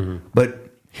bear,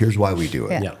 but here's why we do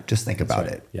it. Just think about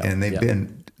it. And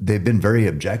they've been very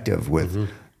objective with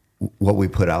what we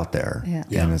put out there.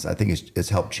 And I think it's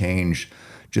helped change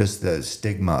just the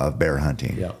stigma of bear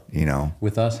hunting.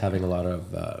 With us having a lot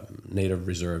of native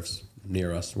reserves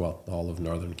near us, well, all of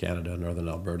northern Canada, northern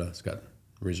Alberta, it's got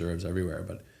reserves everywhere,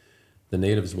 but the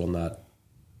natives will not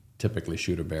typically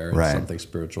shoot a bear. It's something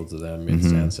spiritual to them.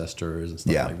 It's ancestors and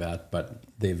stuff like that. But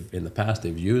in the past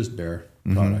they've used bear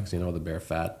products, the bear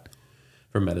fat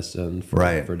for medicine,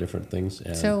 for different things.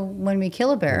 And so when we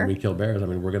kill a bear, when we kill bears, I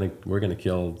mean, we're gonna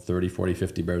kill 30, 40,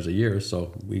 50 bears a year.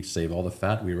 So we save all the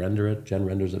fat, we render it. Jen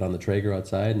renders it on the Traeger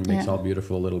outside and makes all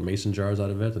beautiful little mason jars out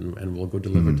of it, and we'll go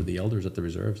deliver it to the elders at the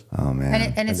reserves. Oh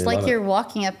man! And it's like you're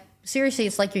walking up. Seriously,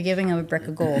 it's like you're giving them a brick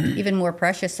of gold, even more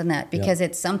precious than that, because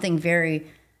it's something very.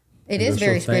 It is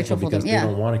very spiritual for them. Because they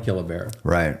don't want to kill a bear.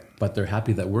 Right. But they're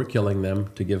happy that we're killing them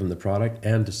to give them the product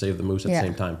and to save the moose at the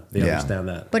same time. They understand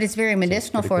that. But it's very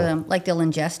medicinal for them. Like, they'll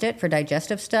ingest it for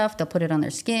digestive stuff. They'll put it on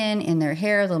their skin, in their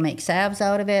hair. They'll make salves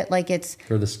out of it. Like, it's...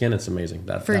 For the skin, it's amazing.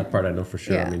 That part I know for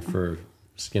sure. I mean, for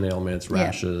skin ailments,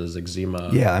 rashes,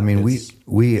 eczema. Yeah, I mean,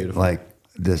 we like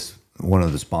this... One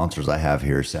of the sponsors I have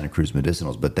here is Santa Cruz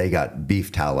Medicinals, but they got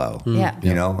beef tallow.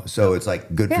 So it's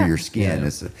like good for your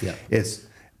skin.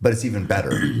 But it's even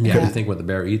better. You think what the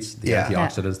bear eats, the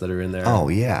antioxidants that are in there. Oh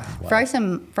yeah. Wow.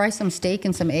 Fry some steak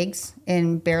and some eggs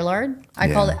in bear lard.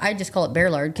 I just call it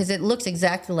bear lard because it looks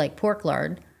exactly like pork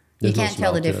lard. You can't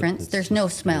tell the difference. There's no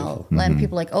smell. And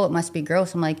people are like, oh, it must be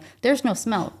gross. I'm like, there's no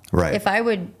smell. Right. If I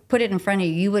would put it in front of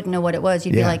you, you wouldn't know what it was.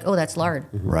 You'd be like, oh, that's lard.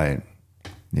 Right.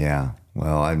 Yeah.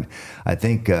 Well, I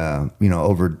think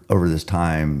over this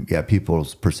time,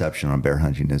 people's perception on bear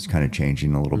hunting is kind of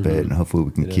changing a little bit, and hopefully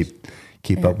we can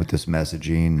keep up with this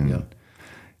messaging.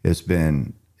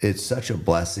 And it's such a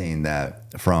blessing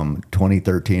that from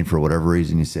 2013, for whatever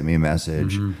reason, you sent me a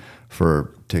message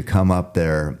to come up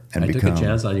there and I took a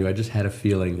chance on you. I just had a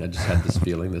feeling. I just had this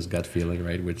feeling, this gut feeling,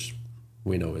 right, which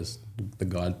we know is the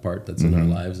God part that's in our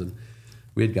lives. And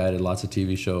we had guided lots of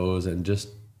TV shows and just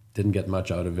didn't get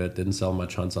much out of it, didn't sell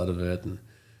much hunts out of it. And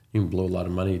you can blow a lot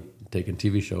of money taking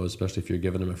TV shows, especially if you're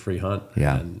giving them a free hunt.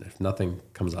 And if nothing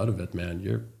comes out of it, man,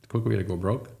 you're quick way to go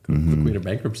broke, quick way to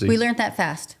bankruptcy. We learned that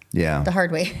fast. The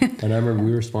hard way. And I remember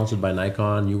we were sponsored by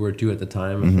Nikon. You were too at the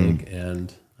time, I think.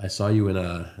 And I saw you in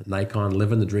a Nikon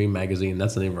Living the Dream magazine.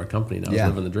 That's the name of our company now,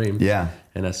 Living the Dream.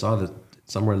 And I saw that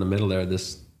somewhere in the middle there,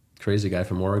 this crazy guy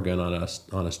from Oregon on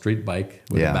a street bike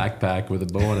with a backpack with a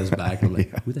bow on his back. I'm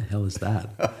like, who the hell is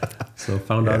that? So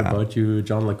found out about you.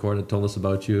 John LaCourte had told us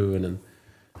about you, and then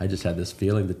I just had this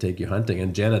feeling to take you hunting.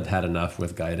 And Jen had enough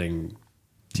with guiding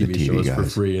TV shows guys for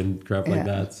free and crap like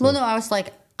that. So. Well, no, I was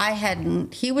like,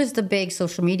 he was the big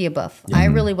social media buff. I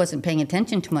really wasn't paying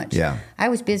attention too much. I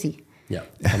was busy.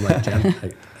 I'm like,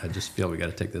 Jen, I just feel we got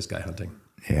to take this guy hunting.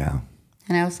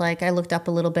 And I was like, I looked up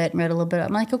a little bit and read a little bit.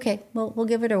 I'm like, okay, well, we'll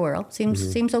give it a whirl.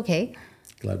 Seems okay.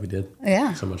 Glad we did.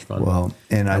 Yeah. So much fun. Well,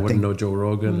 and I wouldn't know Joe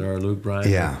Rogan or Luke Bryan.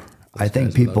 Yeah. I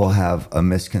think people have a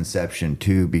misconception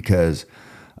too, because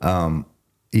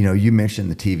you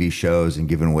mentioned the TV shows and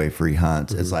giving away free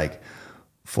hunts. It's like,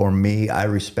 for me, I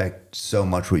respect so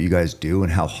much what you guys do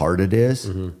and how hard it is.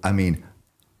 I mean,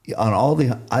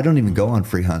 I don't even go on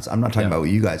free hunts. I'm not talking about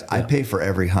you guys. I pay for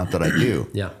every hunt that I do.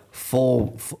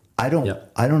 Full. I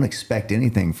don't expect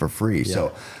anything for free.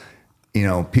 So,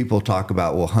 people talk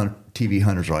about, TV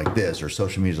hunters are like this or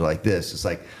social media are like this. It's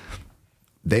like,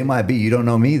 they might be. You don't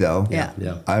know me though.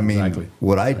 I mean,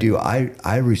 what I do,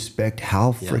 I respect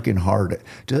how freaking hard,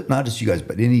 not just you guys,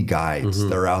 but any guides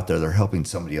that are out there, they're helping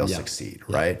somebody else succeed,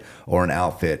 right? Or an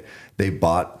outfit. They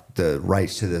bought the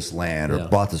rights to this land or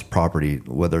bought this property,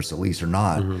 whether it's a lease or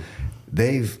not.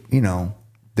 They've,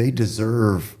 they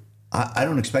deserve, I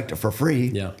don't expect it for free.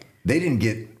 They didn't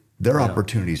get their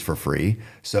opportunities for free.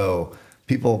 So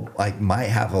people might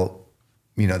have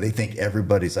they think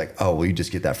everybody's like, oh, well, you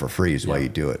just get that for free is why you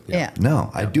do it.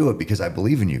 No, I do it because I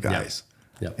believe in you guys.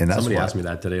 And that's somebody asked me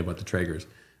that today about the Traegers.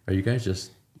 Are you guys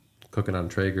just cooking on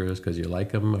Traegers because you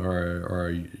like them, or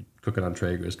are you cooking on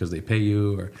Traegers because they pay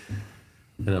you?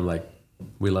 And I'm like,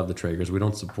 we love the Traegers. We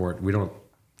don't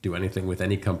do anything with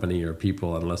any company or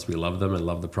people unless we love them and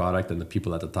love the product and the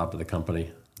people at the top of the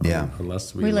company.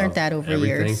 Unless we learned that over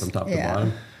everything years from top to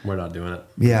bottom, we're not doing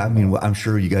it. I mean, I'm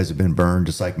sure you guys have been burned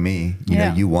just like me. You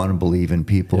know, you want to believe in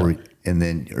people, and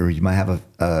then, or you might have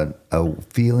a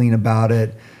feeling about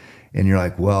it, and you're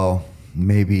like, well,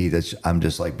 maybe I'm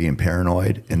just like being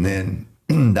paranoid, and then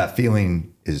that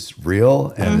feeling is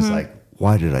real, and it's like,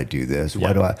 why did I do this?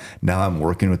 Why do now I'm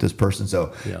working with this person?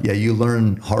 So you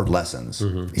learn hard lessons.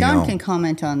 John can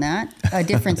comment on that. A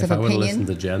difference of opinion. If I would have listened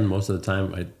to Jen most of the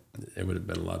time, it would have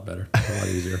been a lot better, a lot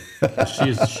easier.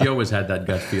 She always had that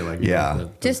gut feeling.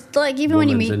 Just like even when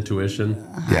you meet intuition.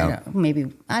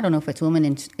 I don't know if it's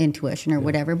woman intuition or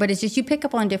whatever, but it's just you pick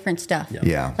up on different stuff.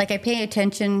 Like I pay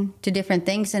attention to different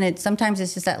things, and sometimes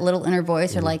it's just that little inner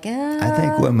voice or like. I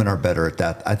think women are better at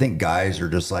that. I think guys are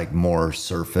just like more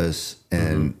surface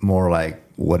and more like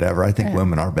whatever. I think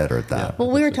women are better at that.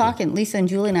 Well, we were talking, Lisa and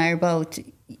Julie and I, about.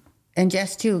 And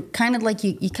Jess too, kind of like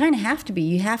you kind of have to be.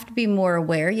 You have to be more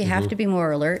aware. You have to be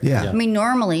more alert. I mean,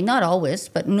 normally, not always,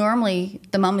 but normally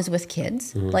the mom is with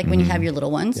kids. Like when you have your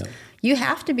little ones, you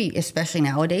have to be, especially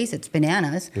nowadays, it's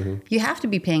bananas. You have to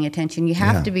be paying attention. You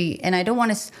have to be, and I don't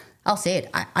want to, I'll say it,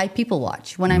 I people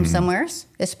watch. When I'm somewhere,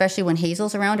 especially when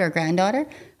Hazel's around, our granddaughter,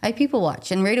 I people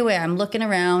watch. And right away, I'm looking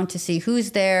around to see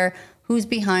who's there, who's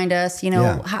behind us,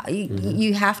 how,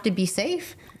 you have to be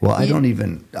safe. Well, I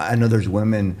know there's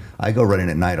women, I go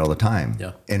running at night all the time.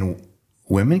 And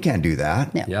women can't do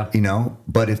that.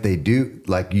 But if they do,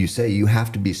 like you say, you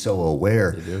have to be so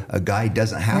aware. A guy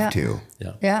doesn't have to.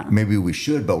 Maybe we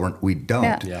should, but we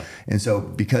don't. And so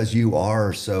because you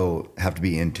are have to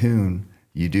be in tune,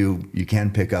 you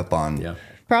can pick up on.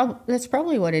 That's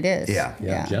probably what it is.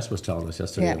 Jess was telling us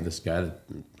yesterday of this guy that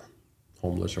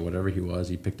homeless or whatever he was,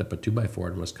 he picked up a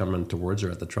 2x4 and was coming towards her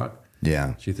at the truck.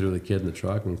 She threw the kid in the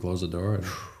truck and closed the door.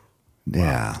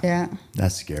 And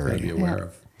that's scary. Be aware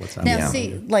of what's happening. Now,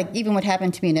 see, like even what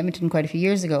happened to me in Edmonton quite a few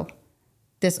years ago.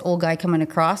 This old guy coming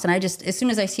across, and I just, as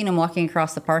soon as I seen him walking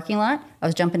across the parking lot, I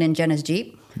was jumping in Jenna's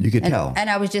Jeep. You could tell. And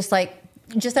I was just like,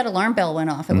 that alarm bell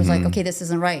went off. It was like, okay, this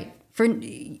isn't right.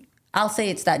 I'll say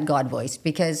it's that God voice,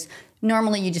 because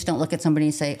normally you just don't look at somebody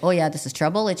and say, oh yeah, this is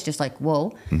trouble. It's just like,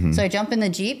 whoa. So I jump in the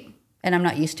Jeep. And I'm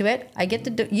not used to it. I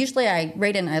get usually I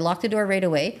lock the door right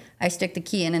away. I stick the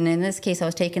key in, and in this case, I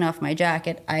was taking off my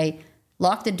jacket. I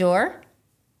locked the door,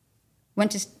 went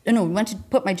to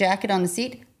put my jacket on the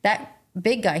seat. That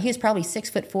big guy, he was probably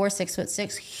 6'4",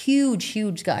 6'6",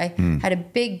 huge guy, had a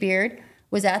big beard,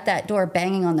 was at that door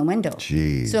banging on the window.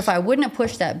 Jeez. So if I wouldn't have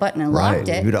pushed that button and locked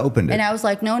it, you'd opened it. And I was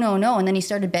like, no. And then he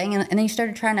started banging, and then he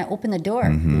started trying to open the door.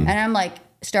 And I'm like,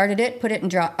 started it, put it in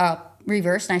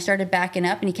reverse, and I started backing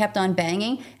up, and he kept on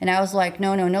banging, and I was like,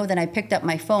 no. Then I picked up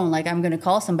my phone, like I'm going to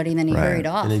call somebody, and then he hurried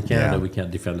off. And in Canada, we can't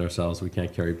defend ourselves. We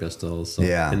can't carry pistols. So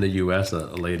in the U.S., a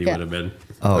lady would have been,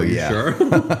 sure?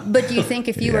 But do you think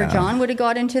if you or John would have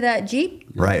got into that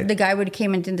Jeep, the guy would have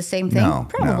came and did the same thing? No,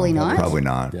 probably not. Probably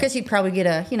not. Because he'd probably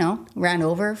get ran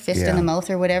over, fist in the mouth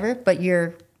or whatever, but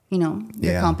you're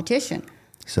competition.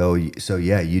 So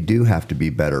you do have to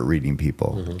be better at reading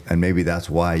people, and maybe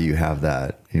that's why you have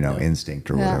that,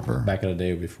 instinct or whatever. Back in the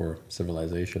day before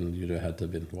civilization, you'd have had to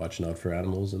have been watching out for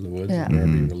animals in the woods wherever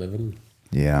you were living.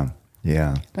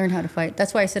 Learn how to fight.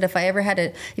 That's why I said if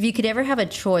you could ever have a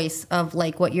choice of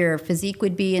like what your physique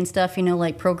would be and stuff,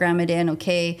 like program it in,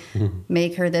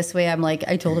 make her this way. I'm like,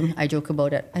 I told him, I joke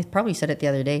about it. I probably said it the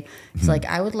other day. It's like,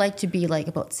 I would like to be like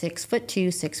about 6'2",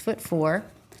 6'4",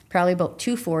 probably about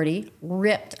 240,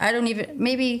 ripped. I don't even,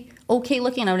 maybe okay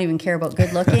looking. I don't even care about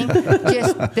good looking.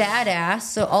 Just badass.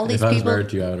 So all these people. If I was married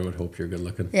to you, I would hope you're good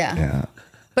looking. Yeah.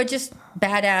 But just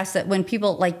badass that when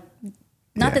people like,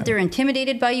 not that they're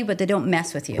intimidated by you, but they don't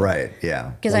mess with you. Right.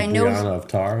 Yeah. Because like I know. Brianna of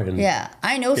Tar and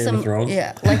I know Game some. of Thrones.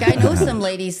 Yeah. Like I know some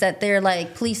ladies that they're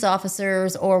like police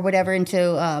officers or whatever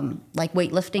into like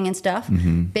weightlifting and stuff,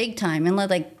 big time, and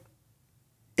like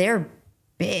they're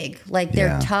big, like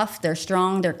they're tough, they're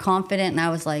strong, they're confident, and I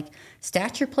was like,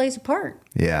 stature plays a part.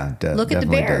 Yeah, look at the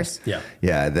Bears. Does.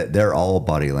 Yeah, they're all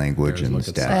body language and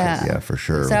stature. Yeah, for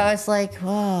sure. So I was like,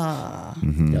 wow.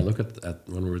 Yeah, look at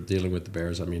when we're dealing with the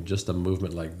Bears. I mean, just a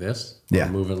movement like this, or a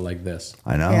movement like this.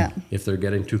 I know. Yeah. If they're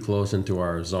getting too close into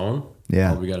our zone,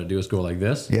 all we got to do is go like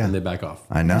this, and they back off.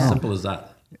 I know. Simple as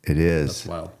that. It is. That's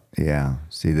wild. Yeah.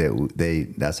 See, they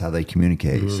that's how they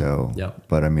communicate. So,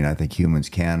 but I mean, I think humans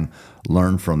can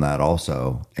learn from that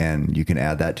also, and you can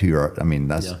add that to your. I mean,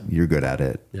 that's you're good at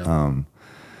it. Yeah.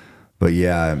 But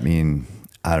yeah, I mean,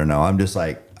 I don't know. I'm just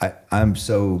like I'm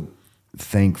so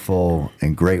thankful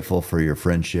and grateful for your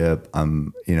friendship.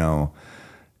 And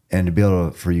to be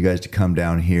able for you guys to come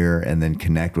down here and then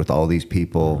connect with all these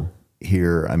people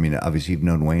here. I mean, obviously you've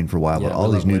known Wayne for a while, but all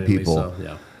these new people.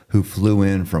 Who flew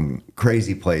in from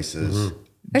crazy places.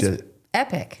 It's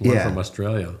epic. One from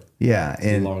Australia. Yeah.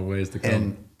 It's a long ways to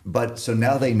come. But so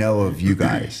now they know of you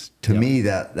guys. To me,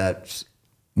 that's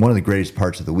one of the greatest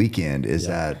parts of the weekend is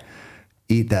that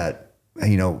eat that,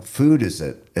 food is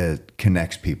it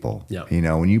connects people. Yeah.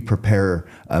 When you prepare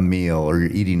a meal or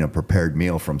you're eating a prepared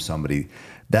meal from somebody,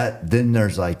 then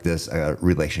there's like this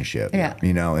relationship. Yeah.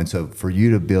 And so for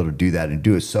you to be able to do that and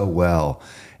do it so well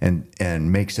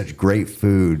and make such great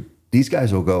food, these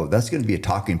guys will go, that's going to be a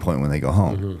talking point when they go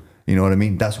home. You know what I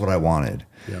mean? That's what I wanted.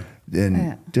 Yeah.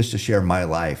 And just to share my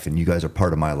life, and you guys are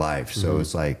part of my life. So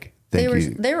it's like, thank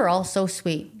you. They were all so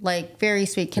sweet, like very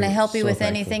sweet. Can I help you with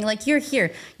anything? Like you're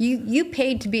here. You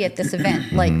paid to be at this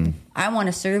event. Like I want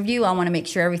to serve you. I want to make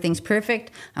sure everything's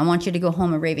perfect. I want you to go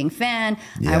home a raving fan.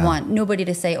 I want nobody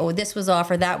to say, oh, this was off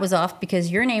or that was off,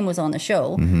 because your name was on the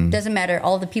show. Doesn't matter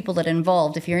all the people that are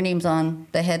involved. If your name's on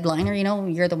the headliner,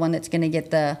 you're the one that's going to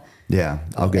get the. Yeah,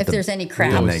 I'll get. If there's any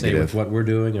crap. We always say with what we're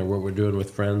doing and what we're doing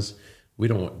with friends, we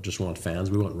don't just want fans.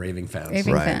 We want raving fans.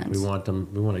 Raving fans. We want them.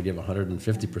 We want to give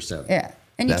 150%. Yeah.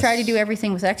 And you try to do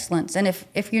everything with excellence. And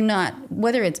if you're not,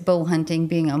 whether it's bow hunting,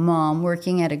 being a mom,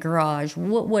 working at a garage,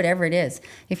 whatever it is,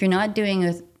 if you're not doing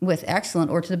it with excellent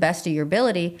or to the best of your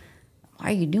ability, why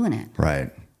are you doing it?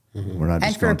 Right. We're not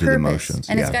just going through the motions.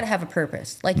 And it's got to have a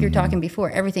purpose. Like you're talking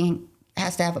before, everything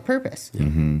has to have a purpose.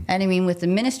 And I mean, with the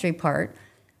ministry part,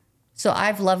 so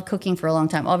I've loved cooking for a long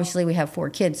time. Obviously, we have 4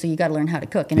 kids, so you got to learn how to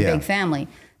cook in a big family.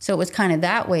 So it was kind of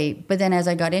that way. But then as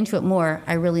I got into it more,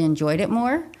 I really enjoyed it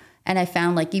more. And I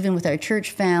found like even with our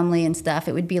church family and stuff,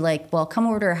 it would be like, well, come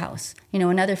over to our house.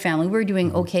 Another family, we're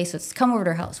doing okay, so it's come over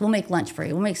to our house. We'll make lunch for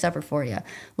you. We'll make supper for you.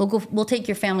 We'll take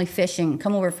your family fishing.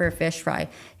 Come over for a fish fry.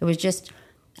 It was just,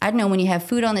 I don't know, when you have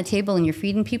food on the table and you're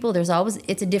feeding people,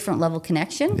 it's a different level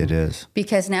connection. It is.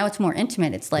 Because now it's more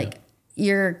intimate. It's like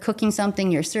you're cooking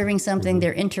something, you're serving something,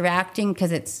 they're interacting because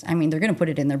they're going to put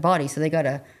it in their body. So they got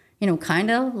to, kind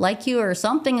of like you or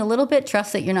something a little bit,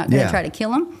 trust that you're not going to try to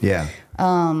kill them. Yeah.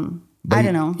 I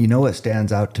don't know. You know what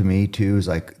stands out to me too is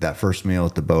like that first meal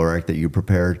at the bow rack that you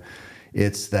prepared.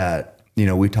 It's that,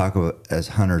 we talk about as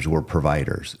hunters, we're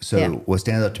providers. So what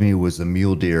stands out to me was the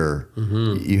mule deer.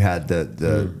 You had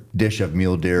the dish of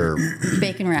mule deer.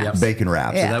 Bacon wraps. Bacon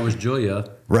wraps. So that was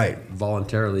Julia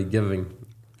voluntarily giving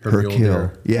her mule kill.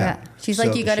 deer. Yeah. She's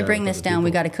like, you got to bring this down.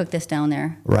 We got to cook this down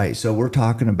there. Right. So we're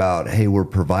talking about, hey, we're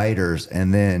providers,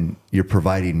 and then you're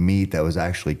providing meat that was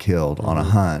actually killed on a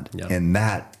hunt. Yeah. And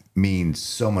that means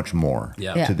so much more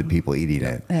to the people eating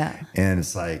it. Yeah. And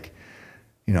it's like,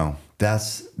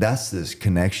 that's this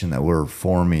connection that we're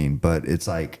forming. But it's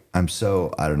like, I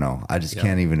don't know. I just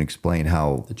can't even explain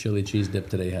how. The chili cheese dip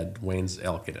today had Wayne's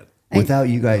elk in it. Without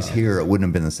you guys here, it wouldn't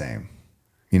have been the same.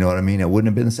 You know what I mean? It wouldn't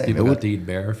have been the same. People got to eat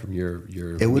bear from your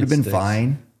It would have been sticks.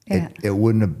 fine. Yeah. It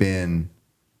wouldn't have been,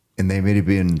 and they may have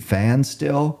been fans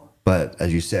still, but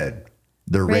as you said,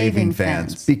 they're raving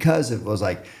fans because it was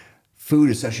like, food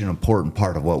is such an important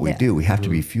part of what we do. We have to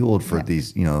be fueled for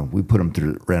these, we put them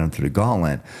ran them through the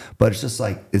gauntlet, but it's just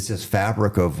like, it's this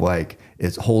fabric of like,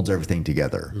 it holds everything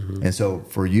together. And so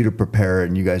for you to prepare it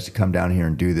and you guys to come down here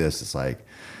and do this, it's like,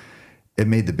 it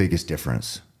made the biggest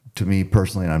difference. To me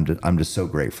personally, and I'm just so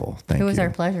grateful. Thank you. It was our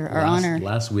pleasure, our honor.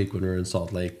 Last week when we were in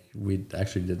Salt Lake, we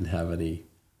actually didn't have any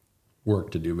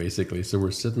work to do basically. So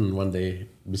we're sitting one day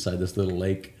beside this little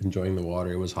lake, enjoying the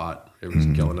water. It was hot. It was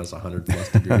killing us 100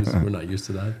 plus degrees. We're not used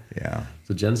to that. Yeah.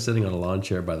 So Jen's sitting on a lawn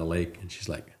chair by the lake, and she's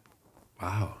like,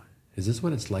 "Wow, is this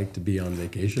what it's like to be on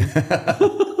vacation?"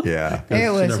 Yeah.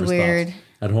 It was weird. Stops.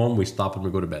 At home, we stop and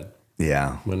we go to bed.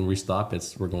 Yeah. When we stop,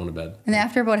 we're going to bed. And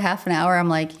after about half an hour, I'm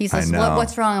like, he says,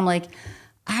 what's wrong? I'm like,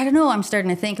 I don't know. I'm starting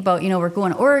to think about, we're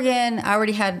going to Oregon. I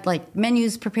already had like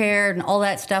menus prepared and all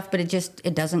that stuff, but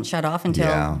it doesn't shut off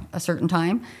until a certain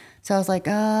time. So I was like,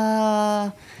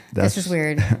 this is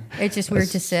weird. It's just weird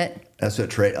to sit. That's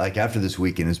what like after this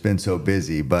weekend, it's been so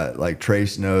busy, but like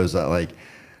Trace knows that like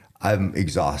I'm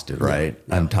exhausted, right?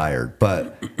 Yeah. I'm tired,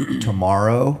 but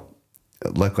tomorrow,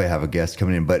 luckily I have a guest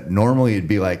coming in, but normally it'd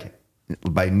be like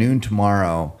by noon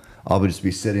tomorrow, I'll just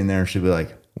be sitting there and she'll be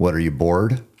like, "What, are you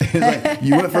bored?" Like,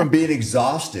 you went from being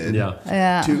exhausted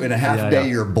to in a half day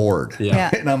you're bored. Yeah.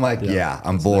 And I'm like,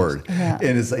 I'm bored. Nice. Yeah.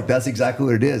 And it's like, that's exactly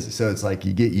what it is. So it's like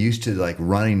you get used to like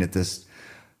running at this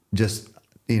just,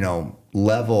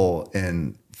 level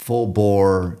and full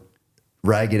bore,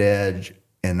 ragged edge.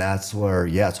 And that's where,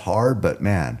 it's hard, but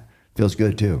man, feels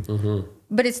good too. Mm-hmm.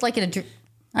 But it's like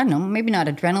I don't know, maybe not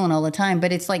adrenaline all the time,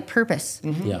 but it's like purpose.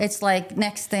 Mm-hmm. Yeah. It's like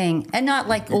next thing, and not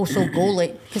like, so goal,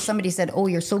 because somebody said,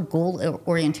 you're so goal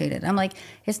orientated. I'm like,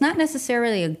 it's not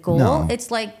necessarily a goal. No.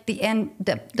 It's like the end,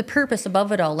 the purpose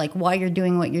above it all, like why you're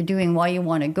doing what you're doing, why you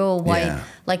want to go,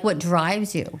 like what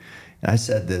drives you. And I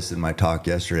said this in my talk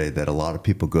yesterday, that a lot of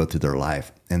people go through their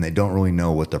life and they don't really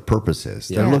know what their purpose is.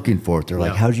 They're looking for it. They're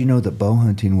like, how'd you know that bow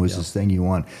hunting was this thing you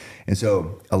want? And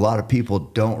so a lot of people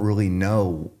don't really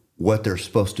know what they're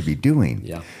supposed to be doing.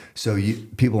 Yeah. So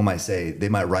people might say, they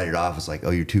might write it off as like,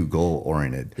 you're too goal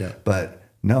oriented. Yeah. But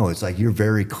no, it's like you're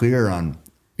very clear on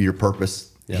your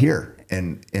purpose here,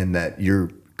 and that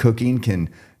your cooking can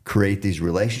create these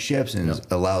relationships and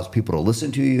allows people to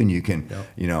listen to you, and you can,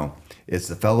 it's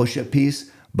the fellowship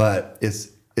piece, but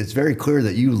it's very clear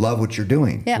that you love what you're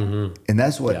doing. Yeah. Mm-hmm. And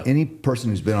that's what any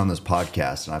person who's been on this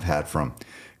podcast, and I've had from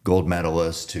gold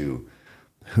medalists to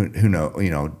who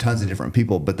know, tons of different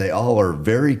people, but they all are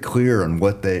very clear on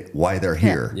why they're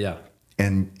here. Yeah.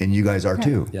 And you guys are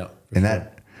too. Yeah.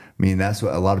 And that's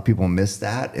what a lot of people miss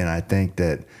that. And I think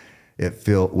that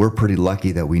we're pretty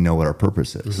lucky that we know what our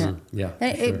purpose is. Mm-hmm.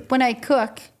 Yeah. When I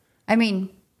cook, I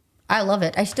love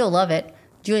it. I still love it.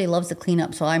 Julie loves the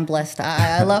cleanup, so I'm blessed.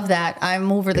 I love that. I'm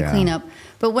over the cleanup.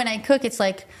 But when I cook, it's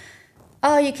like,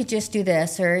 you could just do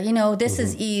this, or, this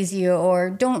is easy,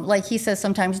 or don't, like he says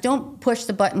sometimes, don't push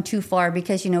the button too far,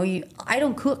 because, I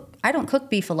don't cook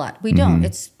beef a lot. We don't.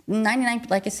 It's 99,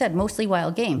 like I said, mostly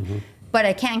wild game. Mm-hmm. But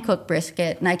I can cook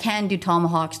brisket, and I can do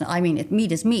tomahawks.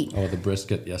 Meat is meat. Oh, the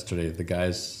brisket yesterday, the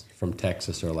guys from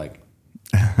Texas are like,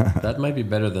 that might be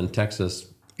better than Texas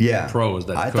pros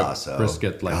that cook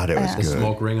brisket. Like, God, it was the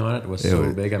smoke ring on it was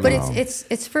so big. But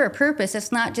it's for a purpose.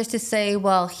 It's not just to say,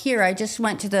 well, here, I just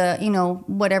went to the,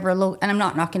 whatever, and I'm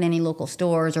not knocking any local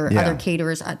stores or other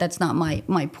caterers. That's not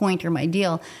my point or my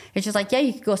deal. It's just like,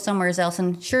 you could go somewhere else,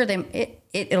 and sure,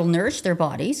 it'll nourish their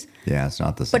bodies. Yeah, it's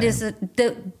not the same.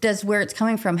 But does where it's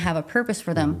coming from have a purpose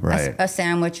for them? Right. A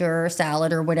sandwich or a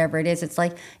salad or whatever it is. It's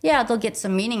like, they'll get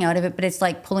some meaning out of it, but it's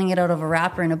like pulling it out of a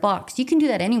wrapper in a box. You can do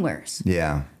that anywhere.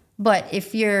 Yeah. But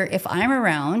if I'm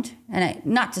around, and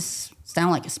not to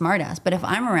sound like a smartass, but if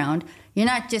I'm around, you're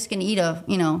not just going to eat a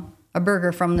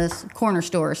burger from this corner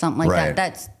store or something like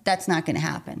that. That's not going to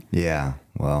happen. Yeah.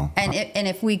 Well. And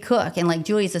if we cook, and like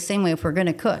Julie's the same way, if we're going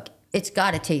to cook, it's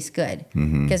got to taste good,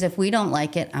 because if we don't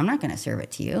like it, I'm not going to serve it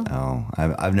to you. Oh,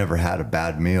 I've never had a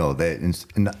bad meal.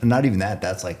 Not even that.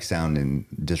 That's like sounding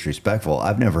disrespectful.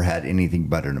 I've never had anything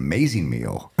but an amazing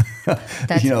meal.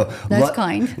 That's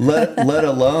kind. let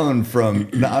alone from.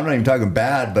 No, I'm not even talking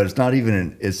bad, but it's not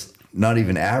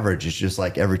even average. It's just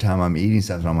like every time I'm eating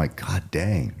something, I'm like, God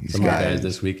dang, these guys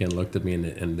this weekend looked at me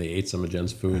and they ate some of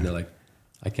Jen's food, and they're like,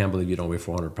 I can't believe you don't weigh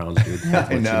 400 pounds, dude.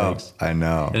 I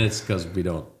know. And it's because we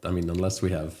don't, unless we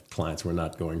have clients, we're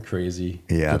not going crazy.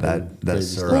 Yeah,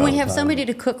 that's when we have somebody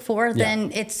to cook for,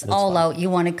 then it's all out. You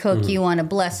want to cook, you want to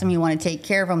bless them, you want to take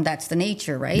care of them. That's the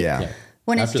nature, right? Yeah.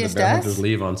 When After it's just the bear us. hunters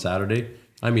leave on Saturday,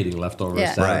 I'm eating leftovers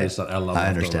Saturday. Right. So I love I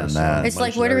understand that. It's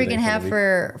like, what are we going to have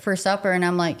for supper? And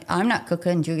I'm like, I'm not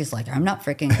cooking. Julie's like, I'm not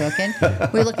freaking cooking.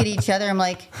 We look at each other. I'm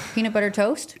like, peanut butter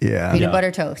toast? Yeah. Peanut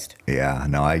butter toast. Yeah.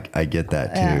 No, I get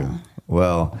that too.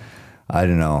 Well, I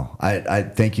don't know. I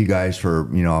thank you guys for,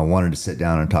 I wanted to sit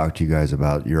down and talk to you guys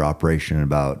about your operation,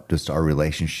 about just our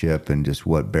relationship, and just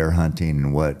what bear hunting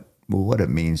and what it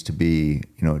means to be,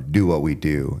 do what we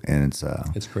do. And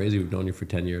it's crazy. We've known you for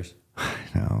 10 years.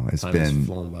 No, Time has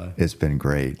flown by. It's been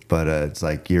great, but it's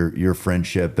like your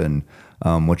friendship and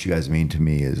what you guys mean to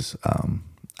me is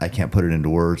I can't put it into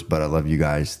words, but I love you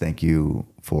guys. Thank you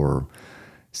for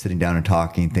sitting down and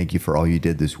talking. Thank you for all you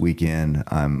did this weekend.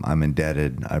 I'm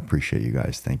indebted. I appreciate you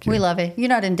guys. Thank you. We love it. You're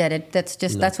not indebted.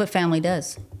 That's what family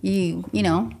does. You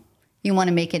know. You want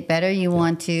to make it better. You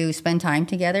want to spend time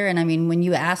together. And I mean, when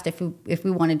you asked if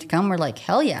we wanted to come, we're like,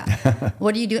 hell yeah.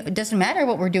 What do you do? It doesn't matter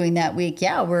what we're doing that week.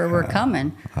 Yeah, we're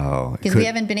coming. Oh, because we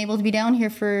haven't been able to be down here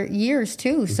for years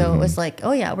too. So it was like,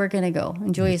 oh yeah, we're gonna go.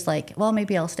 And Joey's like, well,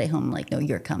 maybe I'll stay home. I'm like, no,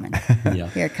 you're coming.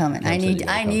 You're coming. I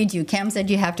need you. Cam said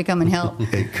you have to come and help.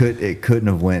 It couldn't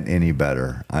have went any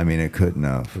better. I mean, it couldn't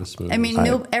have. I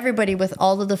mean, everybody with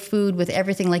all of the food, with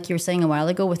everything, like you were saying a while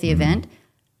ago with the event.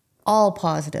 All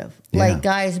positive, like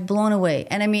guys blown away.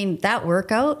 And I mean, that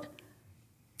workout,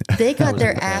 they got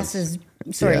their asses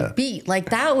beat.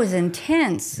 Like that was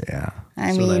intense. Yeah.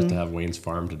 I mean, nice to have Wayne's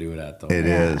Farm to do it at, though. It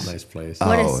is. Nice place.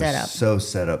 What a setup. So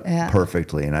set up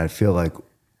perfectly. And I feel like,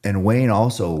 and Wayne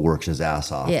also works his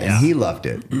ass off. Yes. And he loved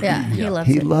it. Yeah, he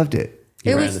loved it.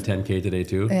 He ran the 10K today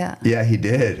too. Yeah. Yeah, he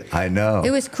did. I know.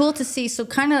 It was cool to see. So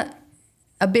kind of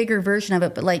a bigger version of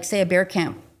it, but like say a bear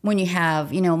camp, when you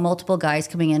have, multiple guys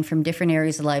coming in from different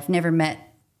areas of life, never met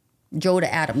Joe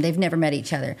to Adam. They've never met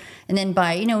each other. And then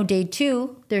by, day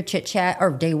 2, they're chit-chat,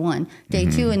 or day 1, day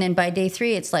 2. And then by day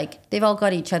 3, it's like they've all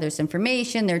got each other's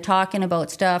information. They're talking about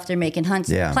stuff. They're making hunts,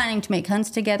 planning to make hunts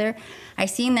together. I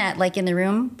seen that like in the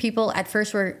room. People at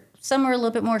first some were a little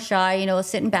bit more shy,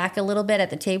 sitting back a little bit at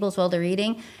the tables while they're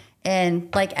eating. And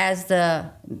like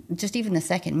just even the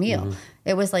second meal,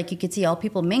 it was like you could see all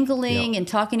people mingling and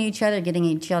talking to each other, getting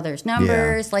each other's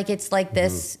numbers. Yeah. Like it's like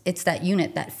this, it's that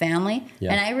unit, that family.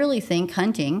 Yeah. And I really think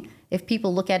hunting, if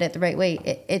people look at it the right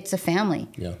way, it's a family.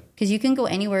 Yeah. Because you can go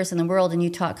anywhere in the world and you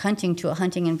talk hunting to a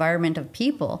hunting environment of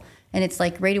people, and it's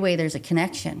like right away there's a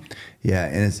connection. Yeah,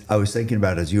 and I was thinking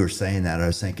about as you were saying that, I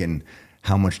was thinking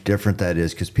how much different that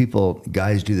is because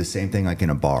guys do the same thing like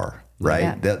in a bar.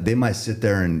 Right? Yeah. They might sit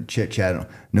there and chit chat.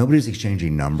 Nobody's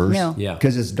exchanging numbers. No. Yeah.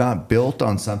 Because it's not built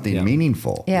on something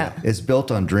meaningful. Yeah. It's built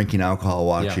on drinking alcohol,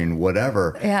 watching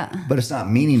whatever. Yeah. But it's not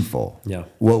meaningful. Yeah.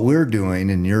 What we're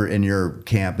doing in your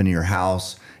camp, in your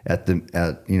house, at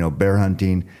bear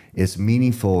hunting, it's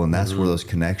meaningful, and that's where those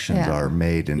connections are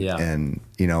made, and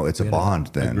it's a bond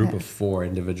then. A group of 4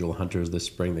 individual hunters this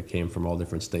spring that came from all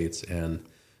different states, and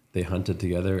they hunted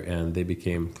together and they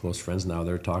became close friends now.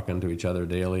 They're talking to each other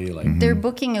daily. Like they're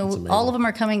booking all of them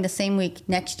are coming the same week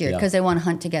next year because they want to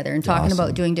hunt together and talking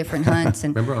about doing different hunts.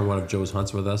 And remember on one of Joe's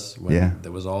hunts with us when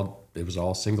it was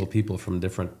all single people from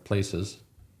different places,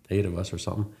 8 of us or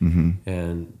something.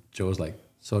 And Joe was like,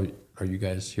 "So are you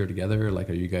guys here together? Like,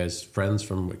 are you guys friends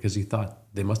from?" Because he thought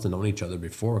they must have known each other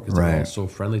before because they were all so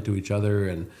friendly to each other,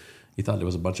 and he thought there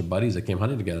was a bunch of buddies that came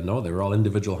hunting together. No, they were all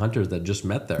individual hunters that just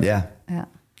met there. Yeah. Yeah.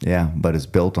 Yeah, but it's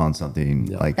built on something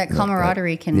like that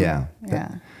camaraderie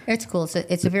it's cool.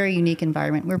 It's a very unique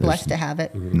environment. We're blessed to have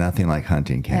it. Nothing like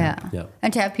hunting camp. Yeah.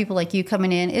 And to have people like you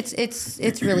coming in,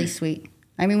 it's really sweet.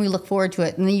 I mean, we look forward to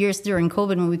it. In the years during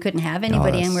COVID when we couldn't have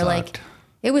anybody, and we're like,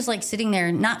 it was like sitting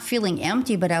there not feeling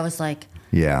empty, but I was like,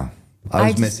 I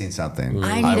was missing something.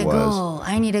 I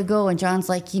need to go. And John's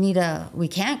like, we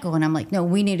can't go. And I'm like, no,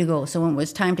 we need to go. So when it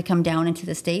was time to come down into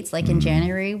the States, like in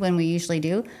January, when we usually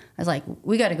do, I was like,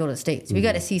 we got to go to the States. We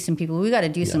got to see some people. We got to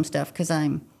do some stuff. Cause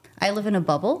I live in a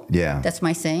bubble. Yeah. That's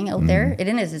my saying out there. It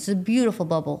is. It's a beautiful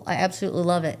bubble. I absolutely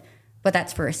love it. But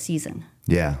that's for a season.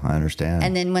 Yeah, I understand.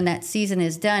 And then when that season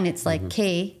is done, it's like,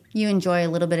 okay, you enjoy a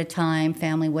little bit of time,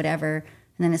 family, whatever.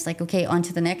 And then it's like, okay, on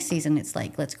to the next season. It's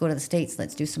like, let's go to the States.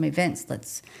 Let's do some events.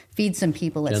 Let's feed some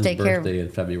people. Let's take care of them. Birthday in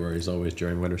February is always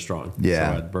during Winter Strong.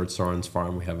 Yeah. So at Bert Soren's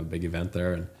farm, we have a big event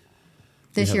there. And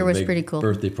this year was pretty cool.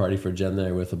 Birthday party for Jenn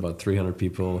there with about 300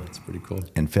 people. It's pretty cool.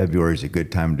 And February is a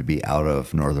good time to be out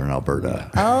of northern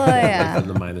Alberta. Yeah. Oh, yeah. In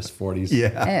the minus 40s.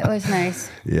 Yeah. It was nice.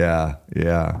 Yeah.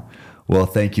 Yeah. Well,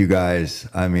 thank you guys.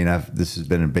 I mean, this has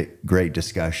been a great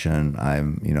discussion.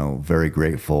 I'm, very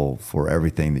grateful for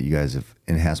everything that you guys have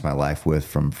enhanced my life with,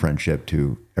 from friendship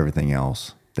to everything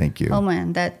else. Thank you. Oh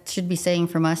man, that should be saying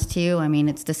from us to you. I mean,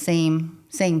 it's the same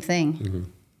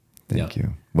thing. Thank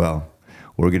you. Well,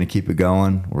 we're going to keep it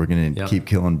going. We're going to keep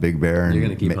killing big bear. And you're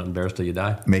going to keep hunting bears till you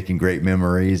die. Making great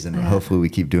memories. And hopefully we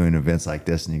keep doing events like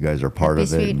this and you guys are part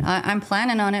of it. I'm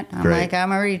planning on it.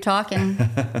 I'm already talking.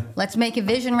 Let's make a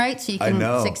vision, right? So you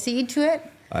can succeed to it.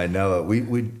 I know it.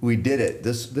 We did it.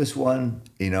 This one,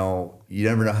 you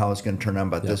never know how it's going to turn out,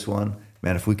 but this one,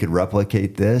 man, if we could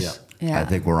replicate this, I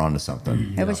think we're on to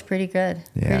something. It was pretty good.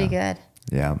 Yeah. Pretty good.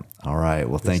 Yeah. All right.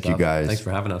 Well, thank you guys. Thanks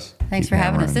for having us. Thanks for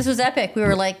having us. This was epic. We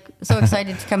were like so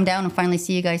excited to come down and finally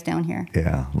see you guys down here.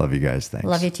 Yeah. Love you guys. Thanks.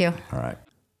 Love you too. All right.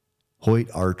 Hoyt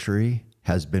Archery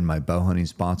has been my bow hunting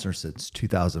sponsor since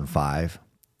 2005.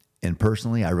 And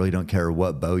personally, I really don't care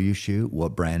what bow you shoot,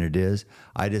 what brand it is.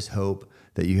 I just hope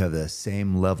that you have the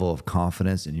same level of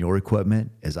confidence in your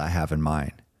equipment as I have in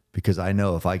mine. Because I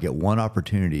know if I get one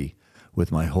opportunity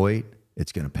with my Hoyt,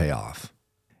 it's going to pay off.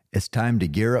 It's time to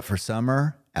gear up for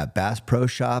summer at Bass Pro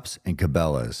Shops and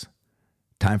Cabela's.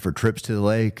 Time for trips to the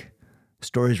lake,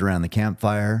 stories around the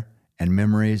campfire, and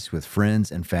memories with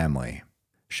friends and family.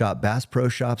 Shop Bass Pro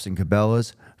Shops and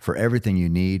Cabela's for everything you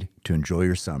need to enjoy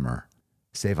your summer.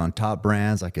 Save on top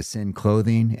brands like Ascend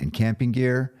Clothing and Camping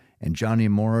Gear and Johnny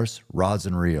Morris Rods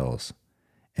and Reels.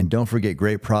 And don't forget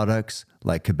great products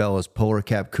like Cabela's Polar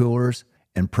Cap Coolers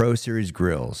and Pro Series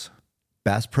Grills.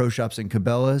 Bass Pro Shops and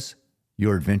Cabela's,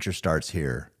 your adventure starts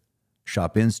here.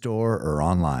 Shop in-store or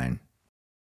online.